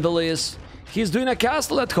 111 villages. He's doing a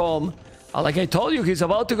castle at home. Like I told you, he's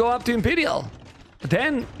about to go up to Imperial. But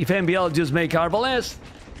then, if MBL just make Arbalest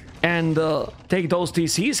and take those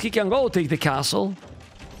TCs, he can go take the castle.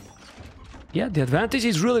 Yeah, the advantage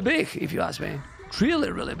is really big, if you ask me.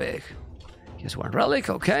 Really, really big. He has one relic,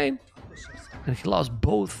 okay. And he lost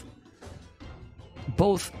both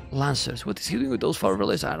Lancers. What is he doing with those 4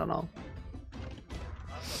 villages? I don't know.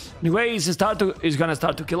 Anyway, he's gonna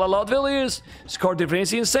start to kill a lot of villages. Score difference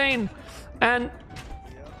is insane. And,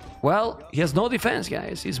 well, he has no defense,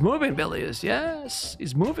 guys. He's moving villages. Yes,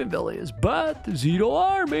 he's moving villages. But 0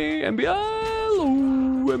 army. MBL.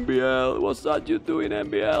 Ooh, MBL. What's that you doing,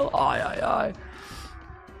 MBL? Aye.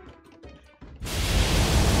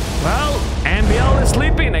 Well, MBL is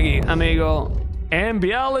sleeping, amigo.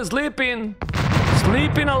 MBL is sleeping.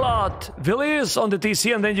 Sleeping a lot. Villages on the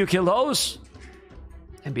TC and then you kill those.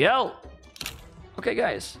 MBL. Okay,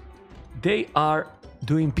 guys. They are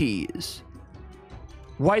doing P's.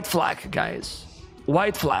 White flag, guys.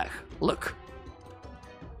 White flag. Look.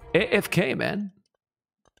 AFK, man.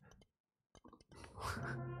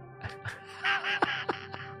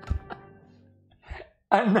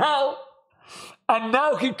 And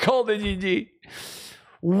now he called the GG.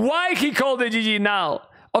 Why he called the GG now?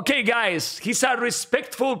 Okay, guys. He's a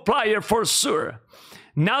respectful player for sure.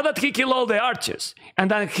 Now that he killed all the archers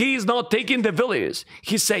and that he is not taking the villages,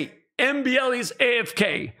 he say MBL is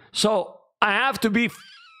AFK. So I have to be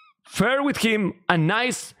fair with him and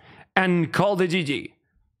nice and call the GG.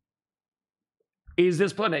 Is the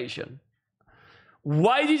explanation.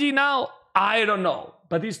 Why GG now? I don't know.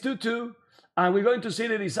 But it's 2-2 and we're going to see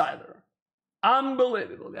the decider.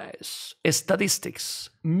 Unbelievable, guys. Statistics.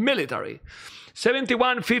 Military.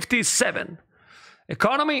 7157.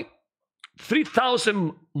 Economy.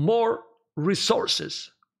 3,000 more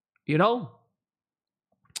resources, you know,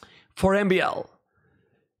 for MBL.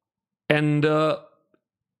 And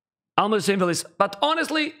almost same values. But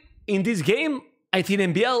honestly, in this game, I think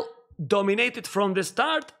MBL dominated from the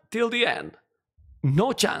start till the end.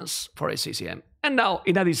 No chance for ACCM. And now,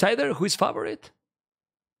 in a decider, who is favorite?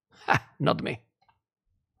 Ha, not me.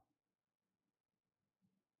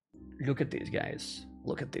 Look at this, guys.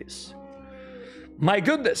 Look at this. My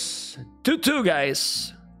goodness, 2-2,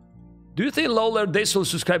 guys. Do you think Lawler they should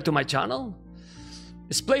subscribe to my channel?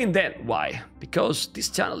 Explain then why. Because this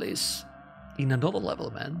channel is in another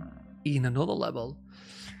level, man. In another level.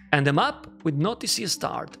 And the map with no TC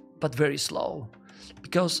start, but very slow.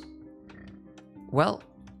 Because, well,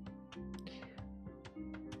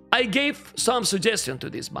 I gave some suggestion to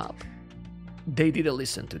this map. They didn't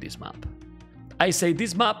listen to this map. I say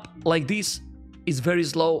this map like this is very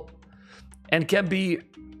slow and can be,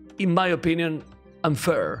 in my opinion,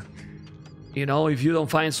 unfair. You know, if you don't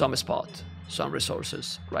find some spot, some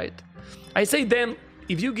resources, right? I say then,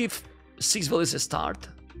 if you give 6 villages a start,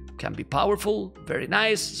 can be powerful, very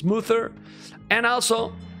nice, smoother, and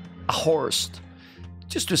also a horse,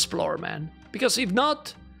 just to explore, man. Because if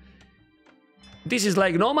not, this is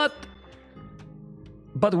like Nomad,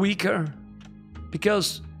 but weaker.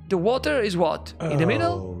 Because the water is what? In the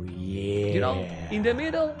middle? Yeah. You know, in the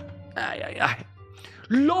middle? Aye.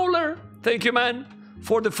 Lawler, thank you, man,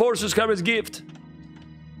 for the 4 subscribers gift.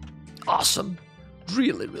 Awesome.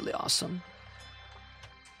 Really, really awesome.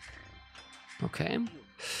 Okay.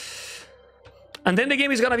 And then the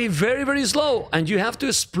game is gonna be very, very slow, and you have to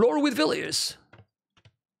explore with villagers.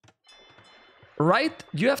 right?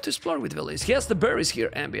 You have to explore with villages. He has the berries here,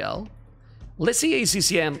 MBL. Let's see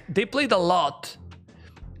ACCM. They played a lot.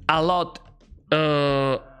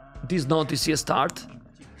 This non-TC start.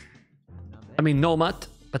 I mean, Nomad.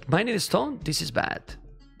 But Mining Stone, this is bad.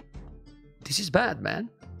 This is bad, man.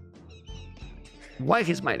 Why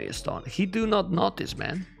he's Mining Stone? He do not notice,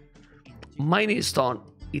 man. Mining Stone,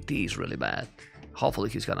 it is really bad. Hopefully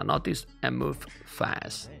he's gonna notice and move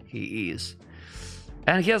fast. He is.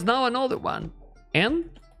 And he has now another one. And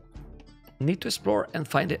need to explore and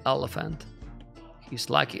find the elephant. He's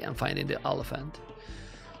lucky in finding the elephant.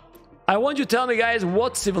 I want you to tell me, guys,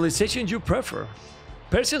 what civilization you prefer.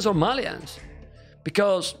 Persians or Malians?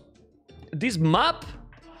 Because this map,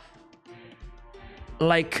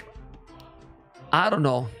 like, I don't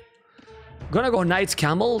know. Gonna go Knights,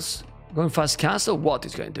 Camels, going fast castle, what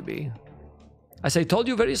is going to be? As I told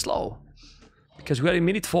you, very slow. Because we are in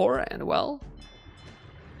minute 4 and, well,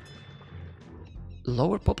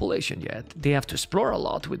 lower population yet. They have to explore a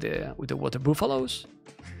lot with the water buffaloes.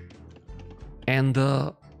 And,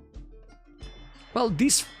 well,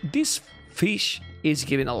 this fish is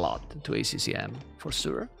giving a lot to ACCM, for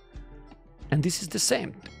sure. And this is the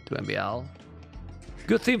same to MBL.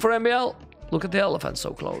 Good thing for MBL. Look at the elephant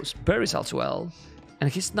so close. Berries as well. And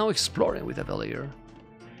he's now exploring with a villager.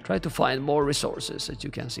 Try to find more resources, as you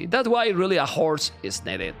can see. That's why really a horse is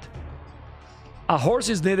needed. A horse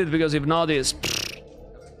is needed because if not, it's...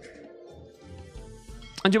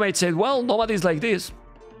 And you might say, well, Nomad is like this.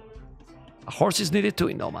 A horse is needed too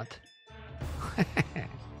in Nomad.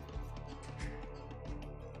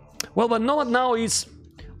 Well, but Nomad now is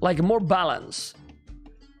like more balanced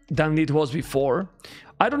than it was before.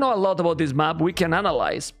 I don't know a lot about this map. We can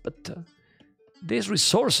analyze, but there's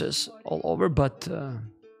resources all over. But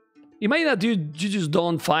it might that you just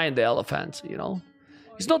don't find the elephants, you know.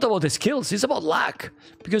 It's not about the skills. It's about luck,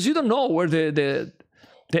 because you don't know where the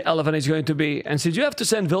elephant is going to be. And since you have to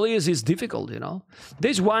send villages, it's difficult, you know.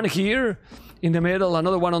 There's one here in the middle,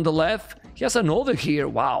 another one on the left. He has another here.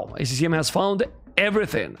 Wow, ACCM has found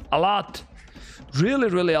everything. A lot. Really,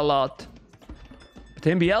 really a lot. But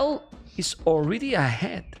MBL is already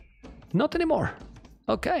ahead. Not anymore.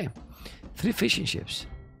 Okay. 3 fishing ships.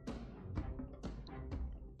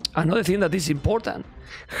 Another thing that is important.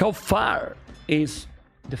 How far is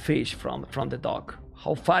the fish from the dock?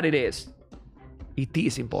 How far it is? It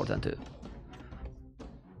is important too.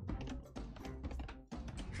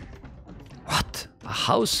 What? A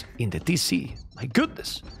house in the TC. My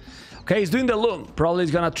goodness. Okay, he's doing the loom. Probably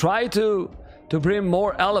he's gonna try to bring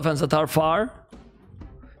more elephants that are far.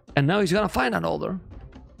 And now he's gonna find another.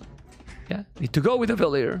 Yeah, need to go with the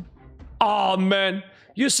villager. Oh man,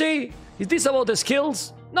 you see, is this about the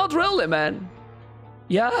skills? Not really, man.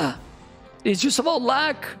 Yeah, it's just about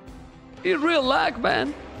luck. It's real luck,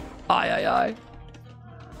 man. Aye.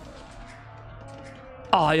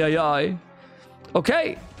 Aye.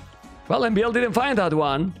 Okay. Well, MBL didn't find that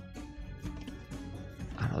one.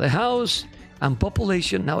 Another house and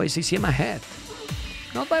population. Now ACCM ahead.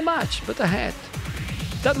 Not by much, but ahead.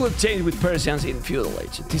 That will change with Persians in feudal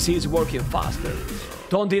age. TC is working faster.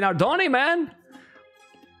 Don Dinardoni, man.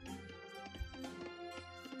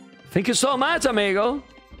 Thank you so much, amigo.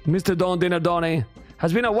 Mr. Don Dinardoni.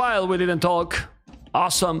 Has been a while we didn't talk.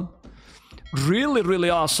 Awesome. Really, really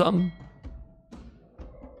awesome.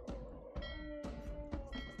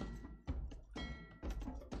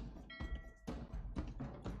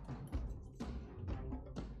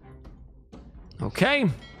 Okay.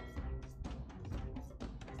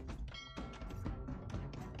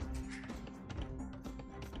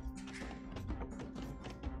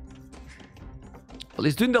 Well,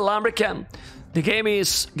 he's doing the Lumbercamp. The game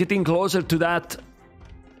is getting closer to that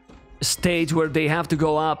stage where they have to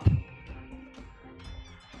go up.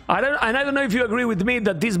 I don't know if you agree with me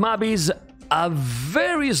that this map is a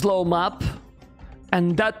very slow map,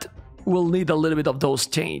 and that will need a little bit of those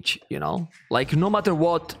change, you know? Like, no matter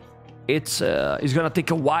what, it's gonna take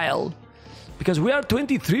a while, because we are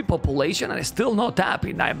 23 population and it's still not up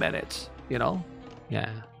in 9 minutes, you know? Yeah.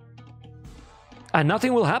 And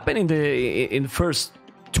nothing will happen in the first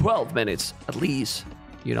 12 minutes at least,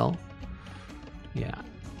 you know? Yeah.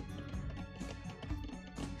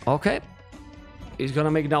 Okay. He's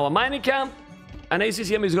gonna make now a mining camp, and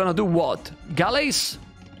ACCM is gonna do what? Galleys?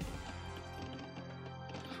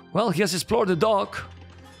 Well, he has explored the dock.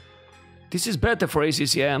 This is better for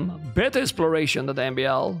ACCM. Better exploration than the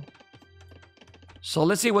MBL. So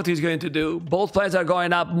let's see what he's going to do. Both players are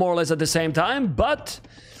going up more or less at the same time, but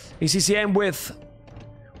ACCM with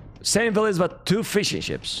same village but 2 fishing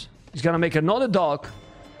ships. He's gonna make another dock,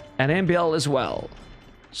 and MBL as well.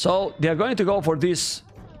 So they are going to go for this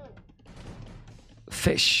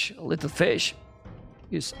fish. A little fish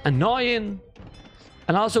is annoying.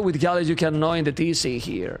 And also with galleys you can annoy the TC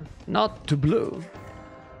here. Not to blue.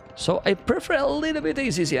 So I prefer a little bit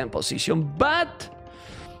ACCM position. But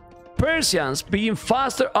Persians being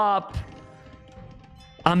faster up.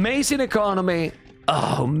 Amazing economy.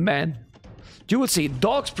 Oh man. You will see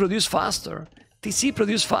dogs produce faster. TC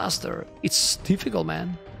produce faster. It's difficult,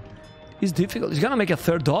 man. It's difficult. It's gonna make a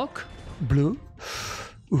third dog. Blue.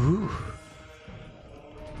 Ooh.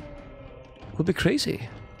 Would be crazy.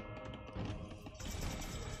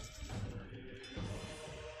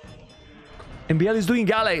 MBL is doing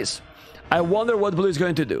galleys. I wonder what blue is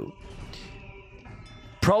going to do.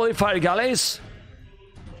 Probably fire galleys.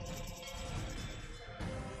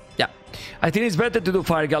 Yeah. I think it's better to do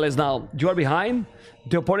fire galleys now. You are behind.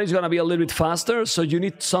 The opponent is going to be a little bit faster, so you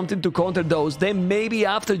need something to counter those. Then maybe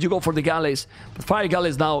after you go for the galleys. But fire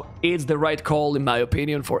galleys now is the right call, in my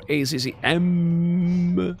opinion, for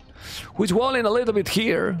ACCM. Who is walling a little bit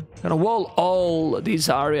here. Gonna wall all this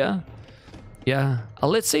area. Yeah.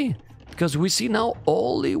 Let's see. Because we see now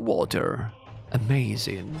only water.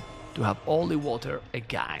 Amazing to have only water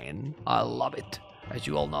again. I love it, as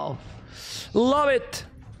you all know. Love it.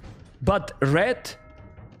 But red,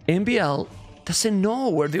 MBL, doesn't know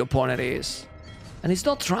where the opponent is. And he's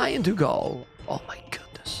not trying to go. Oh my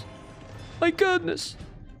goodness. My goodness.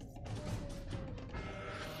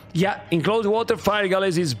 Yeah, in close water, fire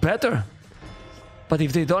galleys is better. But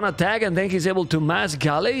if they don't attack and then he's able to mass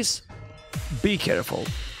galleys, be careful.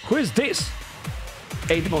 Who is this?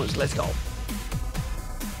 8 moons, let's go.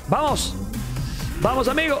 Vamos. Vamos,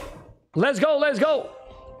 amigo. Let's go, let's go.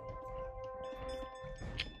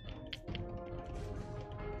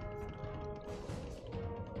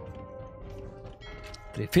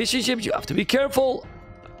 Three fishing ships, you have to be careful.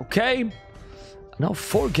 Okay. Now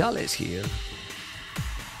 4 galleys here.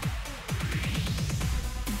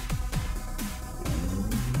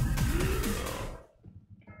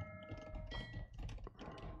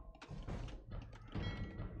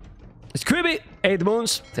 It's creepy. 8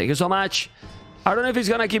 moons. Thank you so much. I don't know if he's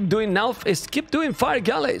gonna keep doing now. Keep doing fire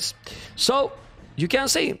galleys. So you can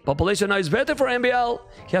see population now is better for MBL.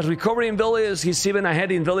 He has recovery in villages. He's even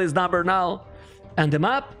ahead in village number now. And the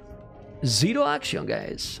map, 0 action,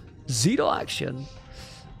 guys. 0 action.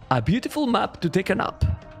 A beautiful map to take a nap.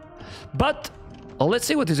 But let's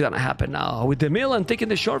see what is gonna happen now with the mill and taking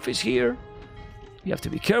the shortfish here. You have to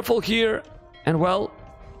be careful here. And well,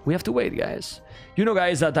 we have to wait, guys. You know,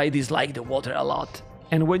 guys, that I dislike the water a lot.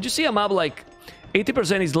 And when you see a map like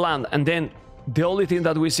 80% is land, and then the only thing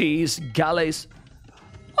that we see is galleys.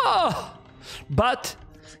 Oh! But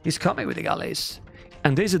he's coming with the galleys.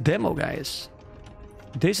 And there's a demo, guys.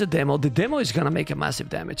 There's a demo. The demo is gonna make a massive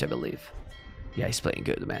damage, I believe. Yeah, he's playing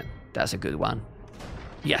good, man. That's a good one.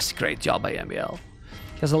 Yes, great job by MBL.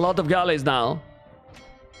 He has a lot of galleys now.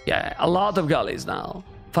 Yeah, a lot of galleys now.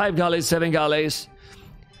 5 galleys, 7 galleys.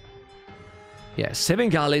 Yeah, 7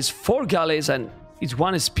 galleys, 4 galleys, and it's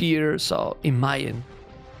 1 spear, so Imayan.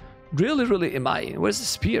 Really, really Imayan. Where's the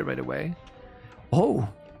spear, by the way? Oh,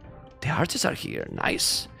 the archers are here.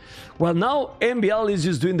 Nice. Well, now MBL is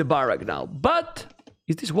just doing the barrack now. But,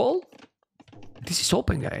 is this wall? This is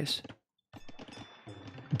open, guys.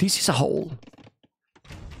 This is a hole.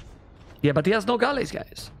 Yeah, but he has no galleys,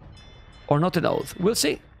 guys. Or not an oath. We'll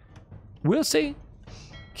see. We'll see.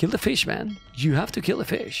 Kill the fish, man. You have to kill the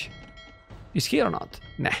fish. Is he or not?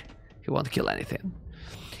 Nah, he won't kill anything.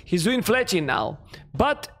 He's doing fletching now.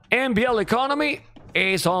 But MBL economy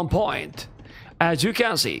is on point. As you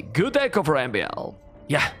can see, good echo for MBL.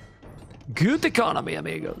 Yeah, good economy,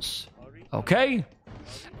 amigos. Okay?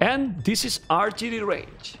 And this is archery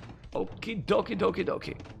range. Okie dokie dokie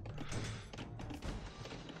dokie.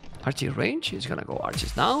 Archery range, he's gonna go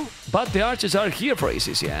archers now. But the archers are here for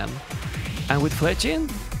ACCM. And with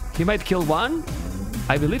fletching, he might kill 1.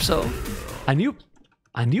 I believe so. A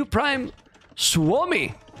new prime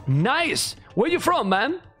Suomi. Nice. Where you from,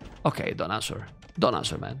 man? Okay, don't answer. Don't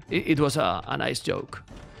answer, man. It was a nice joke.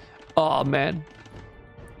 Oh, man.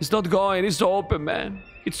 It's not going. It's open, man.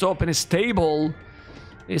 It's open. It's stable.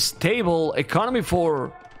 It's stable. Economy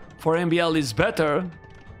for MBL is better.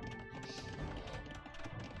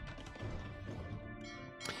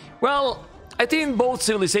 Well, I think both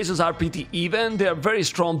civilizations are pretty even. They are very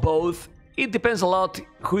strong both. It depends a lot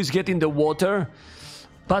who is getting the water.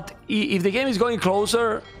 But if the game is going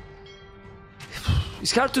closer,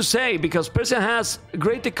 it's hard to say because Persia has a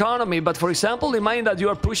great economy. But for example, imagine that you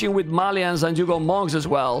are pushing with Malians and you got monks as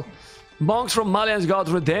well. Monks from Malians got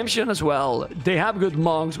redemption as well. They have good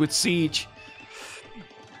monks with siege.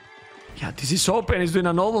 Yeah, this is open. He's doing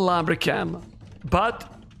a normal lumber camp. But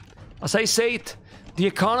as I said, The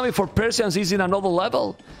economy for Persians is in another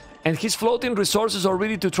level. And his floating resources are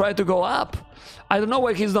ready to try to go up. I don't know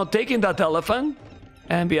why he's not taking that elephant,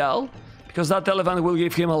 MBL, because that elephant will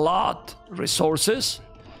give him a lot of resources.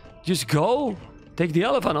 Just go, take the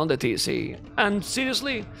elephant on the TC. And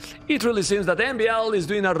seriously, it really seems that MBL is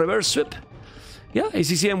doing a reverse sweep. Yeah,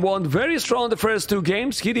 ACCM won very strong the first 2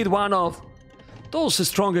 games. He did one of those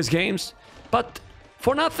strongest games, but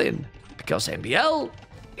for nothing, because MBL,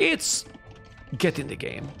 it's getting the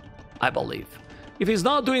game, I believe. If he's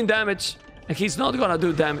not doing damage, and he's not gonna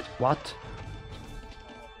do damage... What?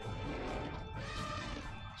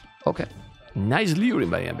 Okay. Nice luring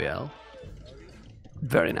by MBL.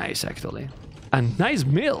 Very nice, actually. A nice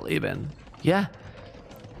mill, even. Yeah.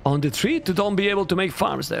 On the tree to don't be able to make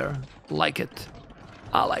farms there. Like it.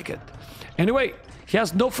 I like it. Anyway, he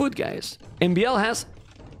has no food, guys. MBL has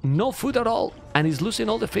no food at all, and he's losing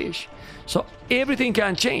all the fish. So everything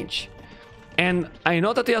can change. And I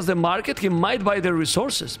know that he has the market, he might buy the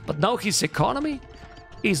resources, but now his economy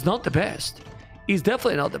is not the best. It's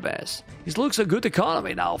definitely not the best. It looks a good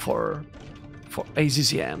economy now for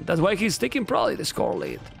ACCM. That's why he's taking probably the score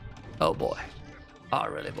lead. Oh boy. Oh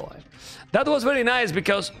really boy. That was very nice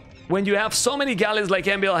because when you have so many galleys like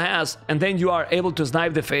MBL has and then you are able to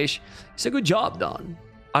snipe the fish, it's a good job done.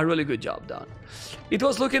 A really good job done. It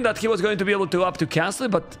was looking that he was going to be able to up to castle,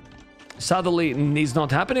 but sadly it's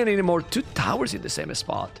not happening anymore. 2 towers in the same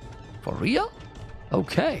spot. For real?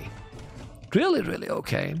 Okay. Really, really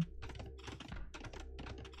okay.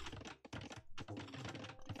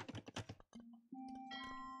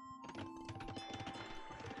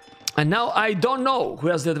 And now I don't know who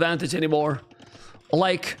has the advantage anymore.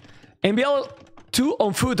 Like, MBL 2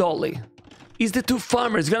 on food only. Is the 2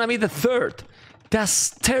 farmers gonna be the 3rd? That's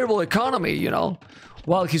terrible economy, you know?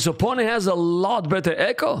 While his opponent has a lot better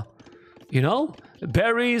eco. You know?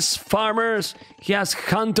 Berries, farmers, he has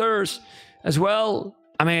hunters as well.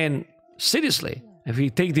 I mean, seriously, if we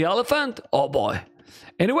take the elephant, oh boy.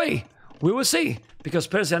 Anyway, we will see. Because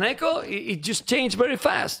Persian Echo, it just changed very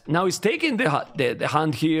fast. Now he's taking the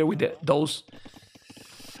hunt here with those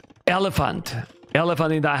elephant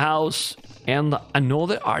in the house and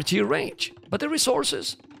another archery range. But the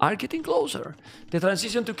resources are getting closer. The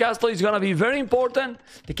transition to castle is gonna be very important.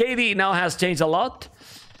 The KD now has changed a lot.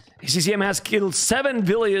 ACCM has killed 7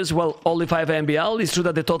 villages, well, only 5 MBL. It's true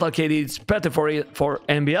that the total KD is better for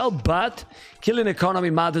MBL, but killing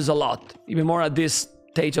economy matters a lot, even more at this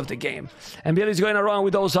stage of the game. MBL is going around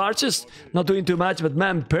with those archers, not doing too much, but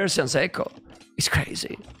man, Persian's Echo is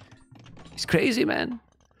crazy. It's crazy, man.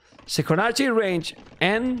 Second archery range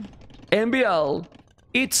and MBL,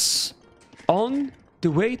 it's on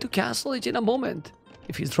the way to Castle Age in a moment.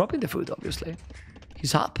 If he's dropping the food, obviously.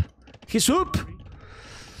 He's up. He's up.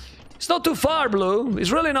 It's not too far, Blue. It's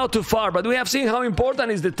really not too far, but we have seen how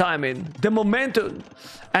important is the timing, the momentum.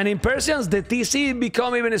 And in Persians, the TC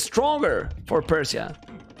become even stronger for Persia.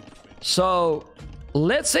 So,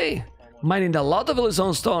 let's see. Mining a lot of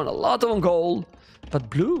Elysian Stone, a lot of gold, but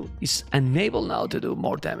Blue is unable now to do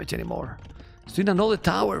more damage anymore. He's doing another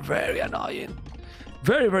tower, very annoying.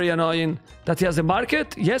 Very, very annoying. That he has the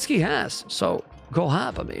market? Yes, he has. So, go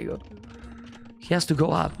up, amigo. He has to go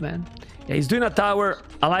up, man. Yeah, he's doing a tower.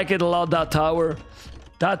 I like it a lot, that tower.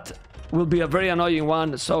 That will be a very annoying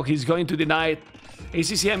one, so he's going to deny it.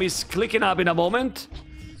 ACCM is clicking up in a moment,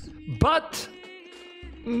 but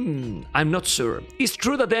I'm not sure. It's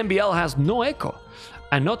true that MBL has no echo,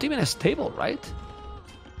 and not even a stable, right?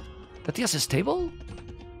 That he has a stable?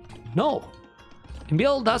 No.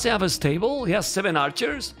 MBL doesn't have a stable. He has 7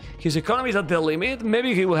 archers. His economy is at the limit.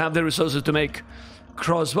 Maybe he will have the resources to make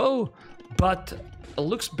crossbow, but it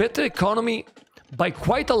looks better economy by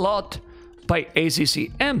quite a lot by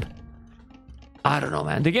ACCM. I don't know,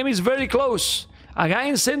 man. The game is very close. A guy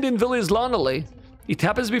in sending Village lonely. It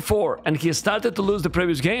happens before, and he started to lose the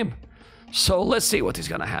previous game. So let's see what is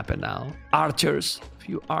gonna happen now. Archers,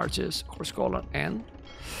 few archers, horse collar, and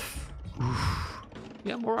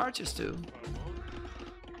yeah, more archers too.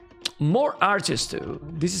 More archers too.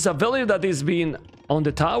 This is a village that is being on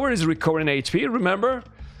the tower, is recovering HP. Remember?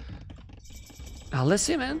 Now let's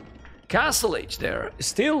see, man. Castle Age there.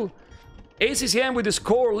 Still ACCM with the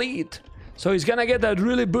score lead. So he's gonna get that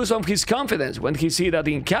really boost on his confidence when he see that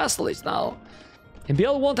in Castle Age now.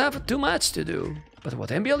 MBL won't have too much to do. But what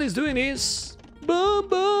MBL is doing is boom,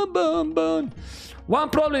 boom, boom, boom. One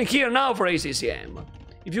problem here now for ACCM.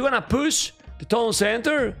 If you're gonna push the town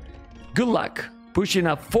center, good luck pushing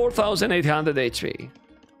up 4,800 HP.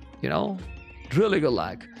 You know, really good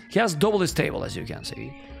luck. He has double the stable, as you can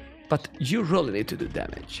see. But you really need to do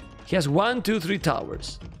damage. He has 1, 2, 3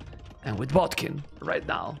 towers. And with Botkin right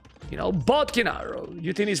now. You know, Botkin arrow.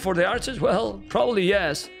 You think it's for the archers? Well, probably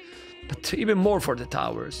yes. But even more for the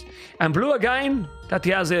towers. And blue again, that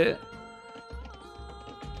he has a...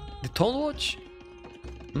 The Tone Watch?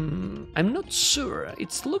 I'm not sure.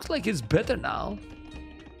 It looks like it's better now.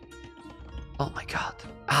 Oh my god.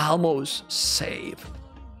 Almost save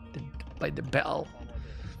by the bell.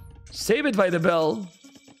 Save it by the bell.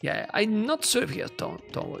 Yeah, I'm not sure if he has Tone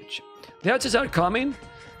Watch. The archers are coming.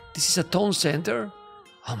 This is a Tone Center.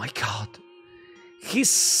 Oh my god. He's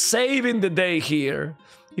saving the day here.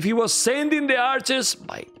 If he was sending the archers,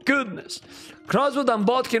 my goodness. Crossbow and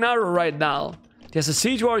Botkin arrow right now. There's a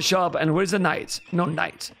siege workshop, and where's the knights? No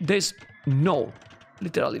knights. There's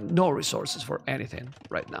literally no resources for anything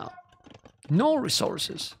right now. No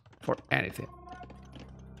resources for anything.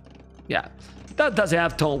 Yeah, that doesn't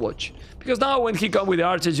have Tone Watch. Because now when he comes with the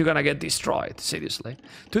archers, you're gonna get destroyed, seriously.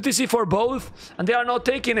 2TC for both, and they are not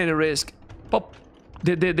taking any risk. Pop.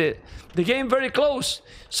 The game very close.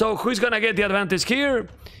 So who's gonna get the advantage here?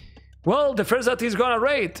 Well, the first that he's gonna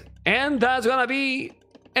raid. And that's gonna be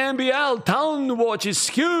MBL. Town Watch is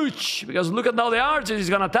huge. Because look at now the archers. Is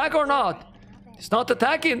gonna attack or not? It's not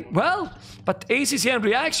attacking. Well, but ACCM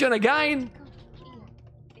reaction again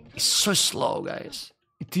is so slow, guys.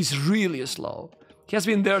 It is really slow. He has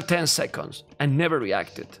been there 10 seconds and never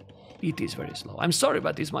reacted. It is very slow. I'm sorry,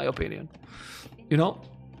 but it's my opinion. You know?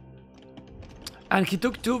 And he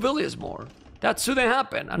took 2 villages more. That shouldn't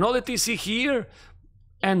happen. Another TC here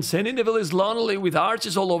and sending the village lonely with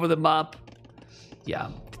archers all over the map. Yeah,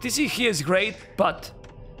 the TC here is great, but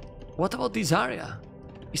what about this area?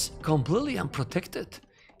 It's completely unprotected.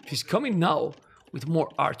 If he's coming now with more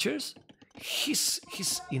archers, he's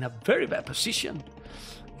in a very bad position.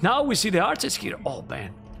 Now we see the archers here. Oh,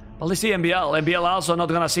 man. Well, let's see MBL. MBL also not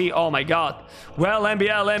gonna see. Oh, my God. Well,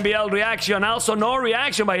 MBL reaction. Also no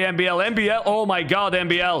reaction by MBL. Oh, my God,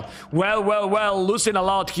 MBL. Well. Losing a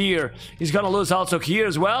lot here. He's gonna lose also here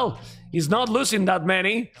as well. He's not losing that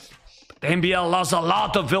many. But MBL lost a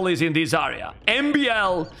lot of villages in this area.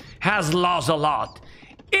 MBL has lost a lot.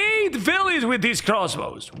 8 villages with these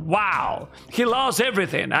crossbows. Wow. He lost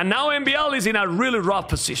everything. And now MBL is in a really rough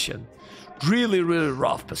position. Really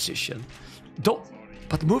rough position.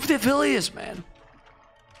 But move the villages, man.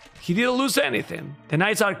 He didn't lose anything. The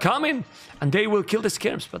knights are coming, and they will kill the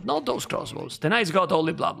skirms, but not those crossbows. The knights got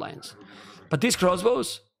only bloodlines. But these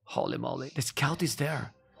crossbows, holy moly, the scout is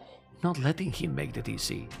there. Not letting him make the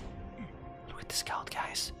DC. Look at the scout,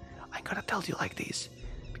 guys. I'm gonna tell you like this,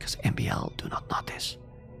 because MBL do not notice.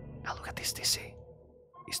 Now look at this DC.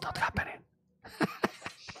 It's not happening.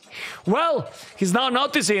 Well, he's now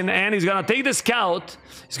noticing, and he's gonna take the scout.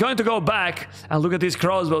 He's going to go back and look at these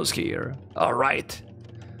crossbows here. All right.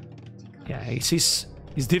 Yeah, it's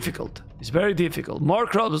difficult. It's very difficult. More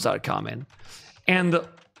crossbows are coming, and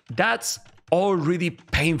that's already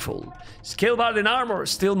painful. Scalebard and armor,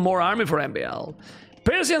 still more army for MBL.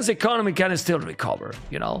 Persian's economy can still recover,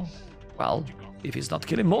 you know. Well, if he's not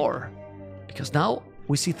killing more, because now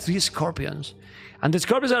we see 3 scorpions, and the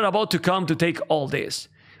scorpions are about to come to take all this.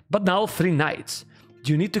 But now 3 knights.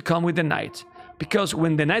 You need to come with the knight. Because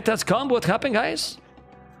when the knight has come, what happened, guys?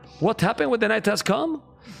 What happened when the knight has come?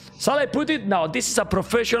 Shall I put it? No, this is a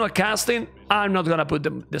professional casting. I'm not gonna put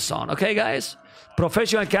this on, okay, guys?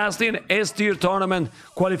 Professional casting, S-tier tournament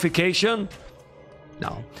qualification.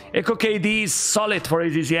 No. Echo KD is solid for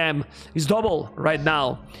ACCM. It's double right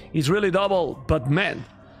now. It's really double. But man,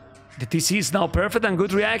 the TC is now perfect and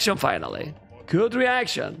good reaction finally. Good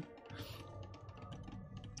reaction.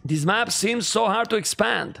 This map seems so hard to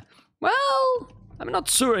expand. Well, I'm not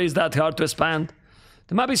sure it's that hard to expand.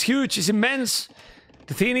 The map is huge, it's immense.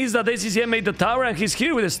 The thing is that ACCM made the tower and he's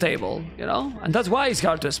here with the stable, you know? And that's why it's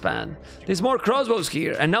hard to expand. There's more crossbows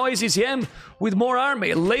here, and now ACCM with more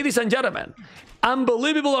army. Ladies and gentlemen,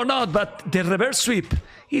 unbelievable or not, but the reverse sweep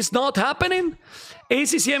is not happening.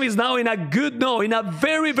 ACCM is now in a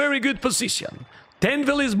very good position. 10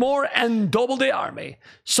 villages more and double the army.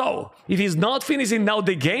 So, if he's not finishing now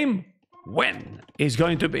the game, when is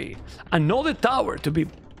going to be? Another tower to be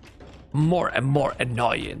more and more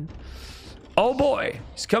annoying. Oh boy,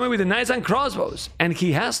 he's coming with the knights and crossbows, and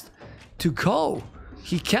he has to go.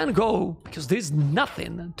 He can't go because there's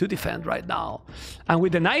nothing to defend right now. And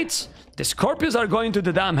with the knights, the scorpions are going to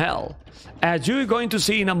the damn hell, as you're going to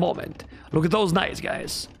see in a moment. Look at those knights,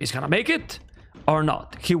 guys. He's gonna make it or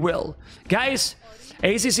not? He will. Guys,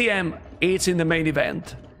 ACCM, it's in the main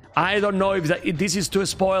event. I don't know if this is too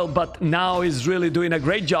spoiled, but now he's really doing a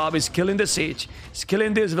great job. He's killing the siege, he's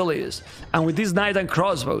killing these villages, and with these knights and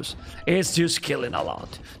crossbows, it's just killing a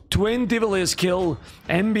lot. 20 villages kill.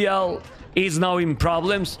 MBL is now in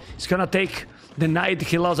problems. It's gonna take the Knight.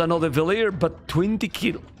 He lost another Villiers, but 20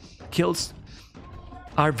 kills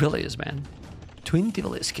are Villiers, man. 20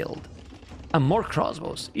 Villiers killed. And more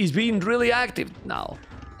crossbows. He's being really active now,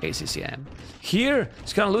 ACCM. Here,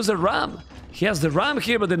 he's gonna lose the Ram. He has the Ram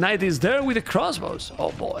here, but the Knight is there with the crossbows.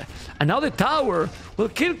 Oh boy. And now the tower will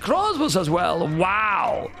kill crossbows as well.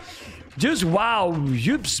 Wow. Just wow.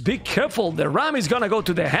 You be careful. The Ram is gonna go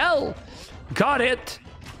to the hell. Got it.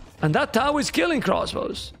 And that tower is killing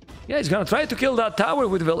crossbows. Yeah, he's gonna try to kill that tower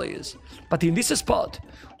with Villiers. But in this spot,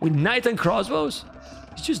 with Knight and crossbows,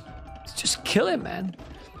 it's just kill him, man.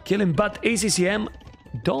 Kill him. But ACCM,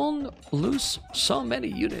 don't lose so many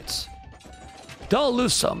units. Don't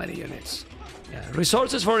lose so many units. Yeah,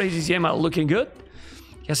 resources for ACCM are looking good.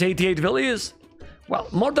 He has 88 Villiers. Well,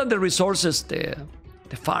 more than the resources, the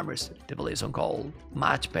farmers, the Villiers on call,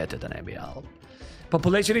 much better than MBL.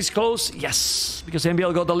 Population is close, yes, because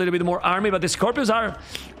MBL got a little bit more army, but the Scorpions are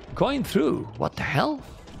going through. What the hell?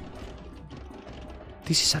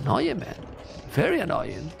 This is annoying, man. Very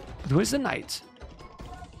annoying. But where's the Knights?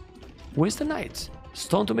 Where's the Knights?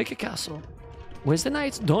 Stone to make a castle. Where's the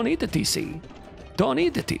Knights? Don't need the TC. Don't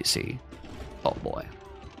need the TC. Oh boy.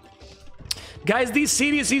 Guys, this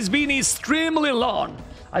series has been extremely long.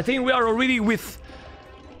 I think we are already with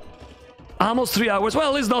almost 3 hours.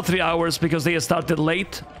 Well, it's not 3 hours because they started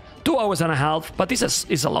late. 2 hours and a half, but this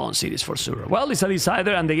is a long series for sure. Well, it's a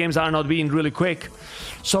decider and the games are not being really quick.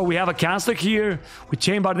 So we have a caster here with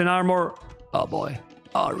Chambered in armor. Oh boy.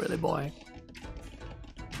 Oh, really, boy.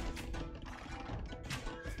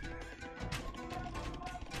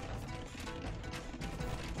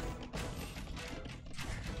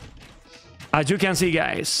 As you can see,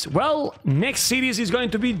 guys, well, next series is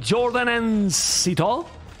going to be Jordan and Sito.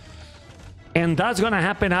 And that's gonna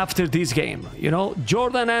happen after this game. You know,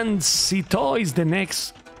 Jordan and Sito is the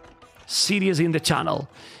next series in the channel.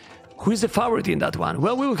 Who is the favorite in that one?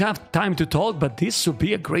 Well, we will have time to talk, but this should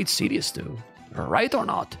be a great series too. Right or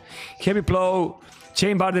not? Heavy Plow,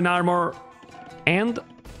 Chambered in armor, and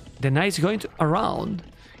the Knight's going to around.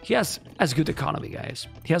 He has as good economy, guys.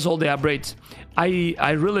 He has all the upgrades.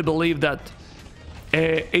 I really believe that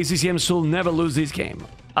ACCM should never lose this game.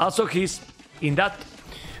 Also, he's in that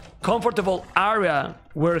comfortable area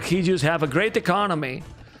where he just have a great economy.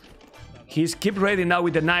 He's keep ready now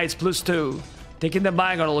with the Knights +2. Taking the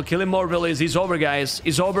Bangalore, killing more Villiers. It's over, guys.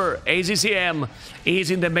 It's over. ACCM is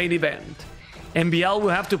in the main event. MBL will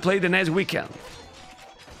have to play the next weekend.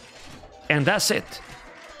 And that's it.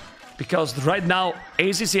 Because right now,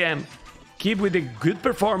 ACCM keep with the good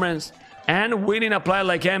performance and winning a play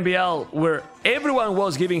like MBL, where everyone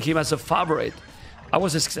was giving him as a favorite. I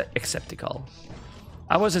was skeptical.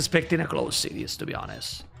 I was expecting a close series, to be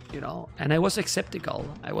honest. You know, and I was skeptical.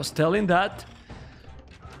 I was telling that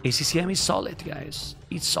ACCM is solid, guys.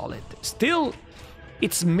 It's solid. Still,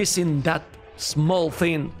 it's missing that small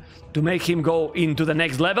thing to make him go into the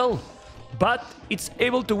next level. But it's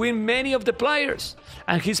able to win many of the players.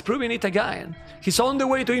 And he's proving it again. He's on the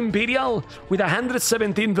way to Imperial with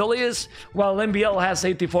 117 Villiers, while MBL has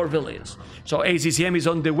 84 Villiers. So ACCM is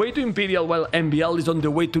on the way to Imperial, while MBL is on the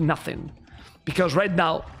way to nothing. Because right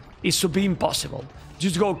now, it should be impossible.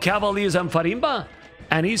 Just go Cavaliers and Farimba,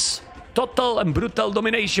 and it's total and brutal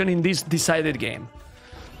domination in this decided game.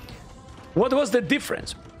 What was the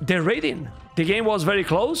difference? The rating. The game was very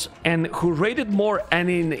close, and who rated more and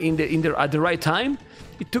at the right time,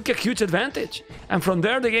 it took a huge advantage. And from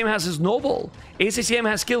there, the game has a snowball. ACCM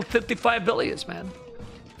has killed 35 Villiers, man.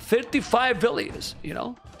 35 Villiers, you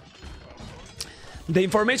know? The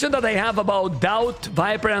information that I have about Doubt,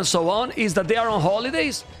 Viper, and so on is that they are on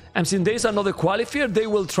holidays, and since there's another qualifier, they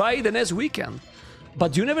will try the next weekend.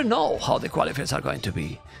 But you never know how the qualifiers are going to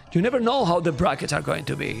be. You never know how the brackets are going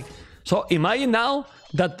to be. So imagine now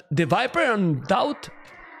that the Viper and Doubt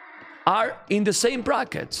are in the same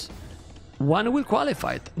brackets. One will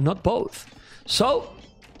qualify, not both. So,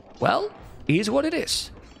 well, is what it is.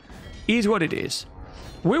 Is what it is.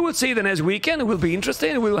 We will see the next weekend. It will be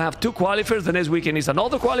interesting. We will have 2 qualifiers. The next weekend is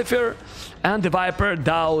another qualifier. And the Viper,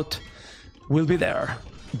 Doubt, will be there.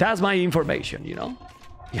 That's my information, you know?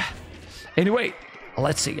 Yeah. Anyway,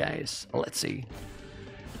 let's see, guys. Let's see.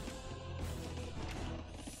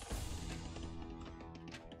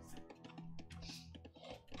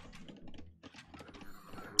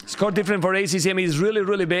 Score difference for ACCM is really,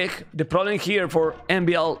 really big. The problem here for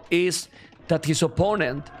MBL is that his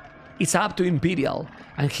opponent is up to Imperial,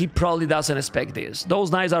 and he probably doesn't expect this.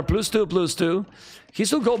 Those knights are +2/+2. He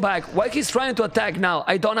should go back. Why he's trying to attack now?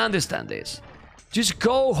 I don't understand this. Just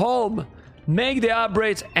go home, make the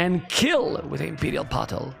upgrades, and kill with the Imperial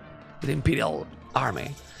battle, with the Imperial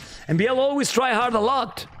army. MBL always try hard a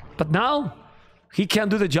lot, but now he can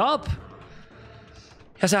do the job.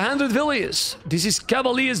 Has 100 villages. This is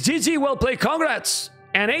Cavaliers. GG, well played, congrats.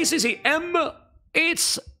 And ACCM,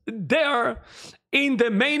 it's there in the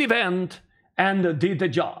main event and did the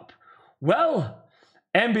job. Well,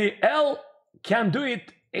 MBL can do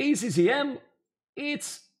it. ACCM,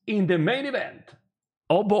 it's in the main event.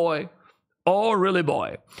 Oh boy. Oh really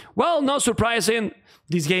boy. Well, not surprising.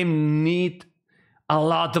 This game needs a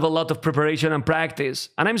lot of preparation and practice.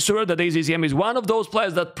 And I'm sure that ACCM is one of those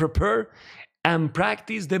players that prepare and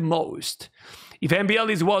practice the most. If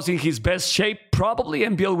MBL was in his best shape, probably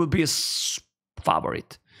MBL will be a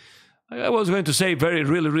favorite. I was going to say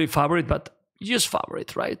really favorite, but just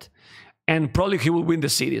favorite, right? And probably he will win the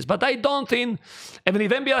series. But I don't think, even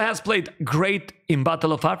if MBL has played great in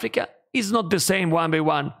Battle of Africa, it's not the same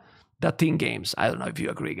 1v1 that team games. I don't know if you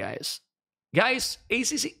agree, guys. Guys,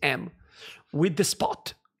 ACCM with the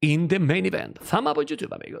spot in the main event. Thumb up on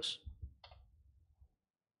YouTube, amigos.